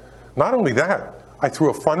 yeah. Not only that, I threw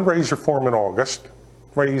a fundraiser for him in August.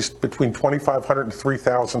 raised between $2,500 and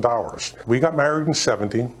 $3,000. We got married in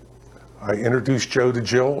 70. I introduced Joe to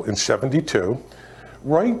Jill in 72.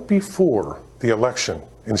 Right before the election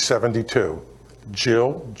in 72,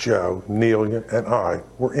 Jill, Joe, Nelia, and I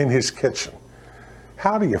were in his kitchen.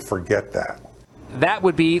 How do you forget that? That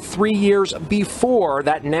would be 3 years before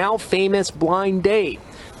that now famous blind date.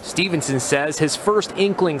 Stevenson says his first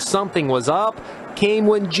inkling something was up came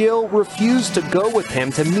when Jill refused to go with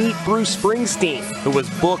him to meet Bruce Springsteen, who was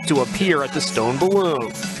booked to appear at the Stone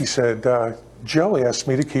Balloon. He said, Joe asked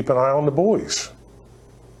me to keep an eye on the boys.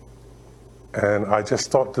 And I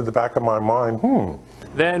just thought to the back of my mind,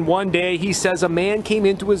 Then one day he says a man came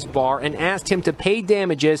into his bar and asked him to pay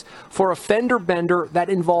damages for a fender bender that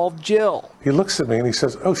involved Jill. He looks at me and he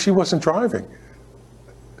says, oh, she wasn't driving.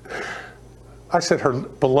 I said, her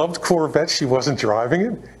beloved Corvette, she wasn't driving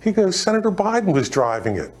it? He goes, Senator Biden was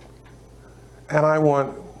driving it. And I went,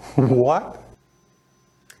 what?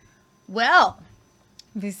 Well,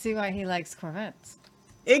 we see why he likes Corvettes.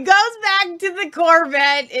 It goes back to the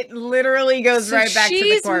Corvette. It literally goes right back to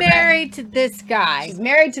the Corvette. She's married to this guy. She's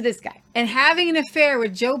married to this guy. And having an affair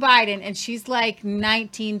with Joe Biden, and she's like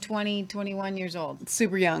 19, 20, 21 years old.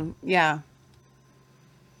 Super young, yeah.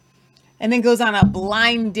 And then goes on a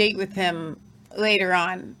blind date with him later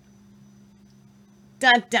on.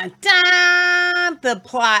 Dun, dun, dun! The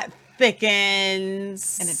plot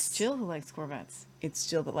thickens. And it's Jill who likes Corvettes. It's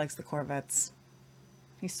Jill that likes the Corvettes.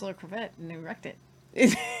 He stole a Corvette and they wrecked it.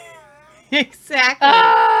 Exactly.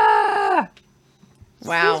 Ah!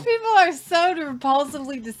 Wow. These people are so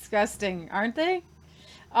repulsively disgusting, aren't they?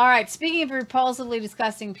 All right. Speaking of repulsively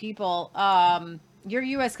disgusting people, your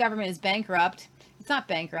U.S. government is bankrupt. It's not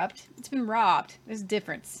bankrupt. It's been robbed. There's a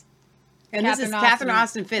difference. And this is Catherine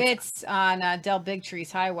Austin Fitts on Del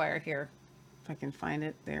Bigtree's high wire here. If I can find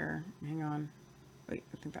it there. Hang on. Wait,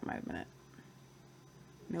 I think that might have been it.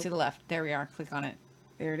 Nope. To the left. There we are. Click on it.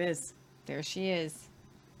 There it is. There she is.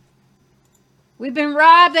 We've been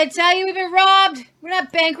robbed. I tell you, we've been robbed. We're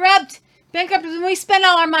not bankrupt. Bankrupt is when we spend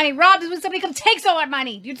all our money. Robbed is when somebody comes takes all our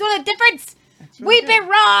money. You know the difference? We've been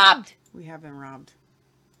robbed. We have been robbed.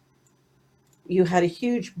 You had a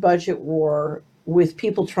huge budget war with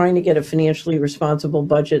people trying to get a financially responsible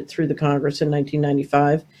budget through the Congress in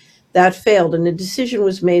 1995. That failed, and a decision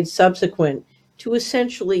was made subsequent to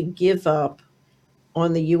essentially give up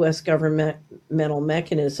on the U.S. governmental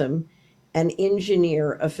mechanism and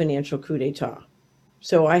engineer a financial coup d'etat.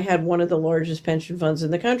 So I had one of the largest pension funds in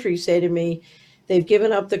the country say to me, they've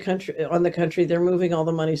given up the country, they're moving all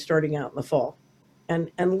the money starting out in the fall. And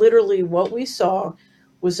literally what we saw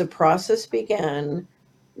was a process began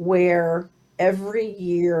where every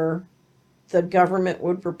year the government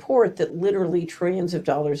would report that literally trillions of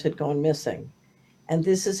dollars had gone missing. And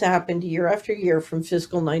this has happened year after year from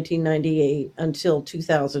fiscal 1998 until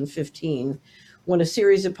 2015, when a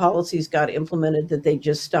series of policies got implemented that they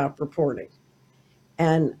just stopped reporting.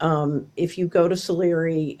 And if you go to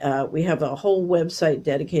Solari, we have a whole website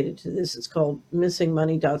dedicated to this. It's called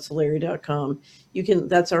missingmoney.solari.com.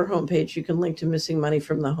 That's our homepage. You can link to Missing Money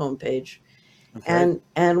from the homepage. Okay.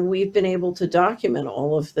 And we've been able to document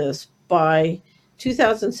all of this. By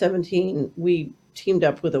 2017, we teamed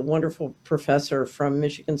up with a wonderful professor from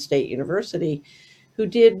Michigan State University who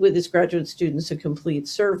did with his graduate students a complete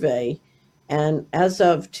survey. And as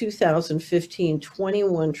of 2015,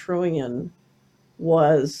 21 trillion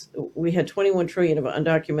we had 21 trillion of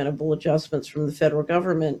undocumentable adjustments from the federal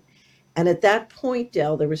government. And at that point,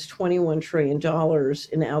 Del, there was $21 trillion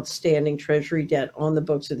in outstanding treasury debt on the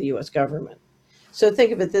books of the U.S. government. So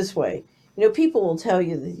think of it this way. You know, people will tell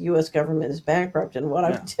you the U.S. government is bankrupt, and what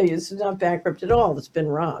I can tell you is it's not bankrupt at all. It's been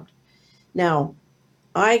robbed. Now,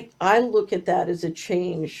 I look at that as a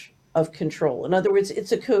change of control. In other words,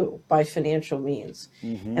 it's a coup by financial means.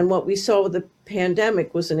 Mm-hmm. And what we saw with the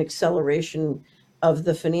pandemic was an acceleration of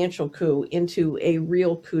the financial coup into a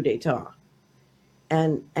real coup d'etat.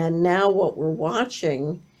 And now what we're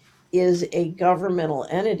watching is a governmental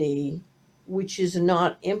entity which is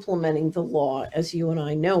not implementing the law as you and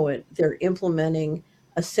I know it. They're implementing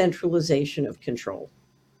a centralization of control.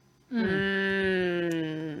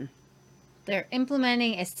 They're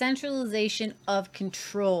implementing a centralization of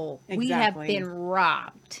control. Exactly. We have been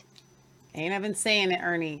robbed. Ain't I been saying it,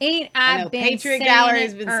 Ernie? Ain't I been Patriot saying Gallery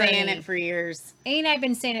has it, been Ernie. saying it for years. Ain't I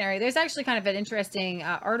been saying it, Ernie? There's actually kind of an interesting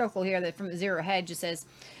article here that from Zero Hedge just says,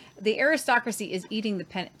 the aristocracy is eating the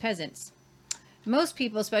peasants. Most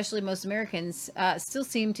people, especially most Americans, still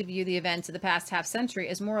seem to view the events of the past half century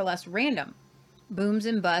as more or less random. booms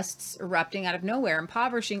and busts erupting out of nowhere,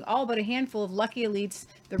 impoverishing all but a handful of lucky elites.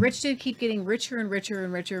 The rich to keep getting richer and richer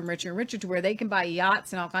and richer and richer and richer to where they can buy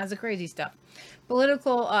yachts and all kinds of crazy stuff.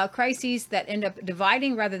 Political crises that end up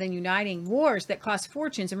dividing rather than uniting. Wars that cost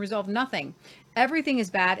fortunes and resolve nothing. Everything is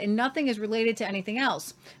bad and nothing is related to anything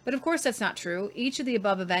else. But of course that's not true. Each of the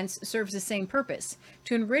above events serves the same purpose: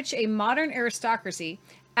 to enrich a modern aristocracy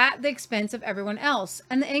at the expense of everyone else.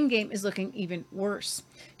 And the end game is looking even worse.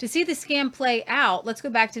 To see the scam play out, let's go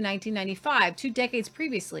back to 1995, 2 decades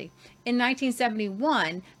previously. In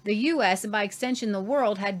 1971, the U.S. and by extension the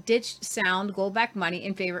world had ditched sound gold-backed money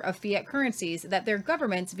in favor of fiat currencies that their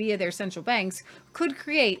governments, via their central banks, could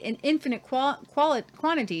create in infinite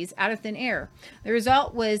quantities out of thin air. The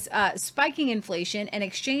result was spiking inflation and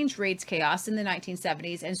exchange rates chaos in the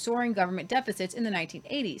 1970s and soaring government deficits in the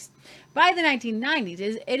 1980s. By the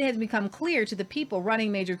 1990s, it has become clear to the people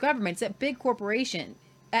running major governments that big corporations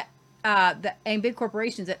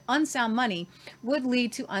that unsound money would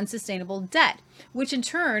lead to unsustainable debt, which in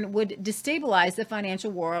turn would destabilize the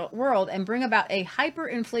financial world and bring about a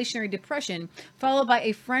hyperinflationary depression, followed by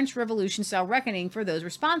a French Revolution-style reckoning for those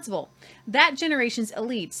responsible. That generation's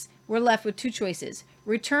elites were left with 2 choices: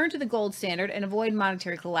 return to the gold standard and avoid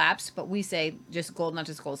monetary collapse, but we say just gold, not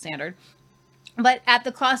just gold standard, but at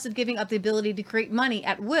the cost of giving up the ability to create money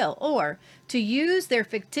at will, or to use their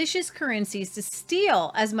fictitious currencies to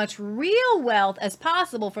steal as much real wealth as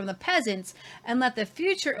possible from the peasants and let the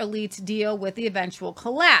future elites deal with the eventual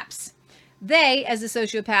collapse. They, as the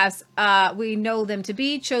sociopaths we know them to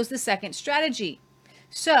be, chose the second strategy.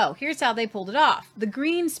 So here's how they pulled it off. The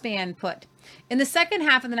Greenspan put. In the second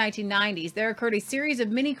half of the 1990s, there occurred a series of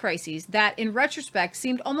mini crises that, in retrospect,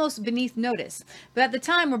 seemed almost beneath notice, but at the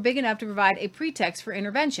time were big enough to provide a pretext for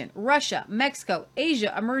intervention. Russia, Mexico,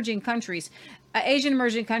 Asian emerging countries,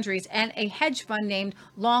 and a hedge fund named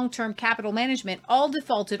Long-Term Capital Management all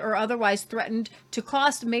defaulted or otherwise threatened to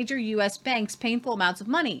cost major U.S. banks painful amounts of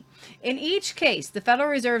money. In each case, the Federal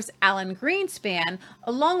Reserve's Alan Greenspan,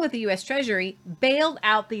 along with the U.S. Treasury, bailed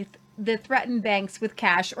out the threatened banks with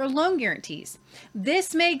cash or loan guarantees.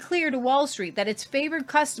 This made clear to Wall Street that its favored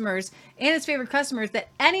customers that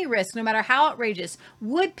any risk, no matter how outrageous,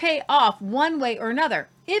 would pay off one way or another.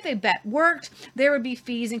 If a bet worked, there would be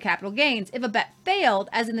fees and capital gains. If a bet failed,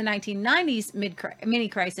 as in the 1990s mini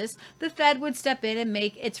crisis, the Fed would step in and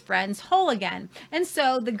make its friends whole again. And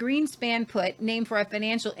so the Greenspan put, named for a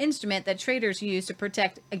financial instrument that traders use to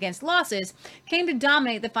protect against losses, came to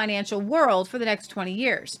dominate the financial world for the next 20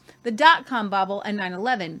 years. The dot-com bubble and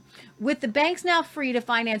 9/11. With the banks now free to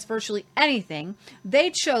finance virtually anything, they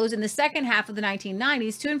chose in the second half of the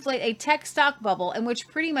 1990s to inflate a tech stock bubble in which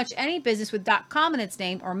pretty much any business with .com in its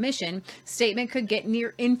name or mission statement could get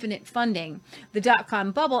near infinite funding. The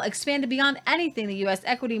 .com bubble expanded beyond anything the U.S.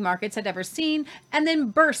 equity markets had ever seen and then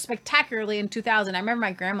burst spectacularly in 2000. I remember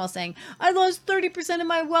my grandma saying, "I lost 30% of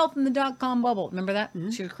my wealth in the .com bubble." Remember that? Mm-hmm.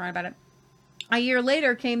 She was crying about it. A year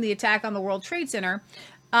later came the attack on the World Trade Center,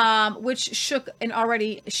 which shook an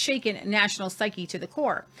already shaken national psyche to the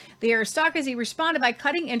core. The aristocracy responded by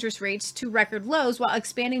cutting interest rates to record lows while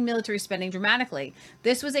expanding military spending dramatically.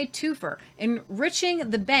 This was a twofer,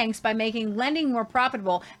 enriching the banks by making lending more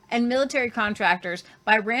profitable and military contractors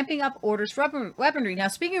by ramping up orders for weaponry. Now,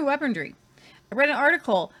 speaking of weaponry, I read an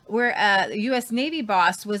article where a U.S. Navy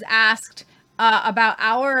boss was asked about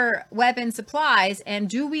our weapon supplies and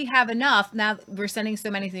do we have enough now that we're sending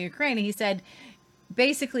so many to Ukraine. And he said,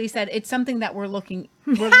 it's something that we're looking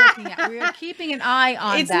at. We are keeping an eye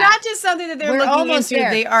on it's that. It's not just something that they're looking into.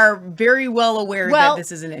 There. They are very well aware that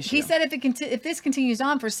this is an issue. He said if this continues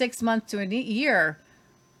on for 6 months to a year,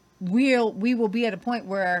 we will be at a point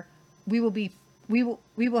where we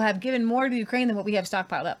will have given more to Ukraine than what we have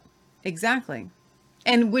stockpiled up. Exactly.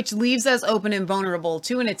 And which leaves us open and vulnerable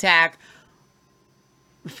to an attack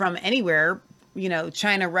from anywhere,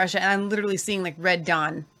 China, Russia, and I'm literally seeing like Red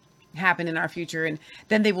Dawn happen in our future, and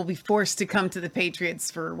then they will be forced to come to the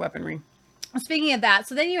Patriots for weaponry. Speaking of that,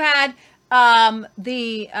 so then you had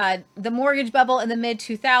the mortgage bubble in the mid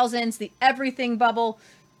 2000s, the everything bubble,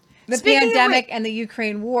 the pandemic, and the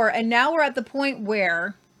Ukraine war, and now we're at the point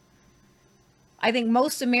where I think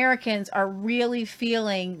most Americans are really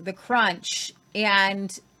feeling the crunch,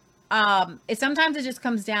 and sometimes it just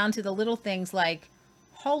comes down to the little things like,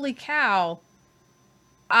 holy cow,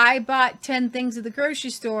 I bought 10 things at the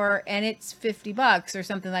grocery store and it's $50 or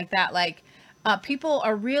something like that. Like, people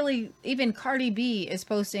are really, even Cardi B is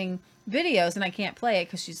posting videos, and I can't play it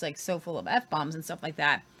because she's like so full of F-bombs and stuff like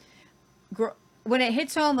that. When it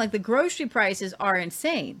hits home, like the grocery prices are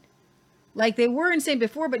insane. Like they were insane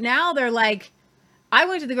before, but now they're like, I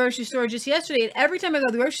went to the grocery store just yesterday, and every time I go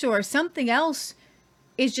to the grocery store, something else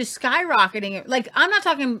is just skyrocketing. Like, I'm not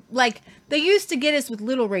talking, like, they used to get us with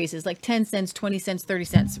little raises, like 10 cents, 20 cents, 30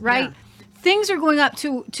 cents, right? Yeah. Things are going up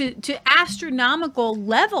to astronomical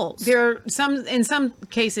levels. In some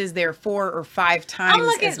cases, they're 4 or 5 times. I'm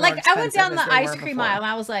looking, as more like, I went down expensive the as they ice were cream before. aisle and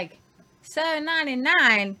I was like,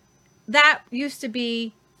 $7.99. That used to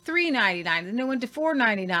be $3.99, and it went to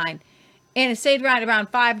 $4.99, and it stayed right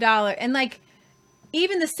around $5. And like,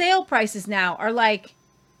 even the sale prices now are like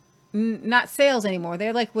not sales anymore.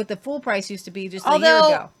 They're like what the full price used to be just a year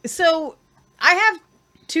ago. So I have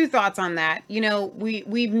 2 thoughts on that. You know,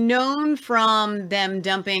 we've known from them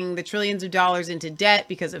dumping the trillions of dollars into debt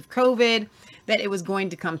because of COVID that it was going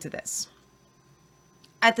to come to this.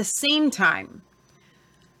 At the same time,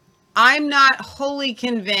 I'm not wholly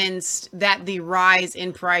convinced that the rise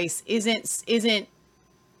in price isn't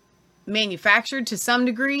manufactured to some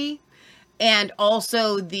degree, and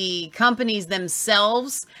also the companies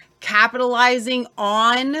themselves capitalizing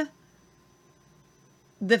on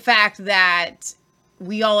the fact that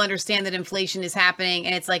we all understand that inflation is happening,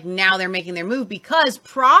 and it's like now they're making their move because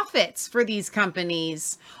profits for these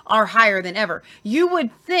companies are higher than ever. You would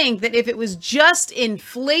think that if it was just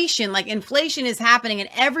inflation, like inflation is happening and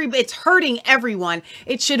it's hurting everyone,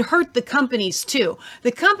 it should hurt the companies too.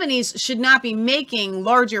 The companies should not be making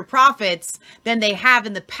larger profits than they have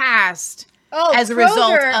in the past. As a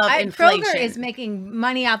result of inflation. Kroger is making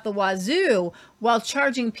money out the wazoo while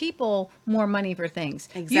charging people more money for things.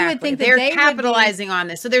 Exactly. You would think that they're capitalizing on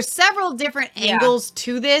this. So there's several different angles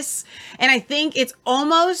to this. And I think it's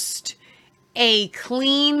almost a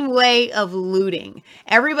clean way of looting.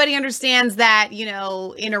 Everybody understands that, you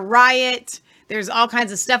know, in a riot, there's all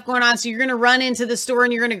kinds of stuff going on. So you're going to run into the store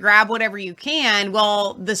and you're going to grab whatever you can.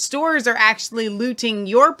 Well, the stores are actually looting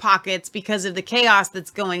your pockets because of the chaos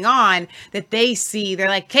that's going on that they see. They're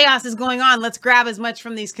like, chaos is going on. Let's grab as much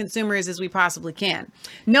from these consumers as we possibly can,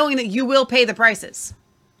 knowing that you will pay the prices.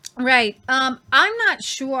 Right. I'm not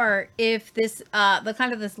sure if this,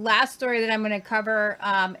 this last story that I'm going to cover,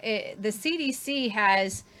 the CDC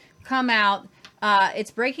has come out.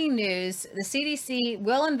 It's breaking news. The CDC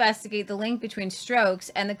will investigate the link between strokes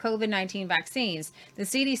and the COVID-19 vaccines. The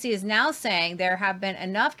CDC is now saying there have been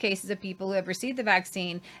enough cases of people who have received the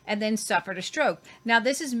vaccine and then suffered a stroke. Now,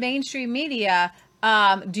 this is mainstream media.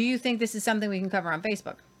 Do you think this is something we can cover on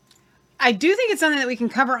Facebook? I do think it's something that we can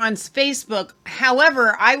cover on Facebook.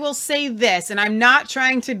 However, I will say this, and I'm not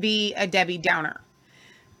trying to be a Debbie Downer.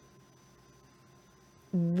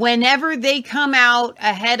 Whenever they come out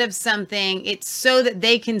ahead of something, it's so that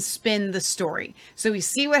they can spin the story. So we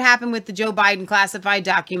see what happened with the Joe Biden classified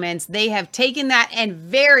documents. They have taken that and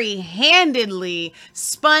very handedly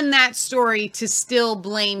spun that story to still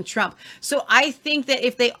blame Trump. So I think that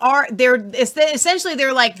if they're essentially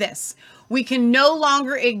like this. We can no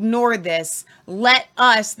longer ignore this. Let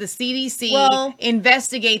us, the CDC,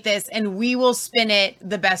 investigate this, and we will spin it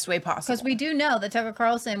the best way possible. Because we do know that Tucker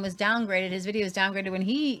Carlson was downgraded. His video was downgraded when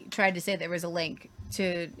he tried to say there was a link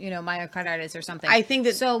to, myocarditis or something. I think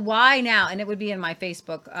that. So why now? And it would be in my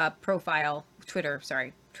Facebook profile, Twitter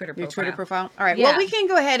profile. Your Twitter profile? All right. Yeah. Well, we can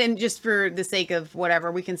go ahead and just for the sake of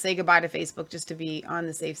whatever, we can say goodbye to Facebook just to be on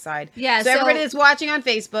the safe side. Yeah. So everybody that's watching on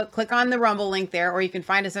Facebook, click on the Rumble link there, or you can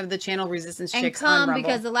find us under the channel Resistance Chicks on Rumble.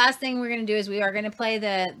 Because the last thing we're going to do is we are going to play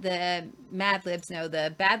the Mad Libs,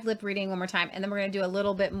 the bad lip reading one more time, and then we're going to do a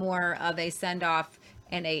little bit more of a send off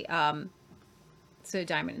and a So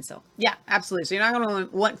Diamond and Silk. Yeah, absolutely. So you're not going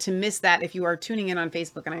to want to miss that if you are tuning in on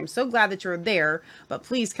Facebook. And I'm so glad that you're there. But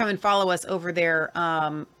please come and follow us over there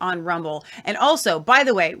on Rumble. And also, by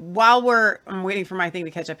the way, while I'm waiting for my thing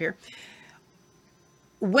to catch up here.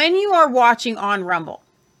 When you are watching on Rumble,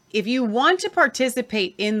 if you want to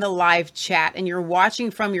participate in the live chat and you're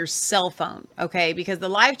watching from your cell phone, okay, because the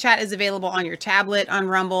live chat is available on your tablet on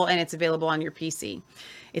Rumble and it's available on your PC.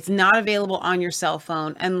 It's not available on your cell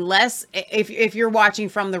phone unless if you're watching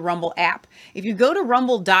from the Rumble app. If you go to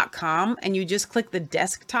rumble.com and you just click the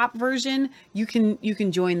desktop version, you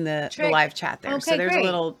can join the live chat there. Okay, so there's great. a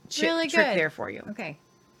little Really trick good. there for you. Okay.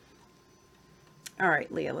 All right,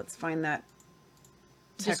 Leah, let's find that.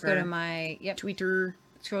 Just go to my Twitter.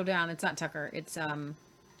 Scroll down. It's not Tucker. It's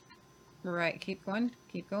right. Keep going.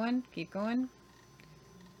 Keep going. Keep going.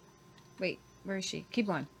 Wait, where is she? Keep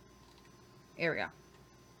going. There we go.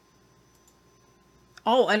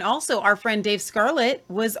 Oh, and also our friend Dave Scarlett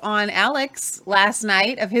was on Alex last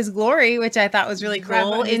night of His Glory, which I thought was really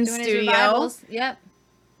cool in studio. Yep.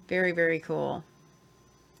 Very, very cool.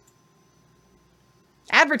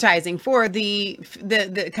 Advertising for the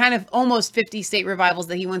kind of almost 50 state revivals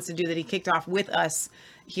that he wants to do that he kicked off with us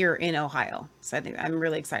here in Ohio. So I think I'm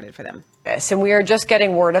really excited for them. And we are just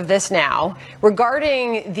getting word of this now.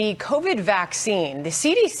 Regarding the COVID vaccine, the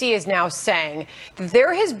CDC is now saying that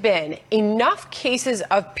there has been enough cases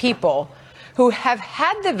of people who have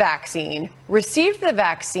had the vaccine, received the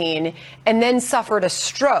vaccine, and then suffered a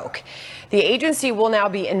stroke. The agency will now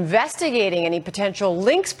be investigating any potential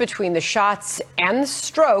links between the shots and the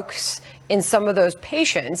strokes in some of those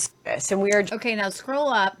patients. And we are okay. Now scroll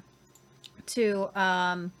up to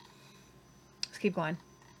let's keep going.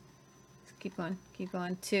 Keep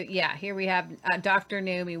going to, yeah, here we have Dr.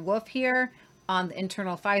 Naomi Wolf here on the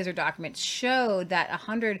internal Pfizer documents showed that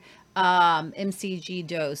 100 mcg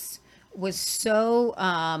dose was so,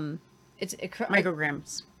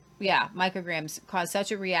 micrograms. Yeah, micrograms caused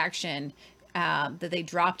such a reaction that they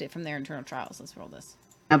dropped it from their internal trials. Let's roll this.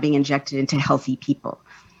 Now being injected into healthy people.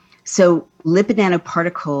 So lipid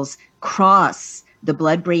nanoparticles cross the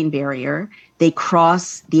blood-brain barrier. They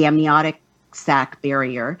cross the amniotic sac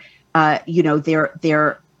barrier.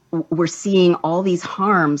 We're seeing all these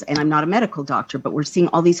harms, and I'm not a medical doctor, but we're seeing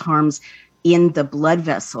all these harms in the blood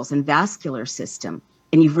vessels and vascular system.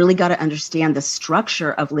 And you've really got to understand the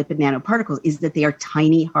structure of lipid nanoparticles is that they are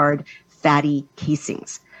tiny, hard, fatty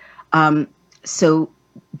casings. So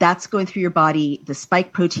that's going through your body. The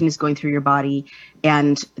spike protein is going through your body,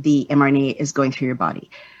 and the mRNA is going through your body.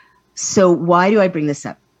 So why do I bring this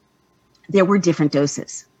up? There were different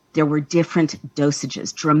doses. There were different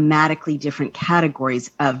dosages, dramatically different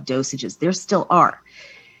categories of dosages. There still are.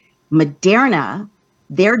 Moderna,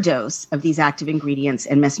 their dose of these active ingredients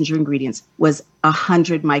and messenger ingredients was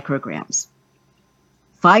 100 micrograms.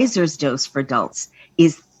 Pfizer's dose for adults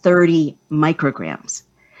is 30 micrograms.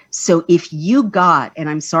 So if you got, and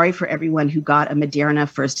I'm sorry for everyone who got a Moderna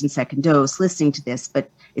first and second dose listening to this, but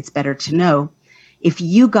it's better to know, if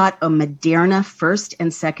you got a Moderna first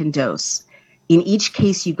and second dose, in each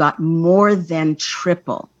case, you got more than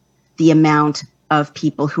triple the amount of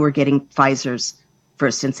people who are getting Pfizer's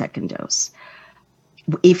first and second dose.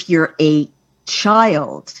 If you're a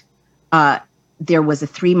child, there was a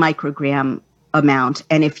 3 microgram amount.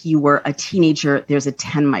 And if you were a teenager, there's a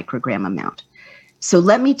 10 microgram amount. So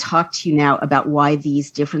let me talk to you now about why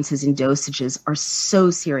these differences in dosages are so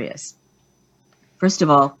serious. First of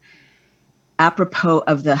all, apropos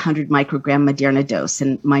of the 100 microgram Moderna dose,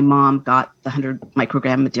 and my mom got the 100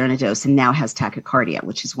 microgram Moderna dose and now has tachycardia,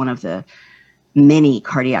 which is one of the many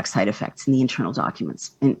cardiac side effects in the internal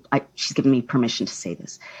documents. And she's given me permission to say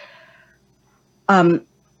this.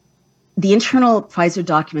 The internal Pfizer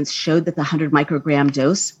documents showed that the 100 microgram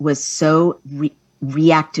dose was so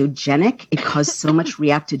reactogenic, it caused so much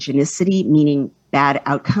reactogenicity, meaning bad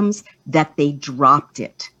outcomes, that they dropped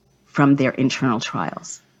it from their internal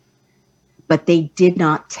trials. But they did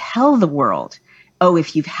not tell the world, oh,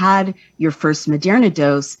 if you've had your first Moderna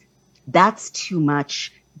dose, that's too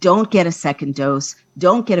much. Don't get a second dose.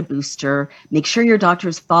 Don't get a booster. Make sure your doctor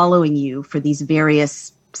is following you for these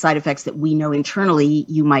various side effects that we know internally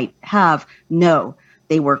you might have. No,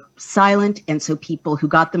 they were silent. And so people who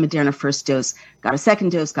got the Moderna first dose got a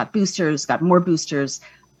second dose, got boosters, got more boosters,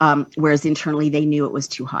 whereas internally they knew it was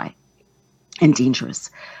too high and dangerous.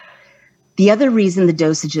 The other reason the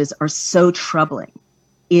dosages are so troubling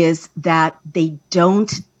is that they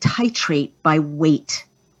don't titrate by weight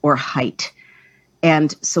or height.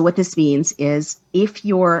 And so what this means is if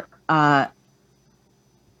you're a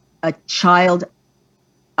child,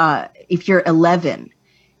 if you're 11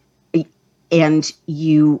 and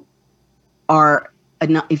you are,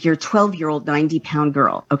 if you're a 12-year-old 90-pound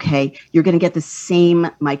girl, okay, you're going to get the same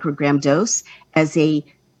microgram dose as a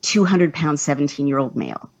 200-pound 17-year-old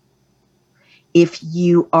male. If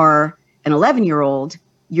you are an 11-year-old,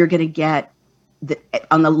 you're going to get,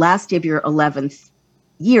 on the last day of your 11th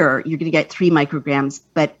year, you're going to get 3 micrograms,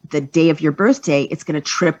 but the day of your birthday, it's going to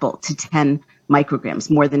triple to 10 micrograms,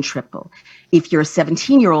 more than triple. If you're a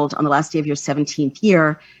 17-year-old, on the last day of your 17th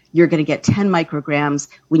year, you're going to get 10 micrograms.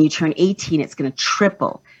 When you turn 18, it's going to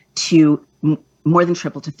triple to more than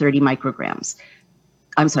triple to 30 micrograms.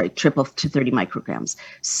 I'm sorry, triple to 30 micrograms.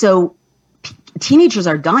 So teenagers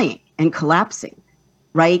are dying and collapsing,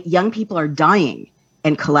 right? Young people are dying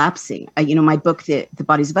and collapsing. My book, The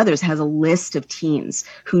Bodies of Others, has a list of teens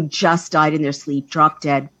who just died in their sleep, dropped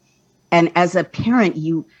dead. And as a parent,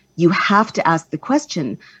 you have to ask the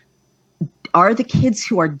question, are the kids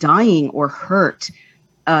who are dying or hurt,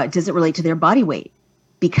 does it relate to their body weight?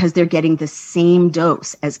 Because they're getting the same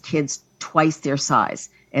dose as kids twice their size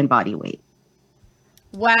and body weight.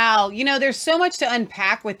 Wow. There's so much to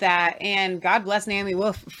unpack with that. And God bless Naomi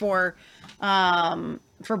Wolf for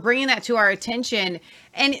bringing that to our attention.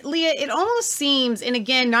 And Leah, it almost seems, and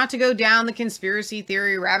again, not to go down the conspiracy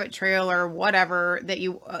theory rabbit trail or whatever that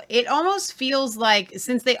it almost feels like,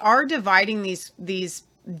 since they are dividing these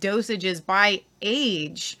dosages by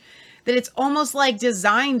age, that it's almost like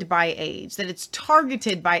designed by age, that it's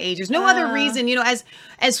targeted by age. There's no other reason,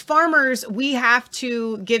 as farmers, we have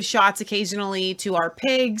to give shots occasionally to our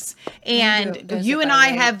pigs. And you and I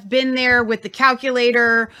have been there with the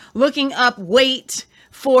calculator, looking up weight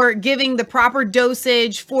for giving the proper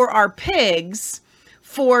dosage for our pigs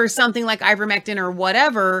for something like ivermectin or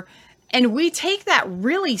whatever. And we take that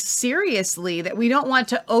really seriously, that we don't want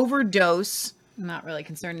to overdose. I'm not really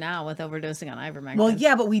concerned now with overdosing on ivermectin. Well,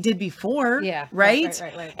 yeah, but we did before. Yeah. Right?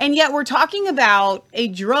 Right. And yet we're talking about a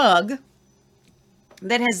drug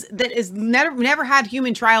that is never had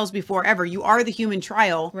human trials before ever. You are the human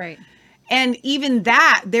trial. Right. And even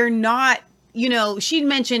that, they're not, she'd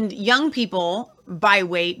mentioned young people by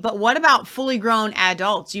weight, but what about fully grown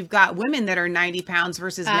adults? You've got women that are 90 pounds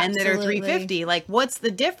versus men that are 350. Like, what's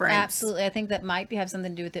the difference? Absolutely. I think that might have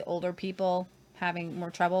something to do with the older people having more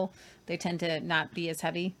trouble. They tend to not be as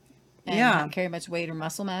heavy and not carry much weight or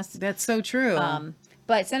muscle mass. That's so true.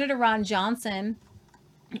 But Senator Ron Johnson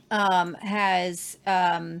has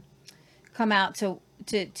come out to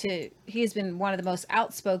he has been one of the most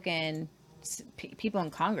outspoken people in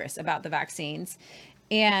Congress about the vaccines.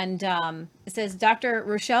 And it says Dr.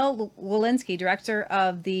 Rochelle Walensky, director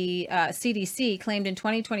of the CDC, claimed in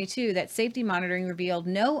 2022 that safety monitoring revealed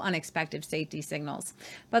no unexpected safety signals.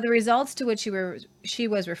 But the results to which she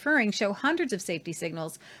was referring show hundreds of safety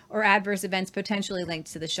signals or adverse events potentially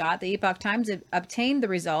linked to the shot. The Epoch Times obtained the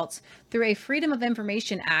results through a Freedom of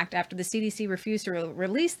Information Act after the CDC refused to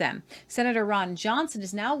release them. Senator Ron Johnson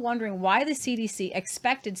is now wondering why the CDC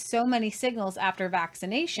expected so many signals after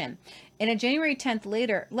vaccination. In a January 10th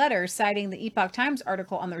letter citing the Epoch Times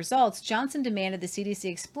article on the results, Johnson demanded the CDC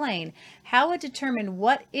explain how it determined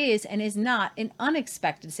what is and is not an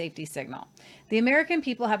unexpected safety signal. The American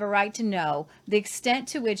people have a right to know the extent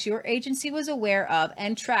to which your agency was aware of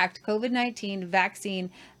and tracked COVID-19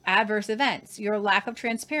 vaccine adverse events. Your lack of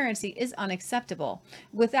transparency is unacceptable.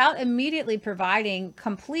 Without immediately providing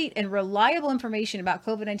complete and reliable information about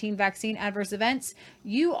COVID-19 vaccine adverse events,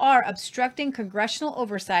 you are obstructing congressional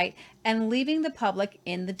oversight and leaving the public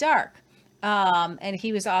in the dark. And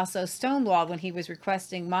he was also stonewalled when he was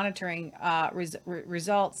requesting monitoring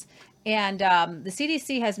results. And the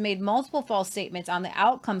CDC has made multiple false statements on the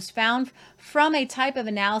outcomes found from a type of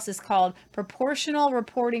analysis called proportional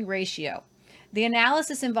reporting ratio. The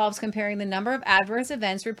analysis involves comparing the number of adverse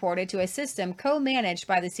events reported to a system co-managed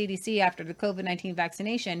by the CDC after the COVID-19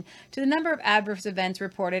 vaccination to the number of adverse events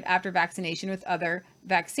reported after vaccination with other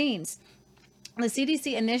vaccines. The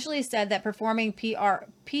CDC initially said that performing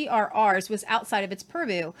PRRs was outside of its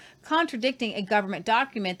purview, contradicting a government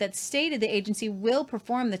document that stated the agency will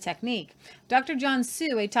perform the technique. Dr. John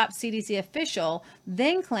Su, a top CDC official,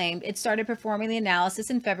 then claimed it started performing the analysis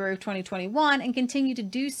in February of 2021 and continued to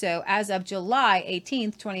do so as of July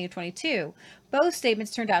 18th, 2022. Both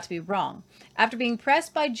statements turned out to be wrong. After being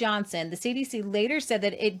pressed by Johnson, the CDC later said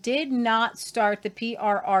that it did not start the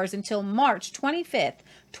PRRs until March 25th,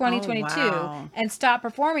 2022, and stopped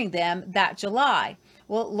performing them that July.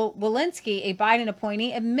 Well, Walensky, a Biden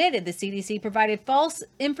appointee, admitted the CDC provided false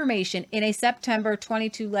information in a September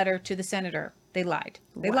 22 letter to the senator. They lied.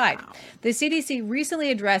 They lied. The CDC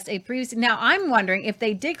recently addressed a previous. Now, I'm wondering if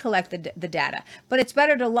they did collect the data, but it's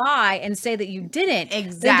better to lie and say that you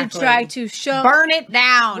didn't than to try to show. Burn it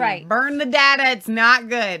down. Right. Burn the data. It's not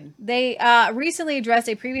good. They recently addressed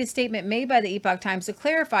a previous statement made by the Epoch Times to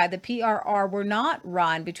clarify the PRR were not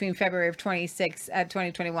run between February of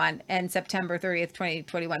 2021 and September 30th,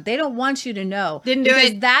 2021. They don't want you to know. Didn't do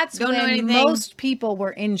it. That's Don't know when anything. most people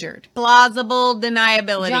were injured. Plausible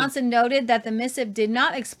deniability. Johnson noted that the missive did not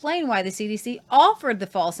explain why the CDC offered the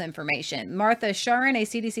false information. Martha Sharon, a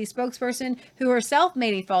CDC spokesperson who herself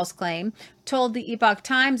made a false claim, told the Epoch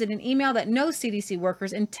Times in an email that no CDC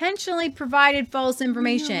workers intentionally provided false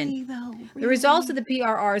information. The results of the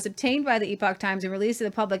PRRs obtained by the Epoch Times and released to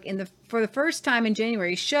the public for the first time in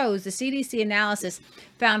January shows the CDC analysis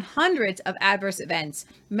found hundreds of adverse events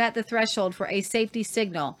met the threshold for a safety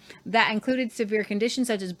signal. That included severe conditions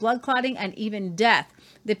such as blood clotting and even death.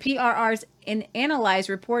 The PRRs analyzed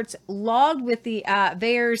reports logged with the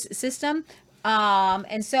VAERS system.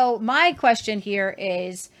 And so my question here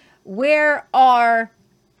is, where are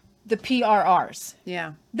the PRRs?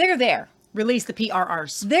 Yeah. They're there. Release the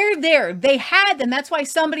PRRs. They're there. They had them. That's why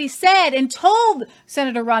somebody said and told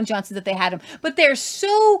Senator Ron Johnson that they had them. But they're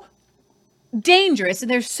so dangerous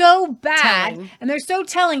and they're so bad and they're so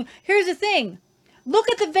telling. Here's the thing.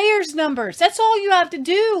 Look at the VAERS numbers. That's all you have to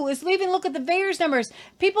do is look at the VAERS numbers.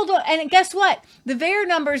 People don't, and guess what? The VAERS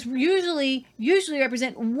numbers usually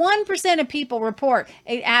represent 1% of people report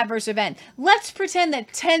an adverse event. Let's pretend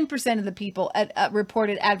that 10% of the people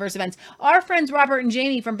reported adverse events. Our friends Robert and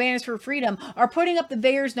Jamie from Banners for Freedom are putting up the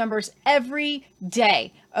VAERS numbers every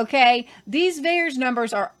day. Okay, these VAERS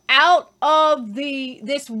numbers are out of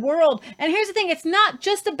this world. And here's the thing: it's not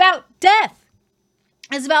just about death.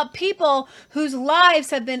 It's about people whose lives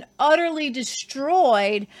have been utterly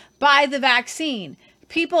destroyed by the vaccine.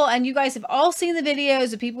 People, and you guys have all seen the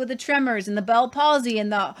videos of people with the tremors and the Bell palsy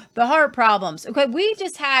and the heart problems. Okay, we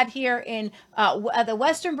just had here in the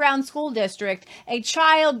Western Brown School District a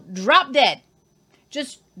child drop dead.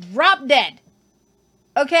 Just drop dead.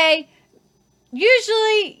 Okay?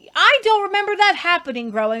 Usually, I don't remember that happening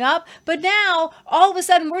growing up, but now all of a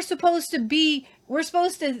sudden we're supposed to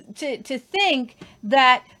think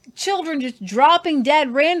that children just dropping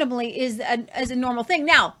dead randomly is a normal thing.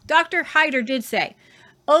 Now, Dr. Hyder did say,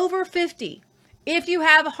 over 50, if you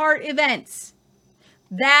have heart events,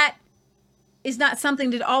 that is not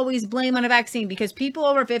something to always blame on a vaccine, because people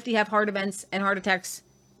over 50 have heart events and heart attacks.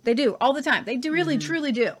 They do all the time. They do really,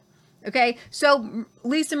 truly do. Okay, so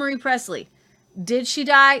Lisa Marie Presley, did she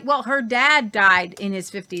die? Well, her dad died in his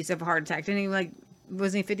 50s of a heart attack. Didn't he,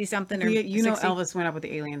 wasn't he 50 something or you know 60? Elvis went up with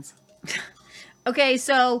the aliens. Okay,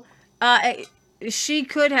 so she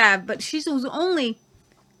could have, but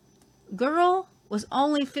was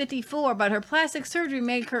only 54, but her plastic surgery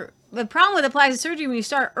made her, the problem with the plastic surgery when you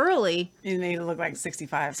start early, it made her look like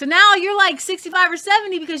 65. So now you're like 65 or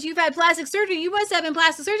 70 because you've had plastic surgery. You must have been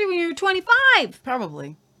plastic surgery when you were 25.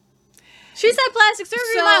 Probably. She's had plastic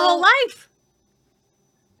surgery my whole life.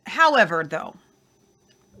 However, though.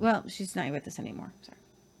 Well, she's not with us anymore. Sorry.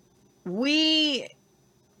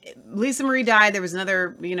 Lisa Marie died. There was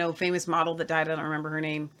another, famous model that died. I don't remember her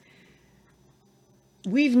name.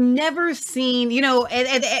 We've never seen,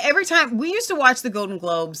 every time we used to watch the Golden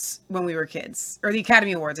Globes when we were kids, or the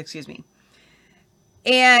Academy Awards, excuse me.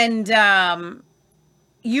 And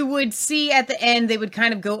you would see at the end, they would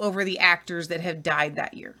kind of go over the actors that have died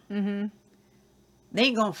that year. Mm-hmm. They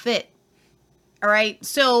ain't gonna fit. All right.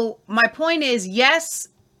 So my point is, yes,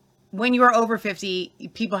 when you are over 50,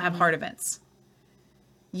 people have heart events.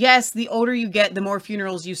 Yes, the older you get, the more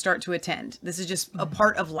funerals you start to attend. This is just a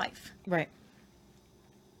part of life. Right.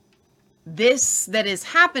 This that is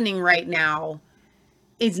happening right now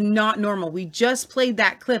is not normal. We just played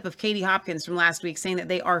that clip of Katie Hopkins from last week saying that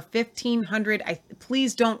they are 1,500. I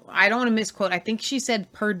don't want to misquote. I think she said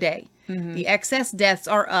per day. Mm-hmm. The excess deaths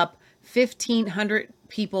are up 1,500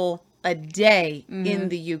 people a day in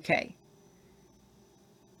the UK.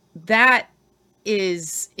 That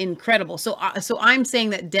is incredible. So I'm saying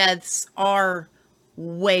that deaths are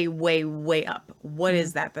way, way, way up. What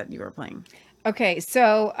is that you were playing? Okay,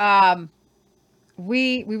 so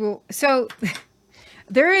we will. So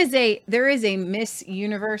there is a Miss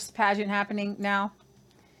Universe pageant happening now,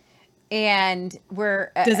 and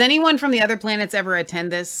we're. Does anyone from the other planets ever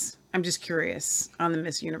attend this? I'm just curious on the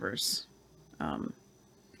Miss Universe. I'm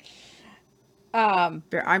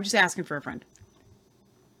just asking for a friend.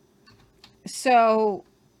 So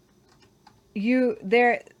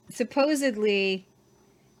they're supposedly,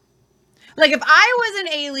 like, if I was an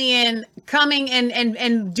alien coming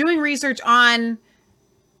and doing research on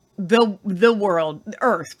the world,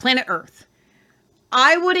 Earth, planet Earth,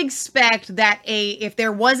 I would expect that if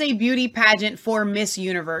there was a beauty pageant for Miss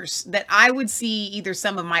Universe, that I would see either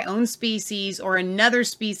some of my own species or another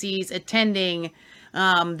species attending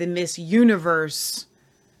the Miss Universe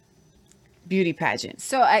beauty pageant.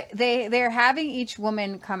 So they're having each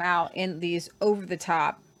woman come out in these over the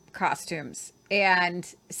top costumes. And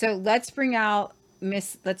so let's bring out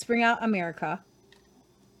America.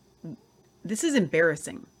 This is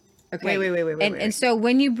embarrassing. Okay. Wait. And so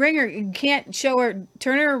when you bring her, you can't show her,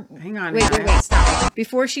 turn her. Hang on. Wait, stop it.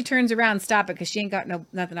 Before she turns around, stop it, because she ain't got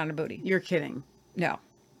nothing on her booty. You're kidding. No.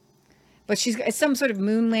 But she's got some sort of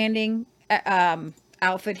moon landing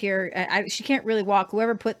outfit here. She can't really walk.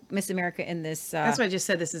 Whoever put Miss America in this. That's why I just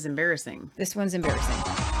said this is embarrassing. This one's embarrassing.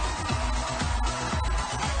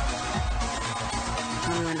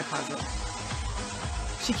 I'm going to pause it.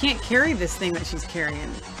 She can't carry this thing that she's carrying.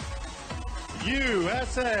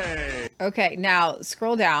 USA. Okay, now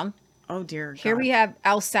scroll down. Oh dear God. Here we have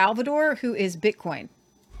El Salvador, who is Bitcoin.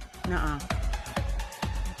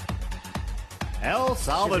 El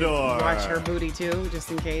Salvador. Watch her booty too,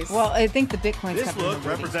 just in case. Well, I think the Bitcoin. This look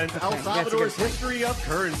represents El Salvador's history of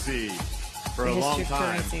currency. For a long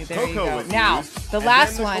time, there you cocoa go. was Now used, the and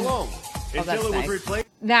last then the one. cologne, until it was replaced.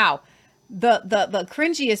 Now, the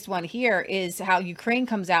cringiest one here is how Ukraine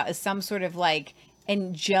comes out as some sort of like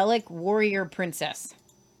angelic warrior princess.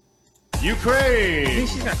 Ukraine.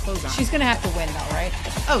 She's got clothes on. She's gonna have to win though, right?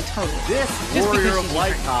 Oh, totally. This Just Warrior because of she's Light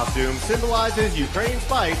Ukraine. costume symbolizes Ukraine's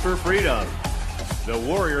fight for freedom. The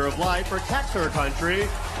Warrior of Light protects her country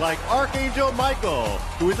like Archangel Michael,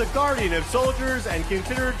 who is a guardian of soldiers and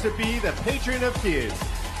considered to be the patron of Kyiv,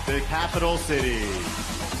 the capital city.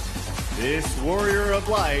 This Warrior of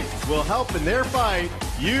Light will help in their fight,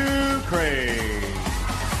 Ukraine.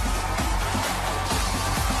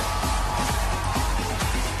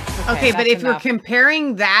 Okay, but that's if you're enough.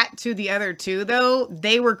 comparing that to the other two, though,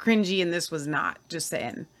 they were cringy and this was not. Just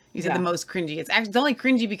saying. You said Yeah. the most cringy. It's actually only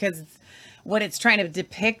cringy because it's what it's trying to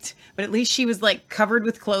depict, but at least she was like covered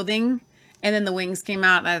with clothing and then the wings came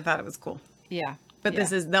out and I thought it was cool. Yeah. But yeah.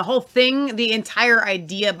 this is the whole thing, the entire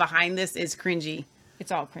idea behind this is cringy.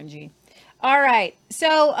 It's all cringy. All right.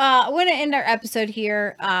 So I want to end our episode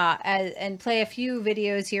here and play a few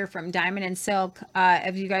videos here from Diamond and Silk.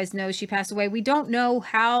 As you guys know, she passed away. We don't know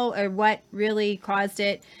how or what really caused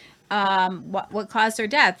it, what caused her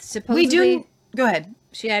death. Supposedly, We do. Go ahead.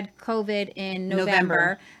 She had COVID in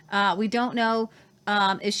November. We don't know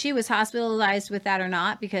if she was hospitalized with that or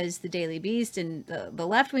not, because the Daily Beast and the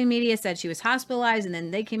left-wing media said she was hospitalized, and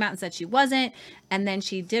then they came out and said she wasn't. And then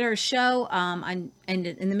she did her show in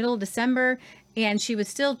the middle of December, and she was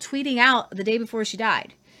still tweeting out the day before she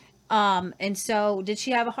died. And so did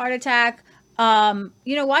she have a heart attack?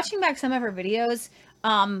 Watching back some of her videos,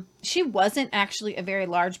 she wasn't actually a very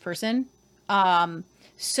large person.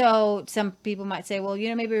 So some people might say, well,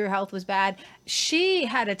 maybe her health was bad. She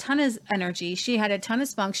had a ton of energy. She had a ton of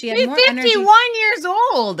spunk. She had She's more 51 energy. years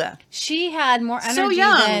old. She had more energy So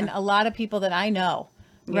young. than a lot of people that I know,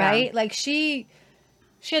 right? Yeah. Like she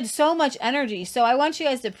had so much energy. So I want you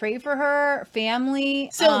guys to pray for her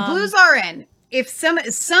family. So Blues RN, if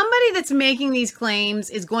somebody that's making these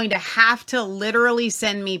claims is going to have to literally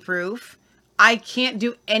send me proof, I can't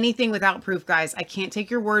do anything without proof, guys. I can't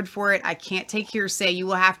take your word for it. I can't take hearsay. You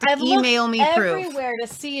will have to I've email looked me proof. everywhere to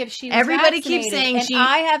see if she was Everybody keeps vaccinated, saying and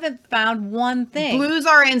I haven't found one thing. Blues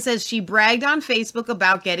RN says she bragged on Facebook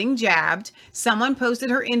about getting jabbed. Someone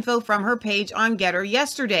posted her info from her page on Getter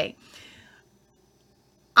yesterday.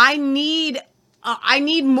 I need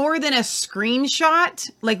more than a screenshot.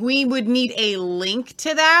 Like, we would need a link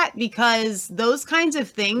to that, because those kinds of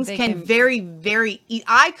things can very, very...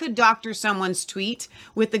 I could doctor someone's tweet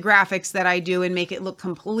with the graphics that I do and make it look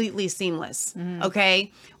completely seamless.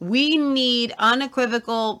 Okay? We need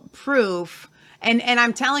unequivocal proof. And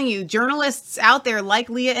I'm telling you, journalists out there like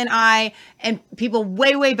Leah and I, and people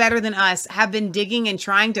way, way better than us, have been digging and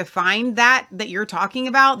trying to find that you're talking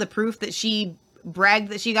about, the proof that she bragged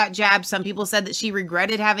that she got jabbed. Some people said that she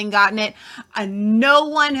regretted having gotten it. No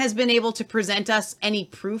one has been able to present us any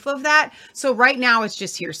proof of that. So right now it's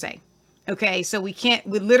just hearsay. Okay, so we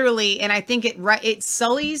literally, and I think it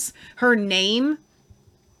sullies her name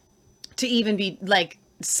to even be like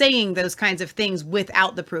saying those kinds of things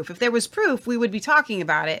without the proof. If there was proof, we would be talking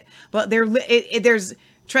about it. But there's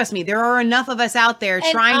trust me, there are enough of us out there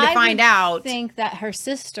trying to find out. I think that her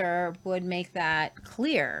sister would make that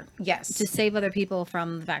clear. Yes. To save other people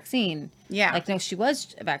from the vaccine. Yeah. Like, no, she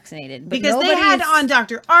was vaccinated. But because they had on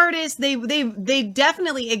Dr. Artis, they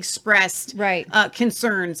definitely expressed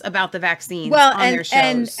concerns about the vaccines on their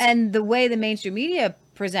shows. And the way the mainstream media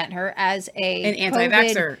present her as an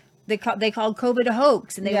anti-vaxxer. They called COVID a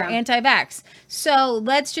hoax, and they were anti-vax. So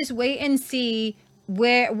let's just wait and see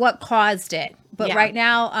what caused it. But right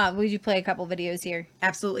now, would you play a couple videos here?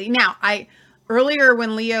 Absolutely. Now, earlier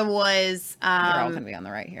when Leah was they're all gonna be on the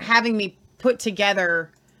right here, having me put together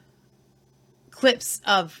clips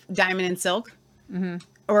of Diamond and Silk,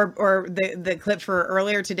 or the clip for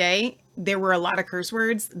earlier today, there were a lot of curse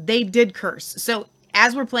words. They did curse. So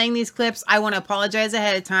as we're playing these clips, I want to apologize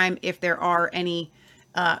ahead of time if there are any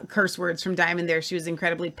curse words from Diamond there. She was an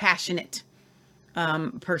incredibly passionate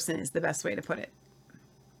person, is the best way to put it.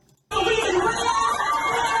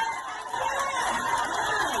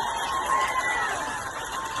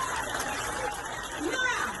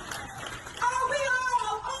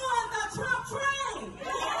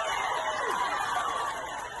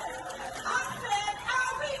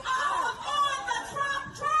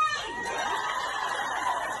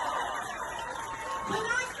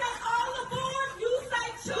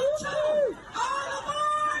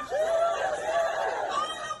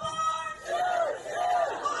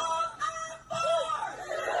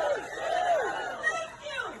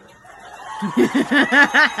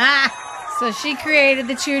 So she created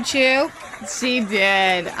the choo-choo. She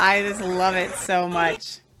did. I just love it so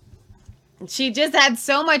much. She just had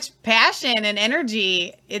so much passion and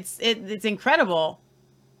energy. It's incredible.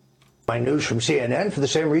 My news from CNN for the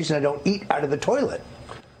same reason I don't eat out of the toilet.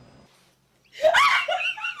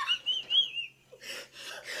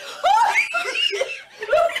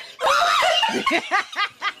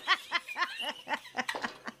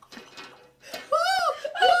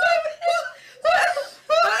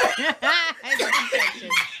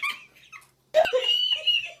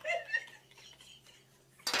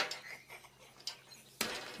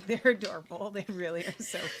 They're adorable. They really are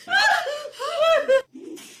so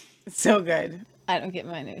cute. So good. I don't get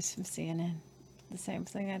my news from CNN. The same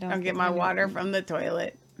thing. I don't get my water from the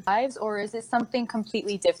toilet. Lives, or is it something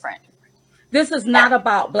completely different? This is not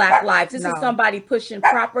about Black lives. This No. is somebody pushing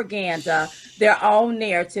propaganda, their own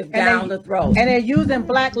narrative down the throat. And they're using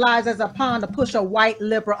Black lives as a pawn to push a white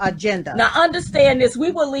liberal agenda. Now understand this,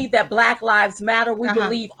 we believe that Black lives matter. We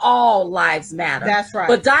believe all lives matter. That's right.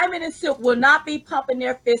 But Diamond and Silk will not be pumping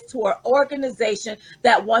their fist to an organization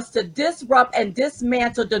that wants to disrupt and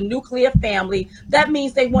dismantle the nuclear family. That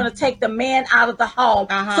means they want to take the man out of the home.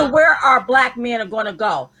 So where our Black men are going to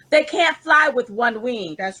go? They can't fly with one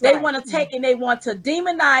wing. They right. want to take and they want to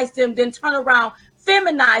demonize them, then turn around,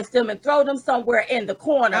 feminize them, and throw them somewhere in the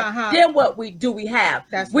corner. Then what we have?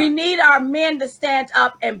 We need our men to stand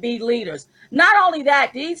up and be leaders. Not only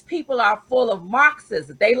that, these people are full of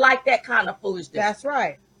Marxists. They like that kind of foolishness. That's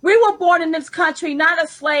right. We were born in this country not as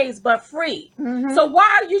slaves, but free. So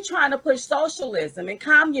why are you trying to push socialism and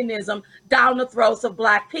communism down the throats of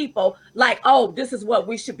Black people like, oh, this is what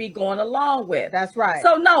we should be going along with? That's right.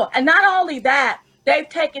 So no, and not only that, they've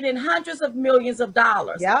taken in hundreds of millions of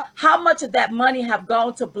dollars. Yeah. How much of that money have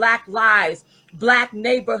gone to Black lives, Black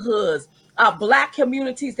neighborhoods, Black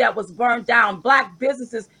communities that was burned down, Black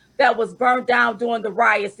businesses that was burned down during the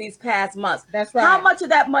riots these past months? That's right. How much of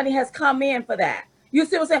that money has come in for that? You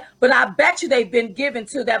see what I'm saying? But I bet you they've been given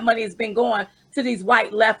to, that money has been going to these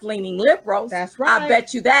white left-leaning liberals. That's right. I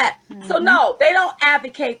bet you that. So no, they don't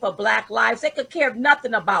advocate for Black lives. They could care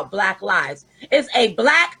nothing about Black lives. It's a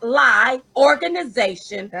Black lie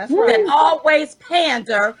organization that always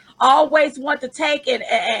pander, always want to take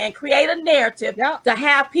and create a narrative to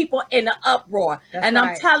have people in an uproar. That's I'm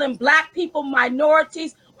right. telling Black people,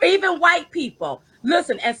 minorities, or even white people,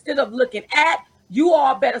 listen, instead of looking at, you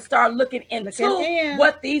all better start looking into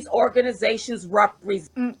what these organizations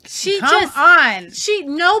represent. She Come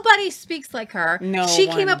nobody speaks like her. No She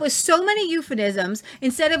one. came up with so many euphemisms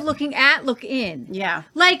instead of looking at, look in. Yeah.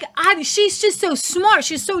 Like she's just so smart.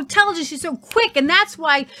 She's so intelligent. She's so quick, and that's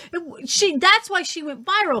why she went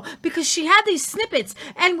viral, because she had these snippets,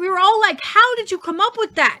 and we were all like, "How did you come up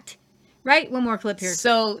with that?" Right? One more clip here.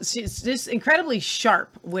 So she's just incredibly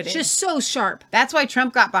sharp-witted. Just so sharp. That's why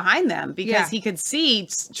Trump got behind them, because he could see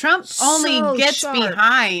Trump only So gets sharp.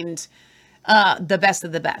 behind the best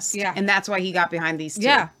of the best. Yeah. And that's why he got behind these two.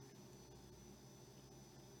 Yeah.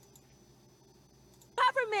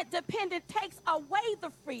 Government dependent takes away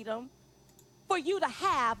the freedom for you to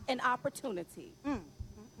have an opportunity.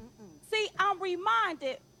 See, I'm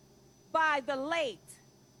reminded by the late,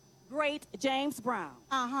 great James Brown.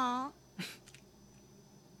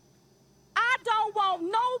 I don't want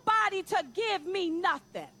nobody to give me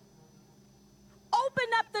nothing. Open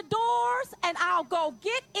up the doors and I'll go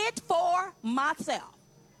get it for myself.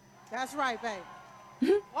 That's right, baby.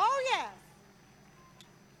 Oh, yes.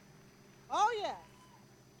 Oh, yes.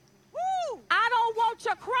 Woo! I don't want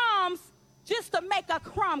your crumbs just to make a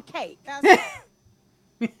crumb cake. That's right.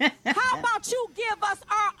 How about you give us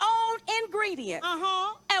our own ingredients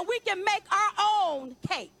and we can make our own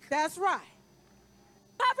cake? That's right.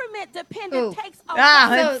 Government dependent takes away.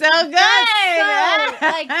 It's so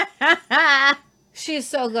good. She is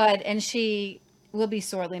so good, and she will be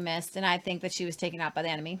sorely missed. And I think that she was taken out by the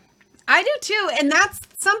enemy. I do too. And that's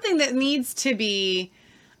something that needs to be,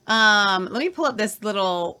 let me pull up this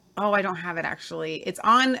little, I don't have it actually. It's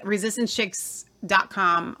on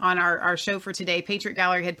resistancechicks.com on our show for today. Patriot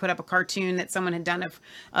Gallery had put up a cartoon that someone had done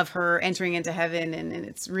of her entering into heaven, and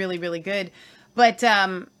it's really, really good. But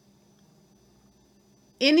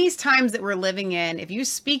in these times that we're living in, if you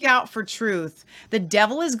speak out for truth, the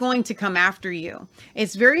devil is going to come after you.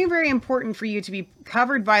 It's very, very important for you to be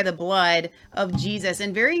covered by the blood of Jesus.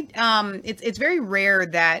 And it's very rare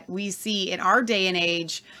that we see in our day and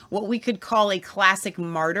age what we could call a classic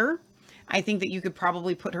martyr. I think that you could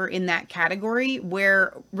probably put her in that category,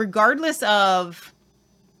 where regardless of,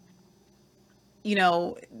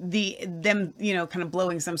 them, kind of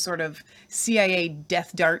blowing some sort of CIA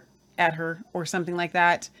death dart at her or something like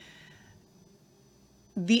that,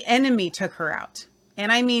 the enemy took her out.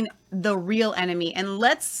 And I mean the real enemy. And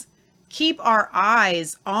let's keep our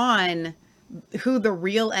eyes on who the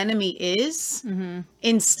real enemy is,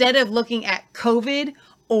 instead of looking at COVID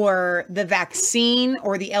or the vaccine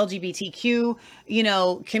or the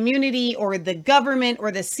LGBTQ, community or the government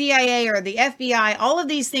or the CIA or the FBI, all of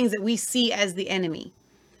these things that we see as the enemy.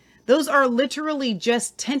 Those are literally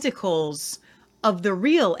just tentacles of the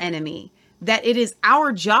real enemy that it is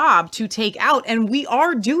our job to take out, and we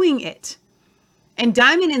are doing it. And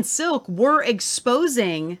Diamond and Silk were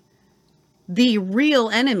exposing the real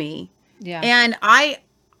enemy. Yeah. And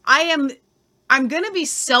I'm going to be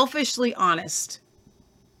selfishly honest.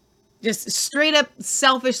 Just straight up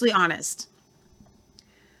selfishly honest.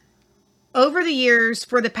 Over the years,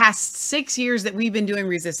 for the past 6 years that we've been doing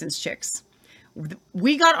Resistance Chicks,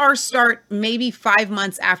 we got our start maybe 5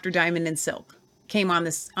 months after Diamond and Silk came on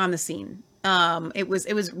the scene. It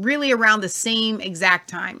was really around the same exact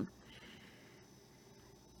time.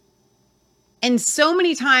 And so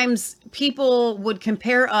many times people would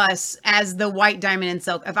compare us as the white Diamond and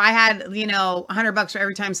Silk. If I had, $100 for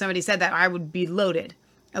every time somebody said that, I would be loaded.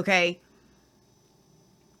 Okay.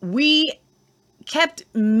 We kept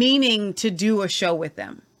meaning to do a show with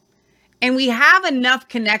them. And we have enough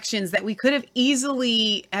connections that we could have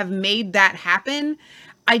easily have made that happen.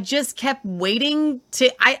 I just kept waiting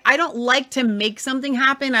I don't like to make something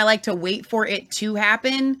happen. I like to wait for it to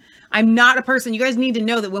happen. I'm not a person. You guys need to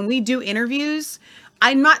know that when we do interviews,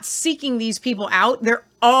 I'm not seeking these people out. They're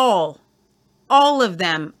all of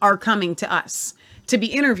them are coming to us to be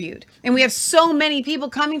interviewed. And we have so many people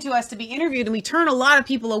coming to us to be interviewed, and we turn a lot of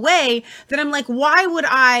people away that I'm like, why would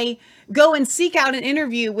I go and seek out an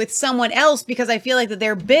interview with someone else because I feel like that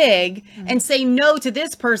they're big and say no to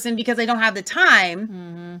this person because I don't have the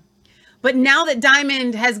time. But now that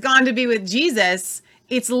Diamond has gone to be with Jesus,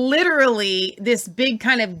 it's literally this big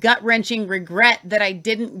kind of gut-wrenching regret that I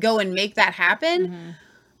didn't go and make that happen.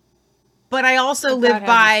 But I also live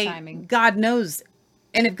by God knows.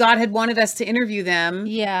 And if God had wanted us to interview them,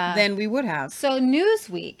 then we would have. So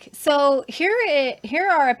Newsweek. So here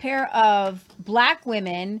are a pair of Black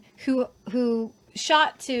women who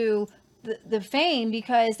shot to the fame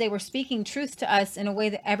because they were speaking truth to us in a way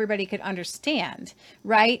that everybody could understand,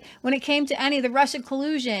 right? When it came to any of the Russia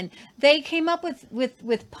collusion, they came up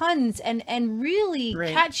with puns and really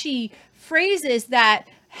catchy phrases that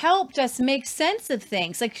helped us make sense of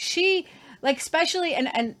things. Like especially,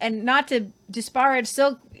 and not to disparage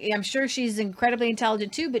Silk, I'm sure she's incredibly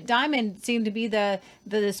intelligent too, but Diamond seemed to be the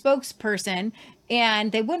spokesperson,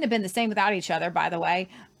 and they wouldn't have been the same without each other, by the way.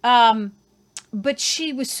 But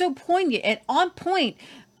she was so poignant and on point,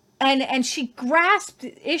 and she grasped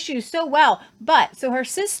issues so well. But so her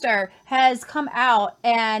sister has come out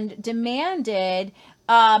and demanded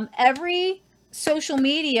every social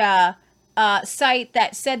media site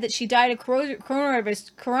that said that she died of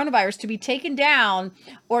coronavirus to be taken down,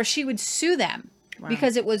 or she would sue them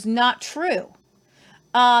because it was not true.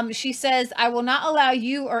 She says, I will not allow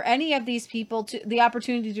you or any of these people the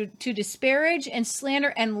opportunity to disparage and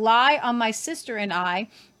slander and lie on my sister and I.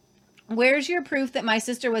 Where's your proof that my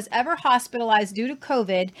sister was ever hospitalized due to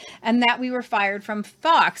COVID and that we were fired from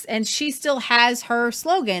Fox? And she still has her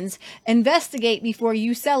slogans, investigate before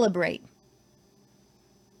you celebrate.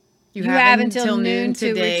 You have until noon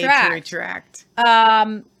to retract.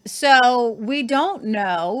 So we don't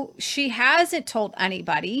know. She hasn't told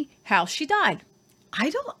anybody how she died. I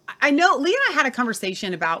know Leah and I had a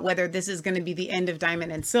conversation about whether this is going to be the end of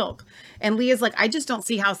Diamond and Silk. And Leah's like, I just don't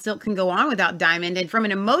see how Silk can go on without Diamond. And from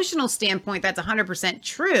an emotional standpoint, that's 100%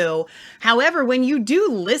 true. However, when you do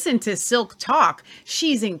listen to Silk talk,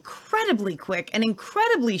 she's incredibly quick and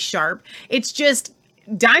incredibly sharp. It's just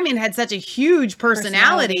Diamond had such a huge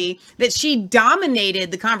personality that she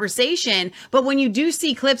dominated the conversation. But when you do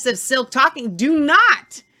see clips of Silk talking, do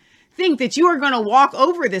not think that you are going to walk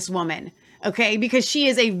over this woman. Okay, because she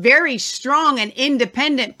is a very strong and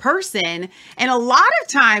independent person. And a lot of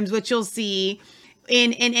times what you'll see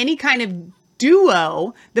in any kind of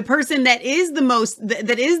duo, the person that is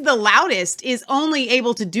that is the loudest is only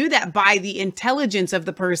able to do that by the intelligence of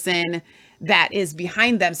the person that is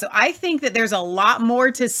behind them. So I think that there's a lot more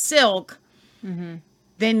to Silk than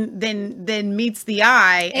meets the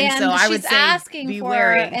eye. And so I would say asking be for,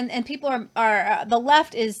 wary. and people are the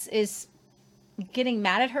left is getting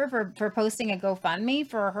mad at her for posting a GoFundMe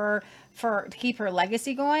to keep her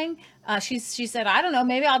legacy going. She said, I don't know,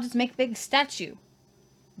 maybe I'll just make a big statue.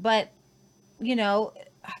 But,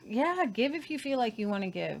 give if you feel like you want to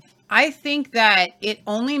give. I think that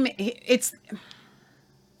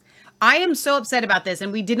I am so upset about this,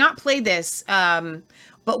 and we did not play this, but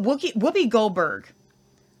Whoopi Goldberg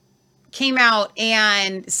came out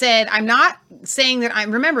and said, I'm not saying that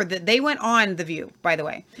remember that they went on The View, by the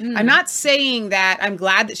way. I'm not saying that I'm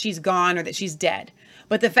glad that she's gone or that she's dead.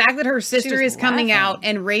 But the fact that her sister is coming out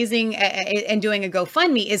and raising and doing a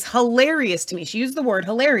GoFundMe is hilarious to me. She used the word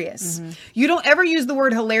hilarious. You don't ever use the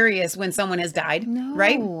word hilarious when someone has died,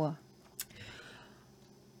 right?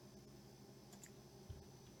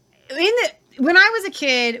 When I was a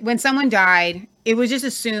kid, when someone died, it was just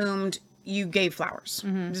assumed you gave flowers.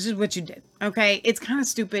 This is what you did. Okay. It's kind of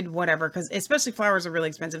stupid, whatever, because especially flowers are really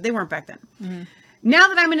expensive. They weren't back then. Now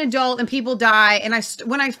that I'm an adult and people die, and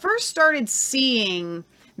when I first started seeing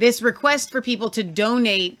this request for people to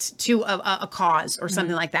donate to a cause or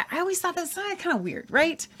something like that, I always thought that's kind of weird,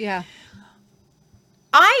 right? Yeah.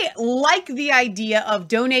 I like the idea of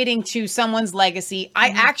donating to someone's legacy. I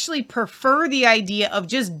actually prefer the idea of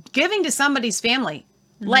just giving to somebody's family.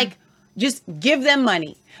 Like, just give them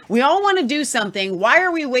money. We all want to do something. Why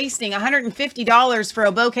are we wasting $150 for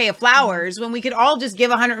a bouquet of flowers when we could all just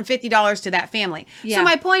give $150 to that family? Yeah. So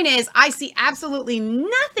my point is, I see absolutely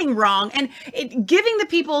nothing wrong. And giving the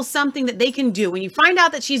people something that they can do. When you find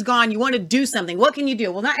out that she's gone, you want to do something. What can you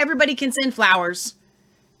do? Well, not everybody can send flowers.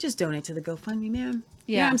 Just donate to the GoFundMe, man.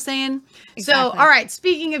 You know what I'm saying? Exactly. So, all right,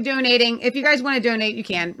 speaking of donating, if you guys want to donate, you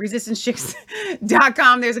can.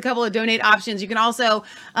 ResistanceChicks.com. There's a couple of donate options. You can also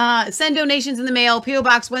send donations in the mail. P.O.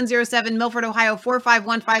 Box 107, Milford, Ohio,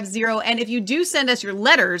 45150. And if you do send us your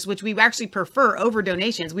letters, which we actually prefer over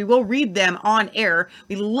donations, we will read them on air.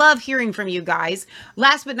 We love hearing from you guys.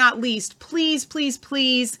 Last but not least, please, please,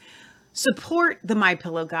 please support the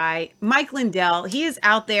MyPillow guy, Mike Lindell. He is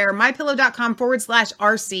out there,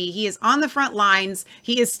 mypillow.com/RC. He is on the front lines.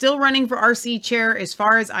 He is still running for RC chair as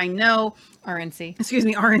far as I know. RNC. Excuse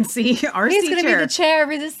me, RNC. RC He's going to chair. be the chair of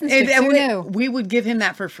Resistance Chicks. Who knew? We would give him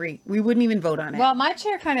that for free. We wouldn't even vote on it. Well, my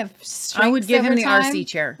chair kind of I would give him the time. RC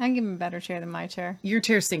chair. I can give him a better chair than my chair. Your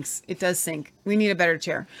chair sinks. It does sink. We need a better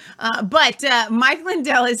chair. But Mike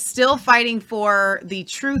Lindell is still fighting for the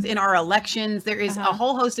truth in our elections. There is a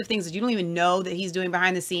whole host of things that you don't even know that he's doing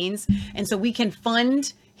behind the scenes. And so we can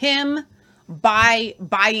fund him by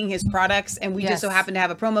buying his products, and we just so happen to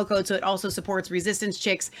have a promo code, so it also supports Resistance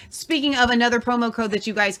Chicks. Speaking of another promo code that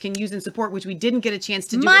you guys can use and support, which we didn't get a chance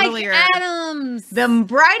to do earlier. Mike Adams! The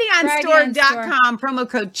BrighteonStore.com promo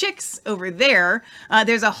code Chicks over there.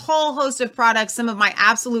 There's a whole host of products. Some of my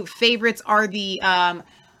absolute favorites are the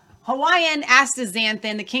Hawaiian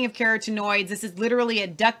astaxanthin, the king of carotenoids. This is literally a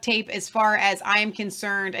duct tape as far as I am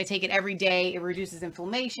concerned. I take it every day. It reduces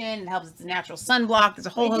inflammation. It helps. It's a natural sunblock. There's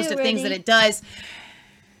a whole host of things that it does.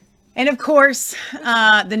 And of course,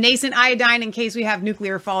 the nascent iodine, in case we have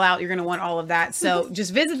nuclear fallout, you're going to want all of that. So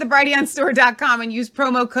just visit thebrighteonstore.com and use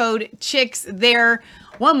promo code CHICKS there.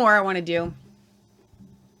 One more I want to do.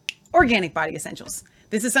 Organic Body Essentials.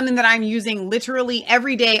 This is something that I'm using literally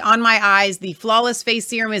every day on my eyes. The Flawless Face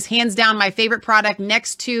Serum is hands down my favorite product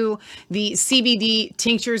next to the CBD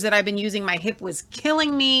tinctures that I've been using. My hip was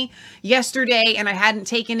killing me yesterday and I hadn't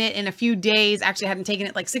taken it in a few days. Actually, I hadn't taken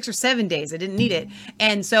it like 6 or 7 days. I didn't need it.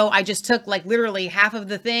 And so I just took like literally half of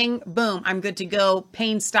the thing. Boom, I'm good to go.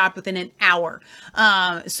 Pain stopped within an hour.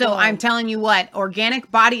 So I'm telling you what,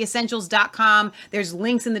 organicbodyessentials.com. There's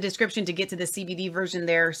links in the description to get to the CBD version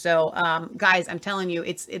there. So guys, I'm telling you,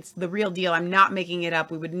 it's the real deal. I'm not making it up.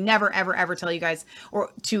 We would never, ever, ever tell you guys or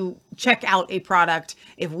to check out a product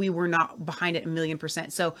if we were not behind it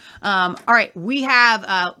 1,000,000%. So, all right, we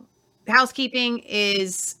have housekeeping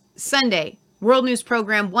is Sunday, World News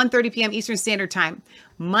Program, 1:30 p.m. Eastern Standard Time.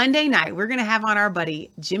 Monday night, we're going to have on our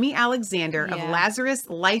buddy Jimmy Alexander of Lazarus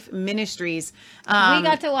Life Ministries. We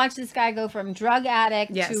got to watch this guy go from drug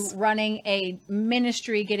addict to running a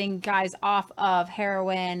ministry, getting guys off of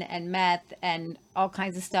heroin and meth and all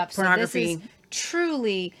kinds of stuff. Pornography. So this is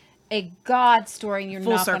truly a God story, and you're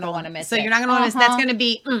not going to want to miss it. So you're not going to want to miss. That's going to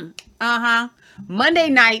be Monday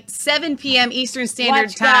night, 7 p.m. Eastern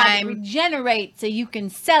Standard Time. God regenerate so you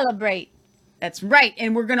can celebrate. That's right.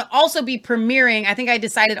 And we're going to also be premiering, I think I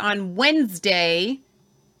decided on Wednesday,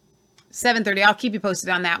 7:30. I'll keep you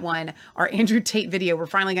posted on that one. Our Andrew Tate video. We're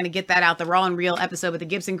finally going to get that out. The Raw and Real episode with the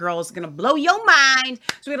Gibson girls is going to blow your mind.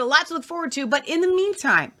 So we got a lot to look forward to. But in the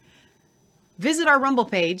meantime, visit our Rumble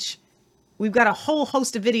page. We've got a whole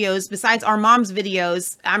host of videos besides our mom's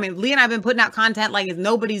videos. I mean, Lee and I have been putting out content like it's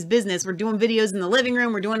nobody's business. We're doing videos in the living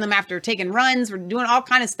room. We're doing them after taking runs. We're doing all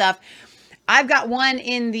kind of stuff. I've got one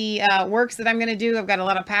in the works that I'm going to do. I've got a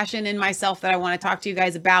lot of passion in myself that I want to talk to you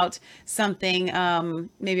guys about something.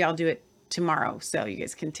 Maybe I'll do it tomorrow. So you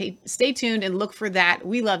guys can stay tuned and look for that.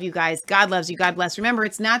 We love you guys. God loves you. God bless. Remember,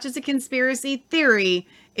 it's not just a conspiracy theory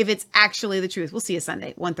if it's actually the truth. We'll see you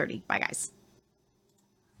Sunday, 1:30. Bye, guys.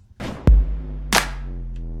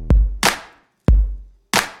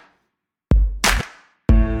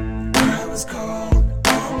 was cold.